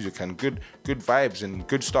 good music and good vibes and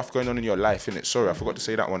good stuff going on in your life, innit? Sorry, I forgot to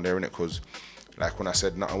say that one there, innit? Because like when I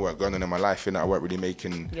said nothing weren't going on in my life, innit? I weren't really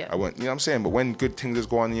making, I weren't, you know what I'm saying? But when good things is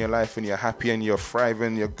going on in your life and you're happy and you're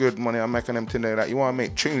thriving, you're good money, I'm making them thing there, like you want to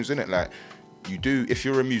make tunes, innit? Like you do, if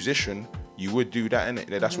you're a musician, you would do that,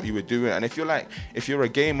 innit? That's what you would do. And if you're a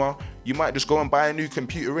gamer, you might just go and buy a new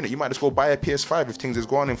computer, innit? You might just go buy a PS5 if things is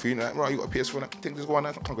going on for you. Like, right, you got a PS4, like, things is going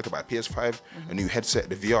on. I can't go to buy a PS5, a new headset,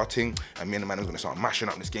 the VR thing, and me and the man are gonna start mashing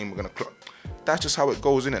up this game. We're gonna clock. That's just how it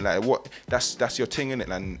goes, innit? Like what? That's your thing, innit?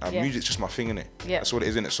 And music's just my thing, innit? Yeah. That's what it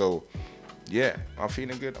is, innit? So yeah, I'm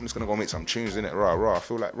feeling good. I'm just gonna go make some tunes, innit? Raw. I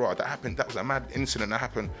feel like that happened. That was a mad incident that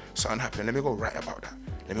happened. Something happened. Let me go write about that.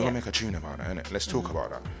 Let me go make a tune about that, innit? Let's talk about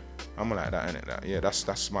that. I'm like that, innit? That, yeah,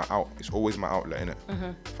 that's my out. It's always my outlet,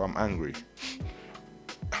 innit? If I'm angry,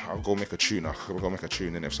 I'll go make a tune.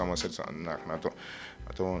 And if someone said something like, I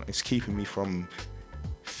don't. It's keeping me from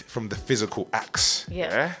the physical acts.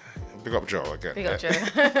 Yeah. Big up Joe again. Big up Joe.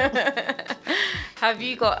 Have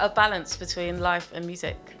you got a balance between life and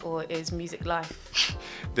music, or is music life?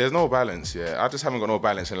 There's no balance, yeah. I just haven't got no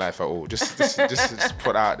balance in life at all. Just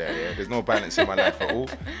put out there, yeah. There's no balance in my life at all.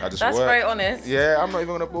 I just That's work. very honest. Yeah, I'm not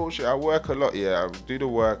even gonna bullshit. I work a lot, yeah. I do the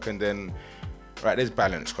work and then, right, there's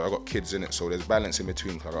balance, because I got kids in it, so there's balance in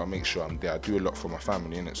between, because I gotta make sure I'm there. I do a lot for my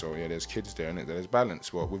family, in it, so yeah, there's kids there, in it. There's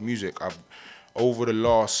balance. But with music, over the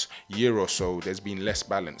last year or so, there's been less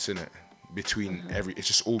balance in it between it's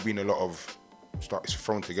just all been a lot of it's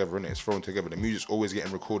thrown together, innit? It's thrown together. The music's always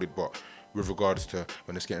getting recorded, but with regards to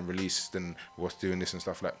when it's getting released and what's doing this and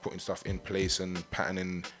stuff, like putting stuff in place and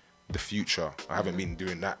patterning the future. I haven't been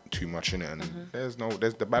doing that too much in it, and there's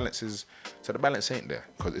the balance is, so the balance ain't there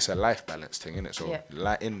because it's a life balance thing, innit? So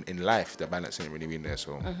in life, the balance ain't really been there.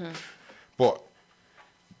 So, but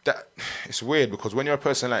that it's weird because when you're a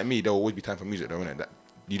person like me, there'll always be time for music, though, innit? That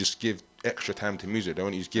you just give extra time to music,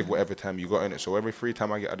 don't you? Just give whatever time you got in it. So every free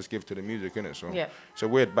time I get, I just give to the music, innit? So it's a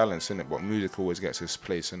weird balance, innit? But music always gets its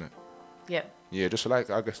place, innit? Yeah, just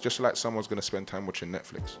like someone's gonna spend time watching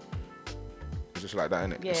Netflix. It's just like that,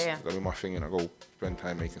 innit? Yeah. That'll be my thing, and I go spend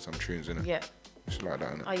time making some tunes, innit? Yeah. Just like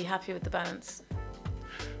that, innit? Are you happy with the balance?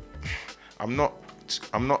 I'm not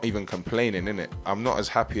even complaining, innit? I'm not as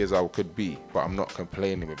happy as I could be, but I'm not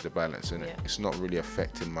complaining with the balance, innit? It's not really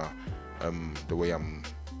affecting my the way I'm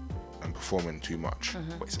performing too much,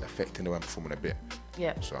 but it's affecting the way I'm performing a bit.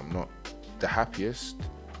 Yeah. So I'm not the happiest,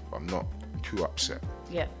 but I'm not too upset.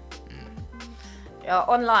 Yeah.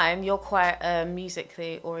 Online, you're quite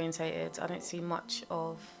musically orientated. I don't see much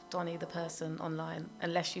of Donny the person online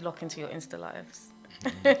unless you lock into your Insta lives.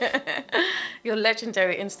 Your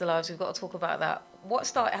legendary Insta lives. We've got to talk about that.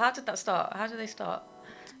 How did that start? How did they start?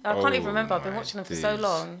 I can't even remember. I've been watching them for so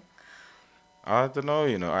long. I don't know,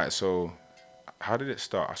 you know. Alright, so how did it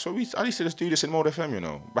start? So I used to just do this in Mode FM, you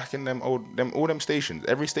know, back in all them stations.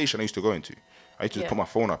 Every station I used to go into, I used to just put my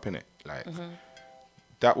phone up in it. Like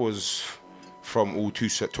that was from all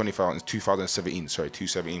 2017,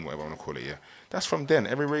 whatever I want to call it, yeah. That's from then.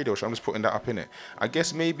 Every radio show, I'm just putting that up in it. I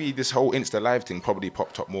guess maybe this whole Insta Live thing probably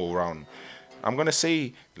popped up more around, I'm going to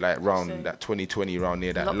say like around that 2020, around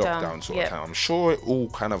near that lockdown sort of time. I'm sure it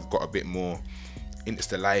all kind of got a bit more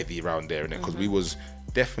Insta Livey around there, innit? Because we was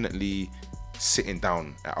definitely sitting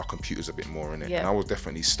down at our computers a bit more, innit? And I was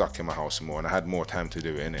definitely stuck in my house more and I had more time to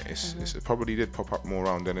do it, innit? It probably did pop up more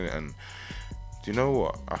around then, innit? And do you know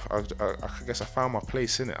what? I guess I found my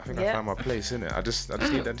place in it. I think I found my place in it. I just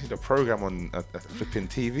need a program on a flipping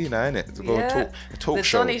TV now, innit? To go and talk the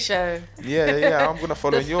show. Donny show. Yeah. I'm gonna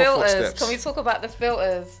follow in your filters. footsteps. Can we talk about the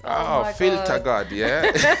filters? Oh my filter God,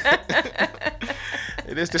 yeah.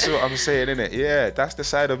 This is what I'm saying, innit? Yeah, that's the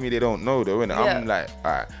side of me they don't know, though, innit? I'm like,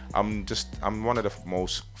 alright, I'm one of the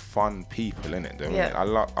most fun people, innit? Though, innit?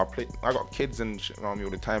 I got kids and shit around me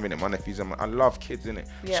all the time, innit? My nephews, I love kids, innit?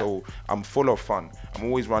 So I'm full of fun. I'm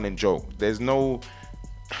always running joke. There's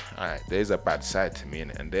a bad side to me,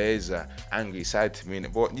 innit? And there's an angry side to me,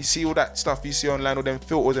 innit? But you see all that stuff you see online, all them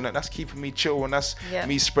filters, innit? That's keeping me chill, and that's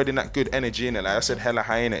me spreading that good energy, innit? Like I said, hella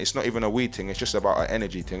high, innit? It's not even a weed thing, it's just about an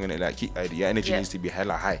energy thing, innit? Like your energy needs to be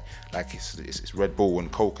hella high. Like it's Red Bull and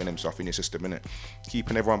Coke and them stuff in your system, innit?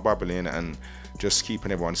 Keeping everyone bubbly, innit? And just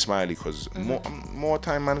keeping everyone smiley, because more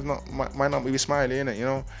time, man, might not be smiley, innit? You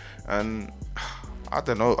know? And I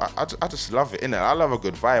don't know, I just love it, innit? I love a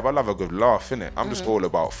good vibe, I love a good laugh, innit? I'm just all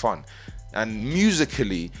about fun. And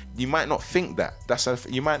musically, you might not think that.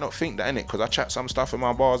 You might not think that, innit? Because I chat some stuff in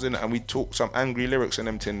my bars, innit? And we talk some angry lyrics in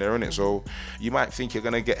them tin there, innit? So you might think you're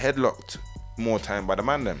gonna get headlocked more time by the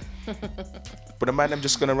man them. But the man them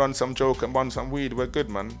just gonna run some joke and run some weed. We're good,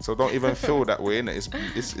 man. So don't even feel that way, innit?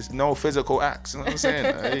 It's no physical acts, you know what I'm saying?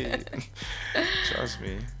 Hey, trust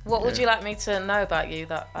me. What would you like me to know about you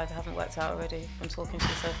that I haven't worked out already from talking to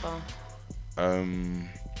you so far?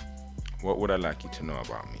 What would I like you to know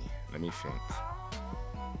about me? Let me think.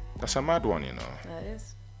 That's a mad one, you know. That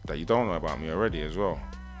is. That you don't know about me already as well.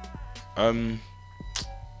 I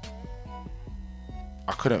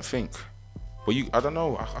couldn't think. But I don't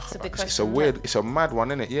know. It's a big question. It's a mad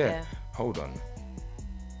one, isn't it? Yeah. Hold on.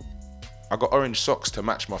 I got orange socks to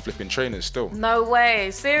match my flipping trainers still. No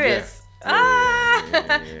way. Serious?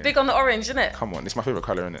 Yeah. Big on the orange, isn't it? Come on, it's my favorite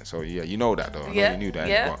color, innit? So yeah, you know that though. I know you knew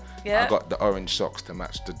that. I got the orange socks to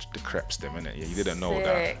match the crepes, them, innit? Yeah, you didn't know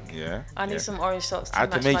that. Yeah. I need some orange socks to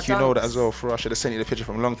match my I had to make you know that as well. I should have sent you the picture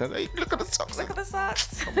from a long time. Hey, look at the socks. Look at the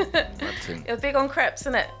socks. Come on, mad thing. You're big on crepes,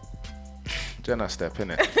 innit? Jenna step,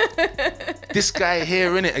 innit? This guy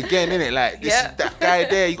here, innit? Again, innit? Like, that guy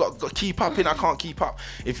there, you got to keep up, innit? I can't keep up.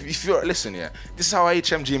 If you're, listen, yeah, this is how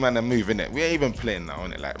HMG man are moving, innit? We ain't even playing now,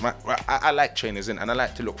 innit? Like, I like trainers, innit? And I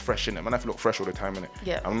like to look fresh, innit? Man, I have to look fresh all the time, innit?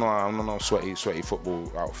 Yeah. I'm not no sweaty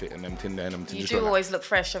football outfit and them thing there and them thing. You do always look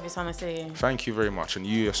fresh every time I see you. Thank you very much, and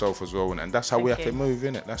you yourself as well, innit? And that's how we have to move,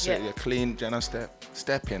 innit? That's it. You're clean, Jenna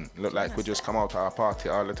step in. Look like we just come out to our party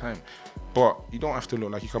all the time. But you don't have to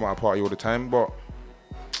look like you come out to a party all the time, but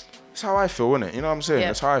it's how I feel, innit? You know what I'm saying?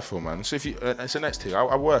 That's how I feel, man. So if you, it's the next thing.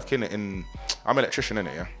 I work I'm an electrician,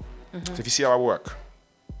 innit? Yeah. So if you see how I work,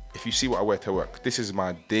 if you see what I wear to work, this is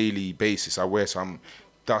my daily basis. I wear some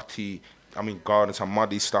dirty garden, some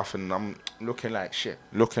muddy stuff, and I'm looking like shit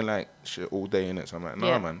all day in it. So I'm like,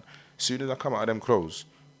 nah, man. As soon as I come out of them clothes,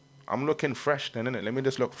 I'm looking fresh then, innit? Let me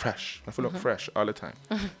just look fresh. I have to look fresh all the time.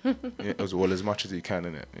 As much as you can,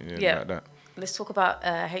 innit? Like that. Let's talk about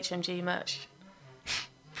HMG merch.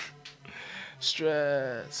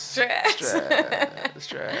 Stress.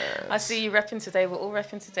 I see you repping today. We're all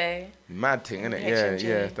repping today. Mad thing, innit?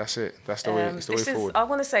 Yeah. That's it. That's the way. It's the way forward. I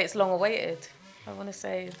want to say it's long awaited. I want to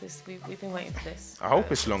say this. We've been waiting for this. I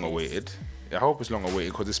hope it's long awaited. Because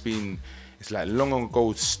it's like long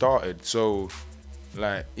ago started. So,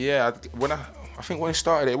 like, I think when it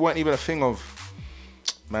started, it wasn't even a thing of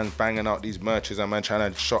man banging out these merches and man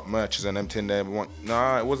trying to shop merches and them thing there.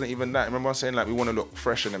 It wasn't even that. Remember I was saying like we want to look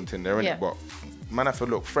fresh and them thing there, innit? But man have to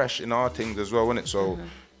look fresh in our things as well, innit? So,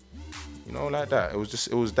 like that. It was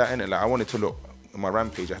that, innit? Like I wanted to look my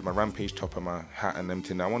Rampage. I had my Rampage top and my hat and them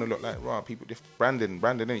thing. I want to look like people. Branding,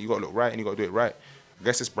 innit? You got to look right and you got to do it right. I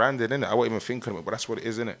guess it's branded, innit? I wasn't even thinking of it, but that's what it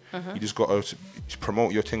is, innit? You just got to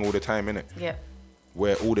promote your thing all the time, innit? Yeah.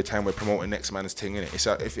 Where all the time we're promoting next man's thing, innit? It's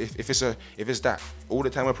if it's that, all the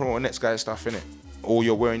time we're promoting next guy's stuff, innit? Or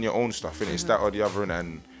you're wearing your own stuff, innit? It's that or the other, innit?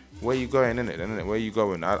 And where you going, innit? Where you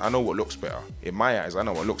going? I know what looks better. In my eyes, I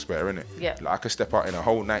know what looks better, innit? Yeah. Like I could step out in a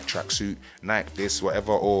whole Nike tracksuit, Nike this,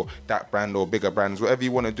 whatever, or that brand or bigger brands, whatever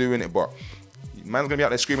you want to do, innit? But man's gonna be out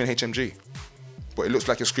there screaming HMG. But it looks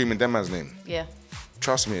like you're screaming them man's name. Yeah.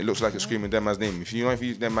 Trust me, it looks like you're screaming them man's name. If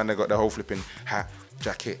you them man, they got the whole flipping hat,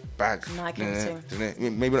 jacket, bag. Nike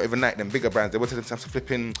maybe not even Nike, them bigger brands. They wanted them to have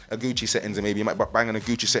flipping a Gucci settings, and maybe you might bang on a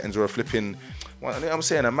Gucci settings or a flipping. I'm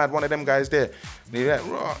saying a mad one of them guys there. And you're like,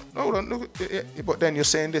 hold on, look. But then you're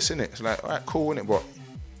saying this, innit? It's like, all right, cool, innit? But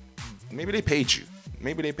maybe they paid you.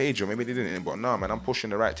 Maybe they didn't. But no, man, I'm pushing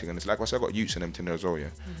the right thing. And it's like I said, I got youths in them thing there as well,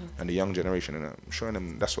 and the young generation, and I'm showing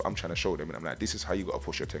them. That's what I'm trying to show them. And I'm like, this is how you got to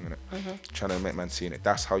push your thing, innit? Trying to make man see it.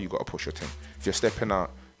 That's how you got to push your thing. If you're stepping out,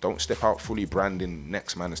 don't step out fully branding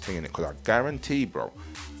next man's thing in it. Because I guarantee, bro,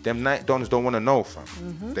 them Nike dons don't want to know,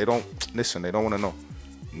 fam. They don't listen. They don't want to know.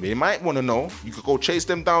 They might want to know. You could go chase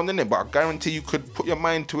them down, innit? But I guarantee you could put your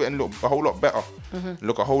mind to it and look a whole lot better.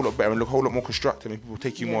 Look a whole lot better and look a whole lot more constructive. And people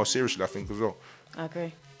take you more seriously, I think, as well. I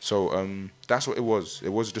agree. So that's what it was. It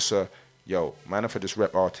was just man, if I just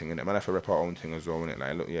rep our thing, innit? Man, if I rep our own thing as well, innit?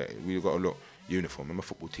 Like, look, we got to look uniform. I'm a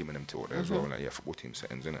football team and them two there as well. Like, football team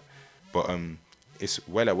settings, innit? But it's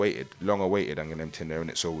well awaited, long awaited, and them thing there,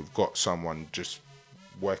 innit? So we've got someone just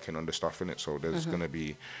working on the stuff, innit? So there's gonna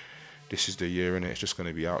be, this is the year, innit? It's just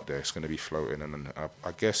gonna be out there. It's gonna be floating, and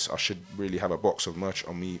I guess I should really have a box of merch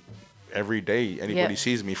on me every day. Anybody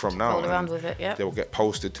sees me from now, around with it, they will get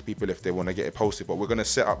posted to people if they want to get it posted. But we're gonna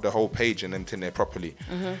set up the whole page and them thing there properly.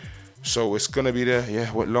 So it's gonna be there.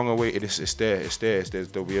 What long awaited? It's there.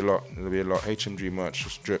 There'll be a lot. HMG merch,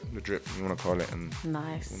 just drip, you wanna call it, and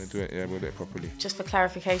nice. Wanna do it? Yeah, we'll do it properly. Just for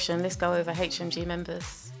clarification, let's go over HMG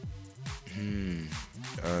members.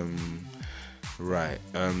 Right.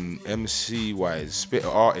 MC wise,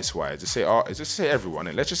 artist wise. Just say artist. Just say everyone.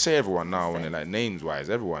 And let's just say everyone now. And like names wise,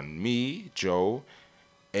 everyone. Me, Joe,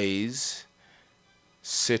 Aze,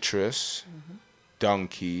 Citrus,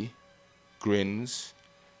 Donkey, Grins,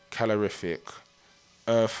 Calorific,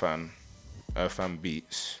 Earthan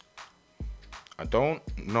Beats. I don't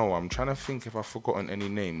know. I'm trying to think if I've forgotten any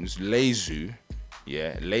names. Lezu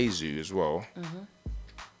as well.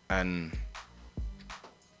 And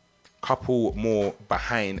couple more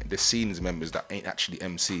behind the scenes members that ain't actually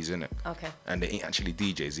MCs, innit? Okay. And they ain't actually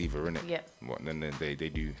DJs either, innit? Yeah. What then they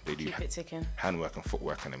do keep it ticking. Handwork and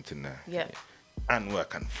footwork and them thing there. Yeah.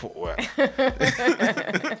 Handwork and footwork.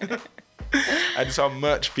 And some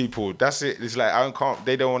merch people, that's it. It's like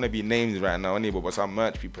they don't want to be names right now anymore, but some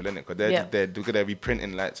merch people, innit? Because they're gonna be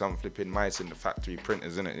printing like some flipping mice in the factory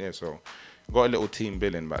printers, innit? Yeah, so got a little team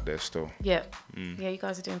billing back there still. Yeah. Yeah, you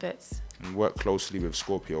guys are doing bits. And work closely with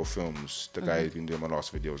Scorpio Films, the guy who's been doing my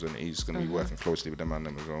last videos, and he's going to be working closely with them and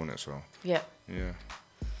them as well, innit? So yeah.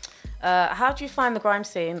 How do you find the grime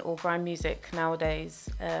scene or grime music nowadays,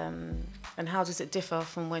 and how does it differ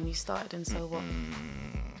from when you started, and so what?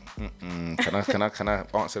 Can I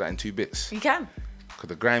answer that in 2 bits? You can. Because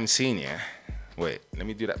the grime scene, wait, let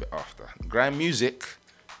me do that bit after. Grime music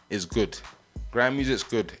is good. Grime music's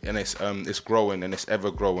good, and it's growing, and it's ever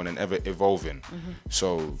growing and ever evolving.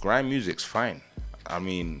 So grime music's fine. I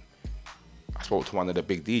mean, I spoke to one of the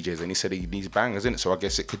big DJs, and he said he needs bangers, innit? So I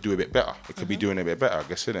guess it could do a bit better. It could be doing a bit better, I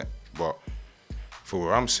guess, innit? But for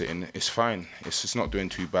where I'm sitting, it's fine. It's not doing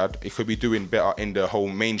too bad. It could be doing better in the whole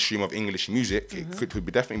mainstream of English music. It could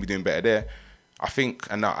be definitely be doing better there. I think,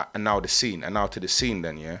 and now the scene, and now to the scene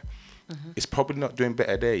then, it's probably not doing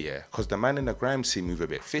better there, yeah. Because the man in the grime scene move a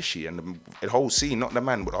bit fishy, and the whole scene, not the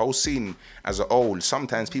man, but the whole scene as a whole.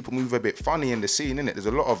 Sometimes people move a bit funny in the scene, innit? There's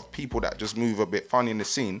a lot of people that just move a bit funny in the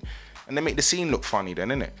scene, and they make the scene look funny, then,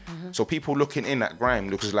 innit? So people looking in at grime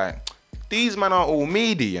looks like these men are all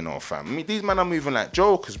meaty, you know, fam. These men are moving like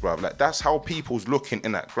jokers, bruv. Like that's how people's looking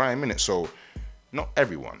in at grime, innit? So not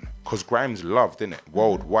everyone, because grime's loved, innit?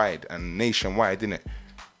 Worldwide and nationwide, innit?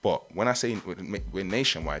 But when I say we're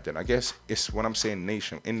nationwide, then I guess it's when I'm saying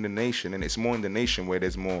nation, in the nation, and it's more in the nation where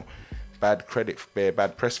there's more bad credit,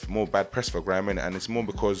 bad press for grime, innit? And it's more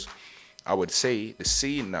because I would say the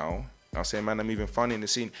scene now, I'll say, man, I'm even funny in the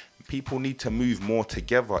scene. People need to move more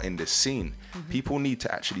together in the scene. People need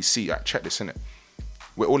to actually see, check this, innit?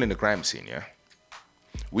 We're all in the grime scene, yeah?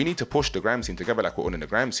 We need to push the grime scene together like we're all in the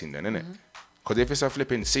grime scene then, innit? Because if it's a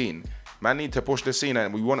flipping scene, man need to push the scene,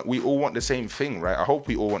 and we all want the same thing, right? I hope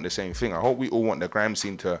we all want the same thing. I hope we all want the grime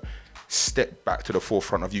scene to step back to the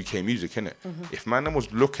forefront of UK music, innit? If man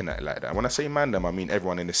was looking at it like that, when I say man them, I mean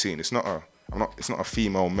everyone in the scene. It's not a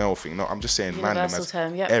female male thing. No, I'm just saying man them as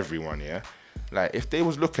term, everyone, yeah. Like if they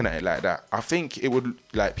was looking at it like that, I think it would,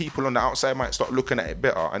 like, people on the outside might start looking at it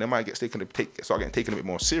better, and it might start getting taken a bit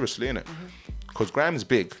more seriously, innit? Because grime's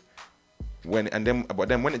big. But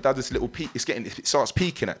then when it does this little peak, it starts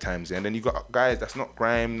peaking at times, and then you got guys that's not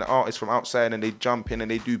grime, the artists from outside, and they jump in and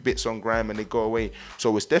they do bits on grime and they go away.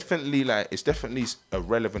 So it's definitely a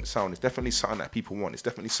relevant sound. It's definitely something that people want. It's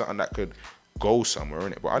definitely something that could go somewhere,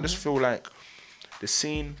 innit? But I just feel like the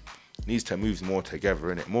scene needs to move more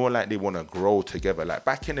together, innit? More like they want to grow together, like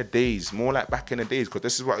back in the days, because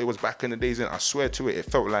this is what it was back in the days, and I swear to it, it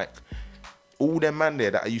felt like all them man there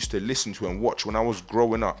that I used to listen to and watch when I was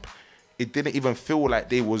growing up, it didn't even feel like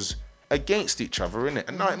they was against each other, innit?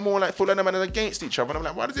 And now it more like feel like them man are against each other. And I'm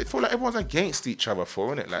like, why does it feel like everyone's against each other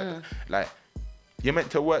for, innit? Like you're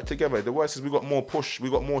meant to work together. The worst is we got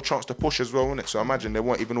more chance to push as well, innit? So imagine there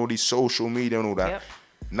weren't even all these social media and all that. Yep.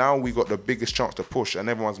 Now we got the biggest chance to push, and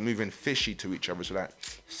everyone's moving fishy to each other. So like,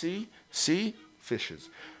 see, fishes.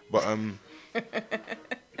 But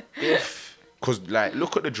because like,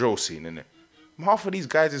 look at the drill scene, innit? Half of these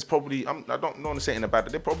guys is probably, I don't want to say it in a bad,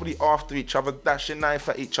 they're probably after each other, dashing knife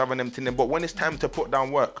at each other and them thing. But when it's time to put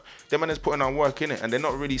down work, them man is putting down work, innit? And they're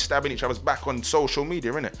not really stabbing each other's back on social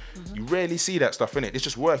media, innit? You rarely see that stuff, innit? It's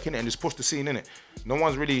just work, innit? And just push the scene, innit? No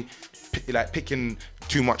one's really picking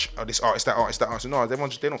too much of this artist, that artist. No,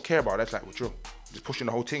 they don't care about that. It's like, well, drill. Just pushing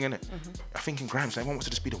the whole thing, innit? I think in grime's like, everyone wants to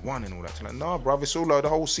just be the one and all that. So like, nah, bruv, it's all like the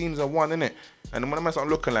whole scene's a one, innit? And when I start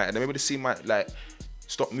looking like it, then maybe the scene might like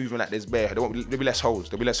stop moving like there's bare. There'll be less holes.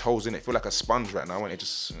 There'll be less holes in it. Feel like a sponge right now, and it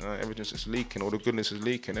just everything's just leaking. All the goodness is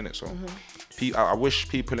leaking, innit? So I wish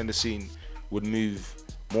people in the scene would move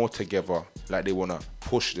more together, like they wanna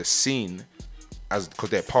push the scene because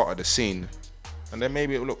they're part of the scene, and then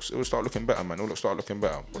maybe it will start looking better, man. It will start looking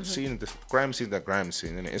better. But the grime scene, the grime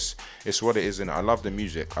scene, and it's what it is, and I love the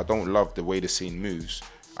music. I don't love the way the scene moves.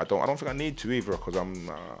 I don't think I need to either, because I'm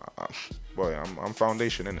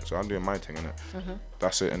foundation, innit? So I'm doing my thing, innit?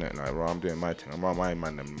 That's it, innit? Like, I'm doing my thing. I'm around my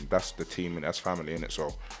man, and that's the team, and that's family, innit?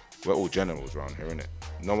 So we're all generals around here, innit?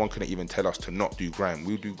 No one can even tell us to not do grime.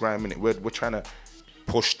 We do grime, innit? We're trying to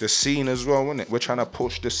push the scene as well, innit? We're trying to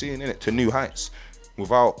push the scene, innit, to new heights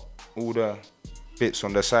without all the bits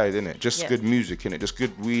on the side, innit? Just good music, innit? Just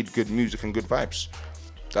good weed, good music, and good vibes.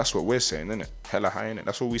 That's what we're saying, innit? Hella high, innit?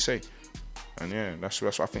 That's all we say. And yeah, that's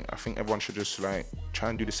what I think. I think everyone should just like try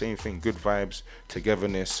and do the same thing. Good vibes,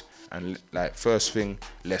 togetherness, and like first thing,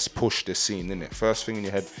 let's push the scene, innit? First thing in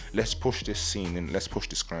your head, let's push this scene, and let's push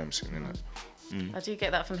this crime scene, innit? I do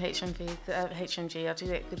get that from HMG. I do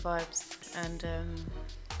get good vibes and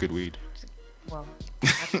good weed. Well,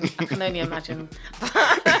 I can only imagine,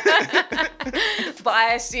 but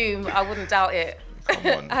I assume I wouldn't doubt it. Come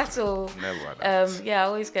on, at all. Never had that. Yeah, I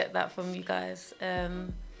always get that from you guys.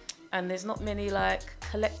 And there's not many like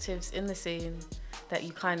collectives in the scene that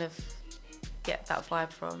you kind of get that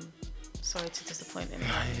vibe from. Sorry to disappoint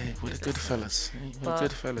anyone. Yeah, we're the good fellas. We're the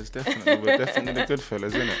good fellas, definitely. We're definitely the good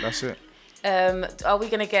fellas, innit? That's it. Are we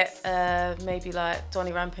gonna get maybe like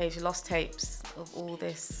Donny Rampage lost tapes of all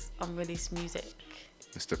this unreleased music?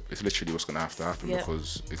 It's literally what's gonna have to happen,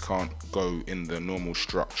 because it can't go in the normal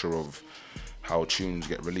structure of how tunes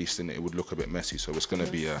get released, in it would look a bit messy. So it's going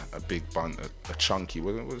to be a big bun, a chunky,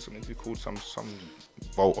 what is it meant to be called? Some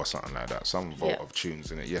vault or something like that. Some vault of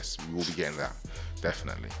tunes in it. Yes, we will be getting that,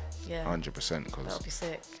 definitely. Yeah. 100%. That'll be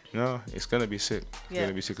sick. No, it's going to be sick. It's going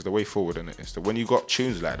to be sick, because the way forward, in it, it's when you got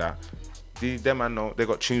tunes like that, them man know they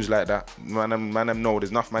got tunes like that. Man them know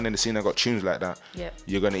there's enough man in the scene that got tunes like that. Yep.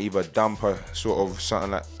 You're going to either dump a sort of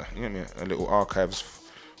something like, you know what I mean, a little archives,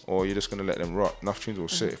 or you're just gonna let them rot. Enough tunes will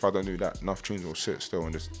sit. If I don't do that, enough tunes will sit still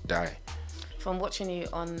and just die. From watching you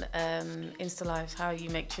on Insta Lives, how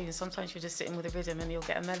you make tunes, sometimes you're just sitting with a rhythm and you'll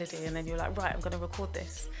get a melody and then you're like, right, I'm going to record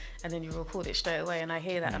this. And then you record it straight away and I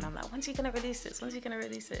hear that and I'm like, when's he going to release this? When's he going to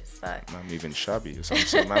release this? Like, Man moving shabby. So I'm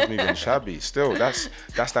saying man's moving shabby. Still, that's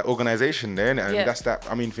that organisation there, innit? And that's that,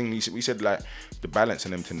 I mean, thing we said, like, the balance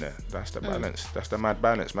and everything there. That's the balance. That's the mad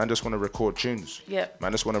balance. Man just want to record tunes. Yeah.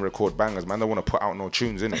 Man just want to record bangers. Man don't want to put out no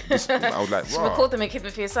tunes, innit? I was like, just record them and keep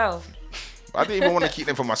them for yourself. I didn't even want to keep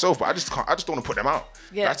them for myself, but I just don't want to put them out.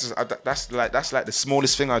 Yeah. That's like the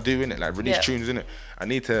smallest thing I do, innit? Like release tunes, innit? I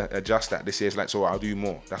need to adjust that this year. It's like, so I'll do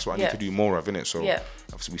more. That's what I need to do more of, innit? So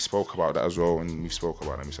obviously we spoke about that as well, and we spoke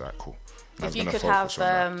about it and we said, like, cool. If you could have,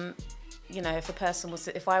 you know,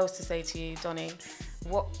 if I was to say to you, Donny,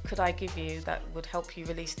 what could I give you that would help you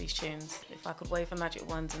release these tunes? If I could wave a magic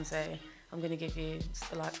wand and say, I'm going to give you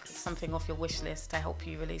like something off your wish list to help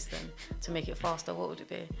you release them, to make it faster, what would it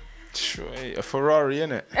be? Sure, a Ferrari,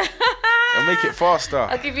 innit? It'll make it faster.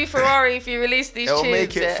 I'll give you Ferrari if you release these tunes. It'll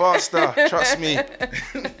make it faster, trust me.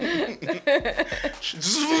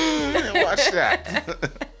 Watch that.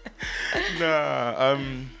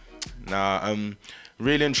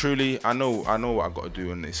 Really and truly, I know what I got to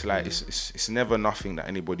do, and it's like it's never nothing that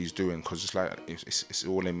anybody's doing, because it's like it's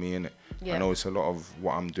all in me, innit? I know it's a lot of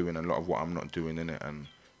what I'm doing and a lot of what I'm not doing, innit? And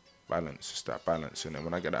balance, it's that balance, and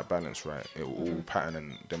when I get that balance right, it will all pattern,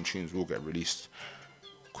 and them tunes will get released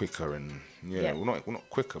quicker, and we're not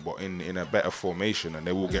quicker, but in a better formation, and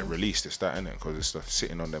they will get released. It's that, innit? Because it's the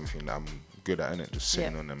sitting on them thing that I'm good at, innit? Just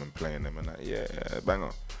sitting on them and playing them, and like,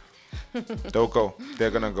 banger. They'll go.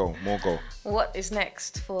 They're gonna go. More go. What is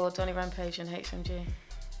next for Donny Rampage and HMG?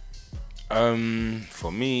 For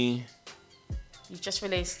me, you just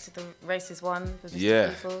released the Races 1 with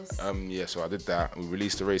Mr. Peoples. So I did that. We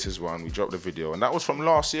released the Races 1. We dropped the video, and that was from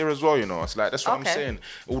last year as well. You know, it's like that's what I'm saying.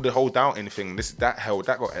 All the whole doubting thing. That got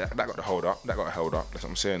the hold up. That got held up. That's what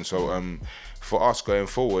I'm saying. So for us going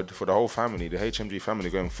forward, for the whole family, the HMG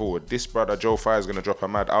family going forward, this brother Joe Fire is gonna drop a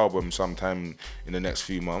mad album sometime in the next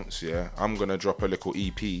few months. Yeah, I'm gonna drop a little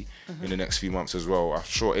EP in the next few months as well. I'm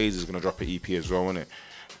sure A's is gonna drop an EP as well, innit?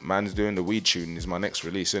 Man's doing the weed tune is my next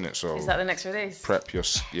release, innit? So is that the next release? Prep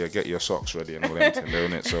get your socks ready and all that thing there,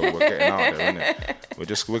 innit? So we're getting out there,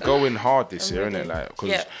 innit? We're going hard this year, innit? Like,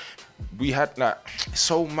 because we had like, it's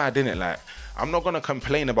so mad, innit? Like, I'm not gonna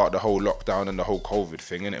complain about the whole lockdown and the whole COVID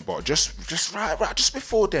thing, innit? But just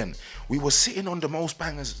before then, we were sitting on the most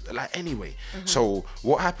bangers, like, anyway. So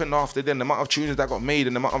what happened after then? The amount of tunes that got made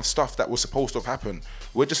and the amount of stuff that was supposed to have happened,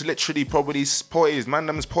 we're just literally probably poised,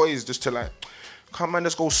 them's poised just to like, come man,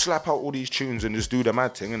 let's go slap out all these tunes and just do the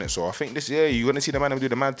mad thing, innit? So I think this year you're gonna see the man them do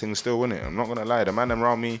the mad thing still, innit? I'm not gonna lie, the man them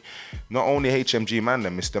around me, not only HMG man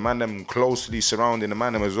them, it's the man them closely surrounding the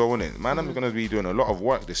man them as well, innit? Man them gonna be doing a lot of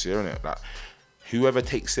work this year, innit? Like, whoever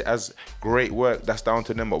takes it as great work, that's down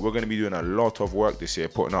to them, but we're gonna be doing a lot of work this year,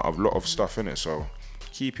 putting out a lot of stuff, innit? So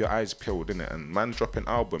keep your eyes peeled, innit? And man dropping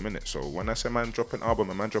album, innit? So when I say man dropping album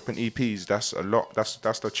and man dropping EPs, that's a lot, that's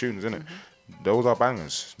the tunes, innit? Those are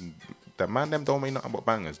bangers. The man them don't make nothing but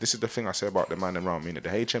bangers. This is the thing I say about the man them around me. The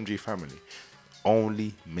HMG family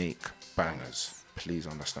only make bangers. Please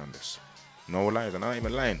understand this. No lies, and I'm not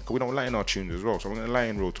even lying, because we don't lie in our tunes as well, so we're going to lie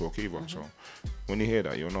in real talk either. So when you hear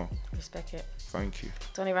that, you'll know. Respect it. Thank you.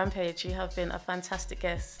 Donny Rampage, you have been a fantastic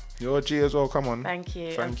guest. You're a G as well, come on. Thank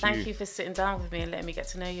you. Thank you for sitting down with me and letting me get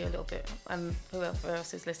to know you a little bit. And whoever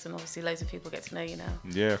else is listening, obviously loads of people get to know you now.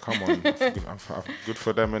 Yeah, come on. Good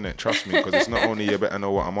for them, innit? Trust me, because it's not only you better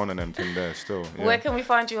know what I'm on and them thing there still. Yeah. Where can we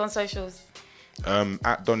find you on socials?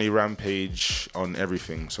 At Donny Rampage on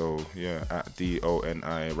everything. So yeah, at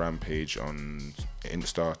DONI Rampage on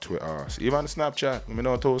Insta, Twitter, even Snapchat. I mean,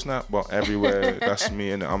 don't talk Snap, but everywhere. That's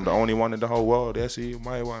me, and I'm the only one in the whole world. There, see,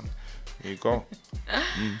 my one. There you go.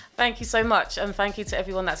 Thank you so much, and thank you to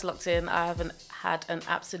everyone that's locked in. I haven't had an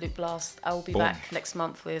absolute blast. I will be back next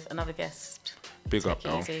month with another guest. Big up,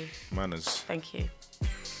 now. Manners. Thank you.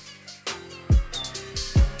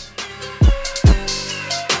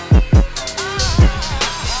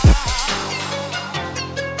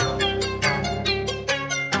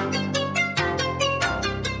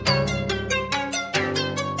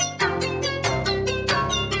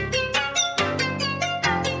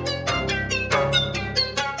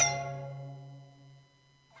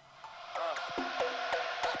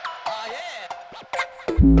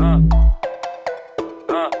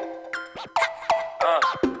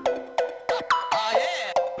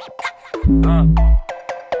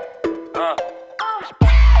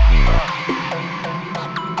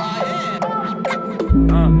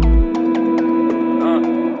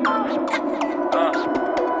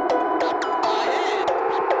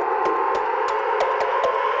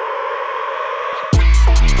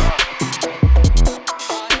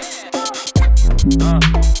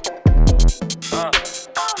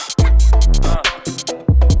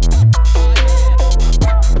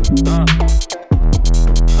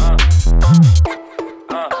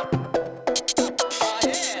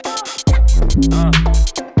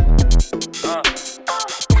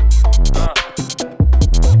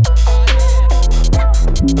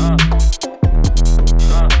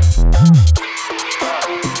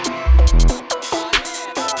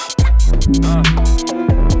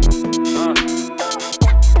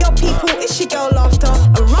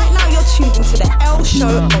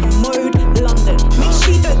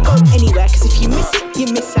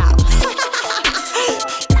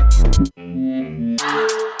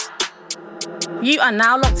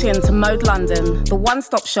 Now locked in to Mode London, the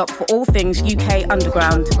one-stop shop for all things UK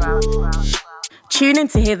underground. Tune in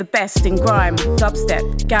to hear the best in grime,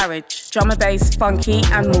 dubstep, garage, drum and bass, funky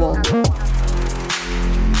and more.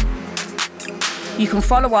 You can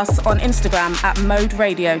follow us on Instagram at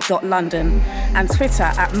moderadio.london and Twitter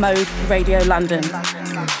at Mode Radio London.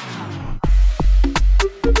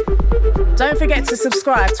 Don't forget to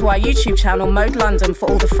subscribe to our YouTube channel Mode London for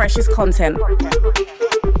all the freshest content.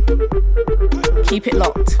 Keep it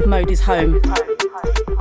locked. Mode is home.